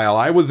in a while.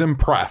 I was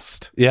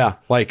impressed. Yeah.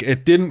 Like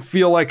it didn't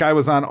feel like I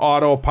was on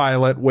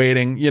autopilot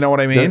waiting. You know what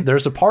I mean?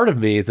 There's a part of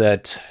me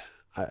that,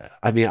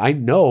 I mean, I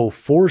know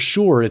for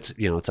sure it's,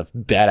 you know, it's a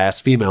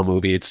badass female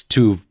movie. It's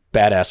 2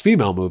 badass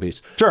female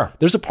movies. Sure.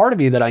 There's a part of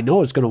me that I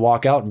know is going to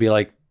walk out and be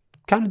like,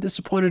 kind of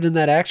disappointed in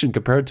that action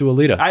compared to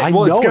Alita.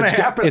 It's going to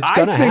happen. It's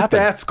going to happen. I think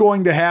that's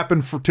going to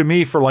happen to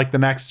me for like the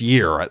next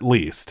year at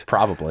least.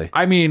 Probably.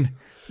 I mean,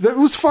 that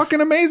was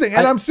fucking amazing.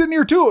 And I'm sitting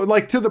here too,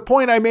 like to the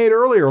point I made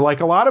earlier,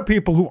 like a lot of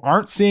people who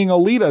aren't seeing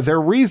Alita, their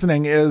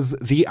reasoning is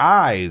the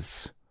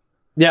eyes.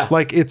 Yeah.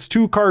 Like it's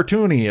too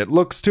cartoony. It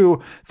looks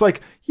too, it's like,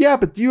 yeah,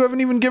 but you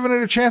haven't even given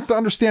it a chance to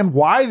understand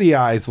why the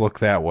eyes look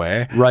that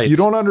way. Right. You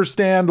don't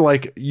understand,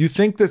 like, you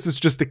think this is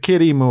just a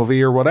kiddie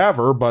movie or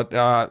whatever, but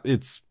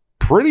it's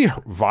pretty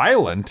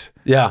violent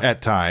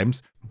at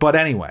times. But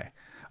anyway,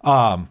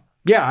 I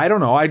don't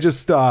know. I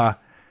just, I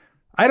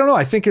don't know.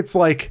 I think it's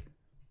like,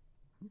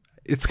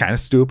 it's kind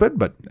of stupid,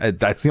 but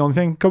that's the only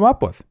thing I can come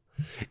up with.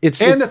 It's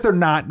that they're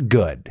not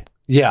good.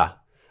 Yeah.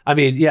 I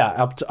mean,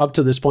 yeah, up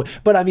to this point.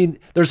 But I mean,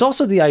 there's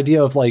also the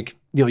idea of like,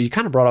 you know, you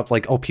kind of brought up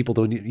like, oh, people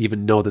don't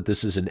even know that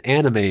this is an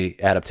anime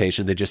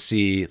adaptation. They just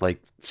see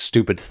like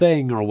stupid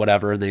thing or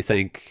whatever, and they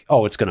think,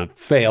 oh, it's going to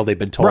fail. They've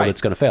been told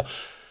it's going to fail.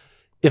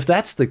 If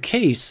that's the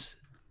case,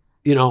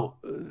 you know,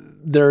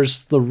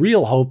 there's the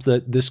real hope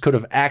that this could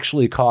have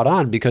actually caught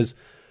on, because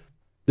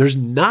there's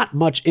not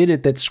much in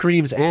it that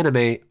screams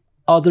anime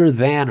other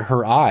than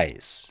her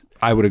eyes.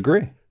 I would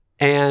agree.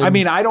 And I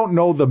mean, I don't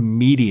know the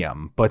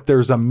medium, but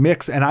there's a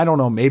mix, and I don't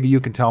know, maybe you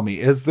can tell me,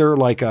 is there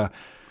like a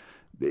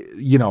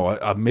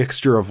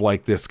mixture of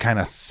like this kind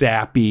of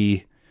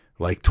sappy,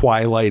 like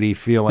Twilighty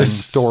feeling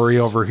story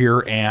over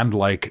here, and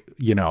like,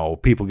 you know,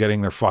 people getting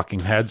their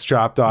fucking heads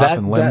chopped off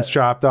and limbs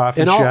chopped off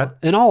and shit?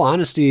 In all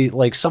honesty,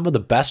 like some of the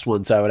best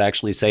ones I would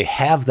actually say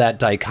have that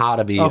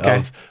dichotomy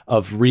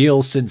of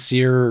real,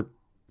 sincere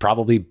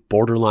probably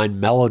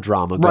borderline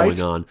melodrama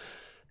going on,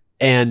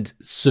 and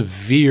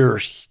severe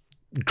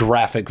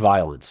graphic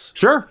violence.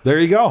 Sure, there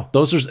you go.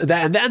 Those are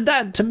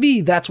that to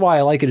me, that's why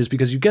I like it, is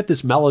because you get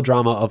this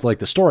melodrama of like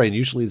the story, and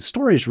usually the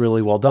story is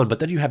really well done, but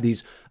then you have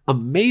these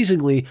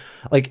amazingly,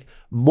 like,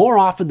 more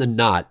often than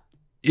not,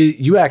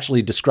 you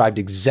actually described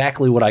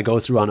exactly what I go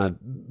through on a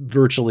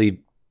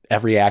virtually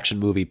every action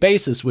movie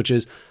basis, which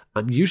is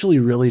I'm usually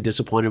really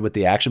disappointed with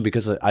the action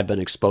because I've been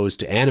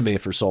exposed to anime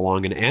for so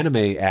long, and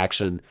anime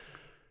action,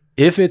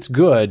 if it's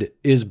good,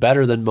 is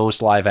better than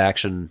most live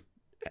action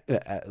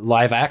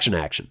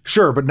action.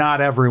 Sure, but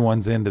not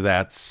everyone's into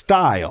that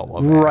style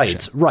of action.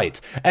 Right.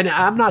 And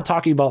I'm not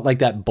talking about like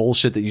that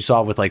bullshit that you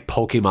saw with like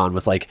Pokemon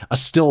with like a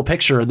still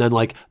picture and then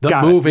like the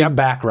moving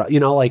background.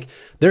 You know, like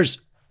there's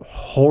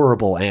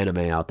horrible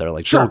anime out there.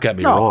 Like, don't get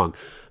me wrong,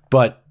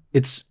 but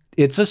it's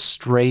a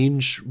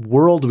strange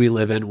world we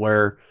live in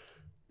where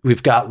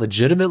we've got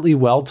legitimately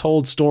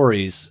well-told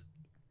stories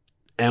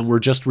and we're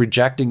just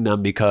rejecting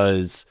them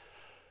because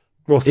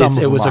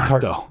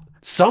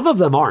some of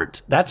them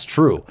aren't. That's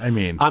true. I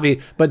mean,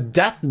 but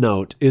Death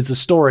Note is a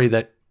story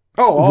that.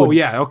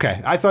 Yeah.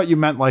 Okay. I thought you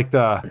meant like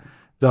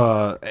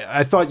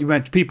I thought you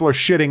meant people are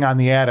shitting on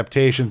the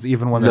adaptations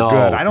even when they're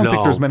good. I don't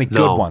think there's many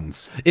good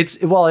ones.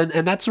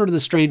 And that's sort of the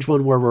strange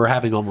one where we're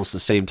having almost the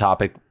same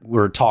talk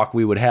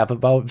we would have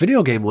about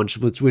video game ones,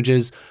 which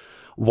is,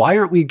 why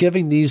aren't we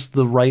giving these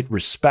the right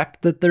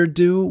respect that they're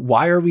due?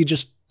 Why are we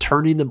just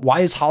turning them? Why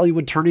is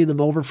Hollywood turning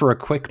them over for a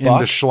quick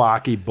buck? Into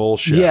schlocky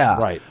bullshit. Yeah.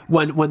 Right.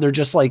 When they're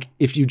just like,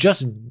 if you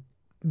just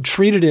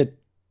treated it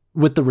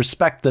with the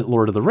respect that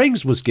Lord of the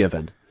Rings was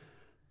given,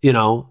 you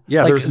know?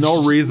 Yeah, like, there's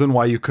no reason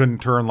why you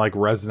couldn't turn like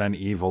Resident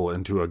Evil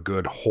into a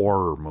good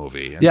horror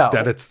movie.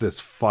 Instead, it's this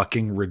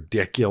fucking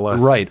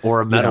ridiculous. Right.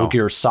 Or a Metal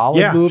Gear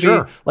Solid movie.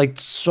 Sure. Like,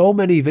 so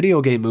many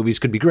video game movies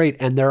could be great.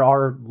 And there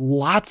are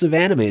lots of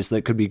animes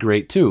that could be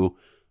great too.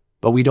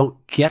 But we don't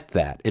get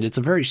that. And it's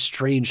a very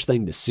strange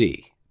thing to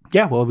see.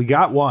 Yeah, well, we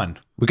got one.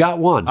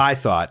 I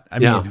thought. I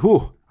mean,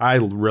 I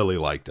really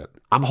liked it.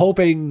 I'm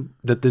hoping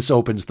that this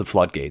opens the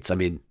floodgates. I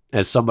mean,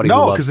 as somebody who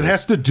No, loves because it this,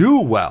 has to do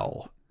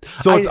well.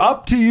 So it's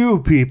up to you,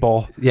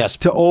 people,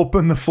 to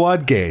open the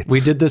floodgates. We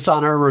did this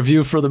on our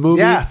review for the movie.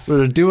 Yes. We're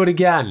going to do it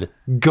again.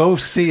 Go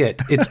see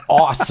it. It's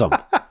awesome.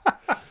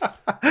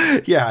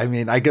 Yeah, I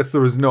mean, I guess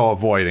there was no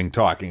avoiding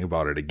talking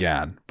about it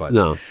again. But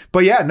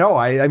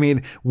I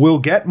mean, we'll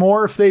get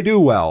more if they do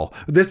well.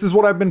 This is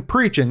what I've been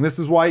preaching. This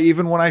is why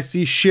even when I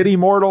see shitty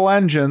Mortal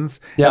Engines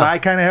and I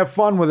kind of have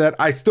fun with it,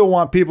 I still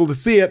want people to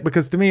see it,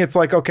 because to me, it's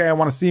like, okay, I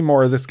want to see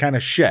more of this kind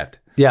of shit.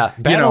 Yeah,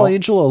 Battle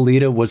Angel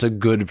Alita was a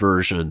good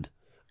version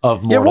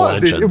of Mortal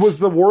Engines. It was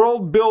the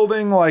world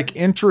building, like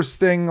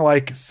interesting,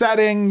 like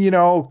setting,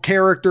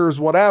 characters,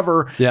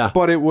 whatever. Yeah.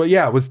 But it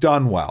was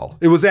done well.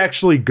 It was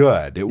actually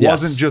good. It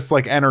wasn't just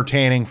like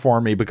entertaining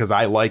for me because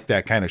I like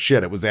that kind of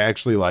shit. It was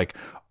actually like,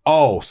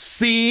 oh,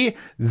 see,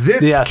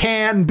 this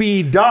can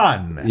be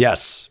done.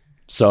 Yes.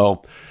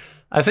 So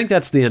I think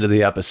that's the end of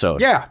the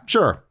episode. Yeah,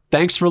 sure.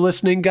 Thanks for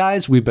listening,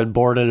 guys. We've been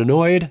Bored and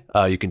Annoyed.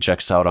 You can check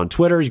us out on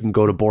Twitter. You can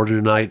go to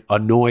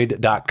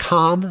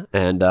boredandanoid.com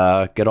and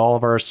get all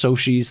of our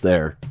socials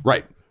there.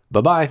 Right.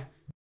 Bye-bye.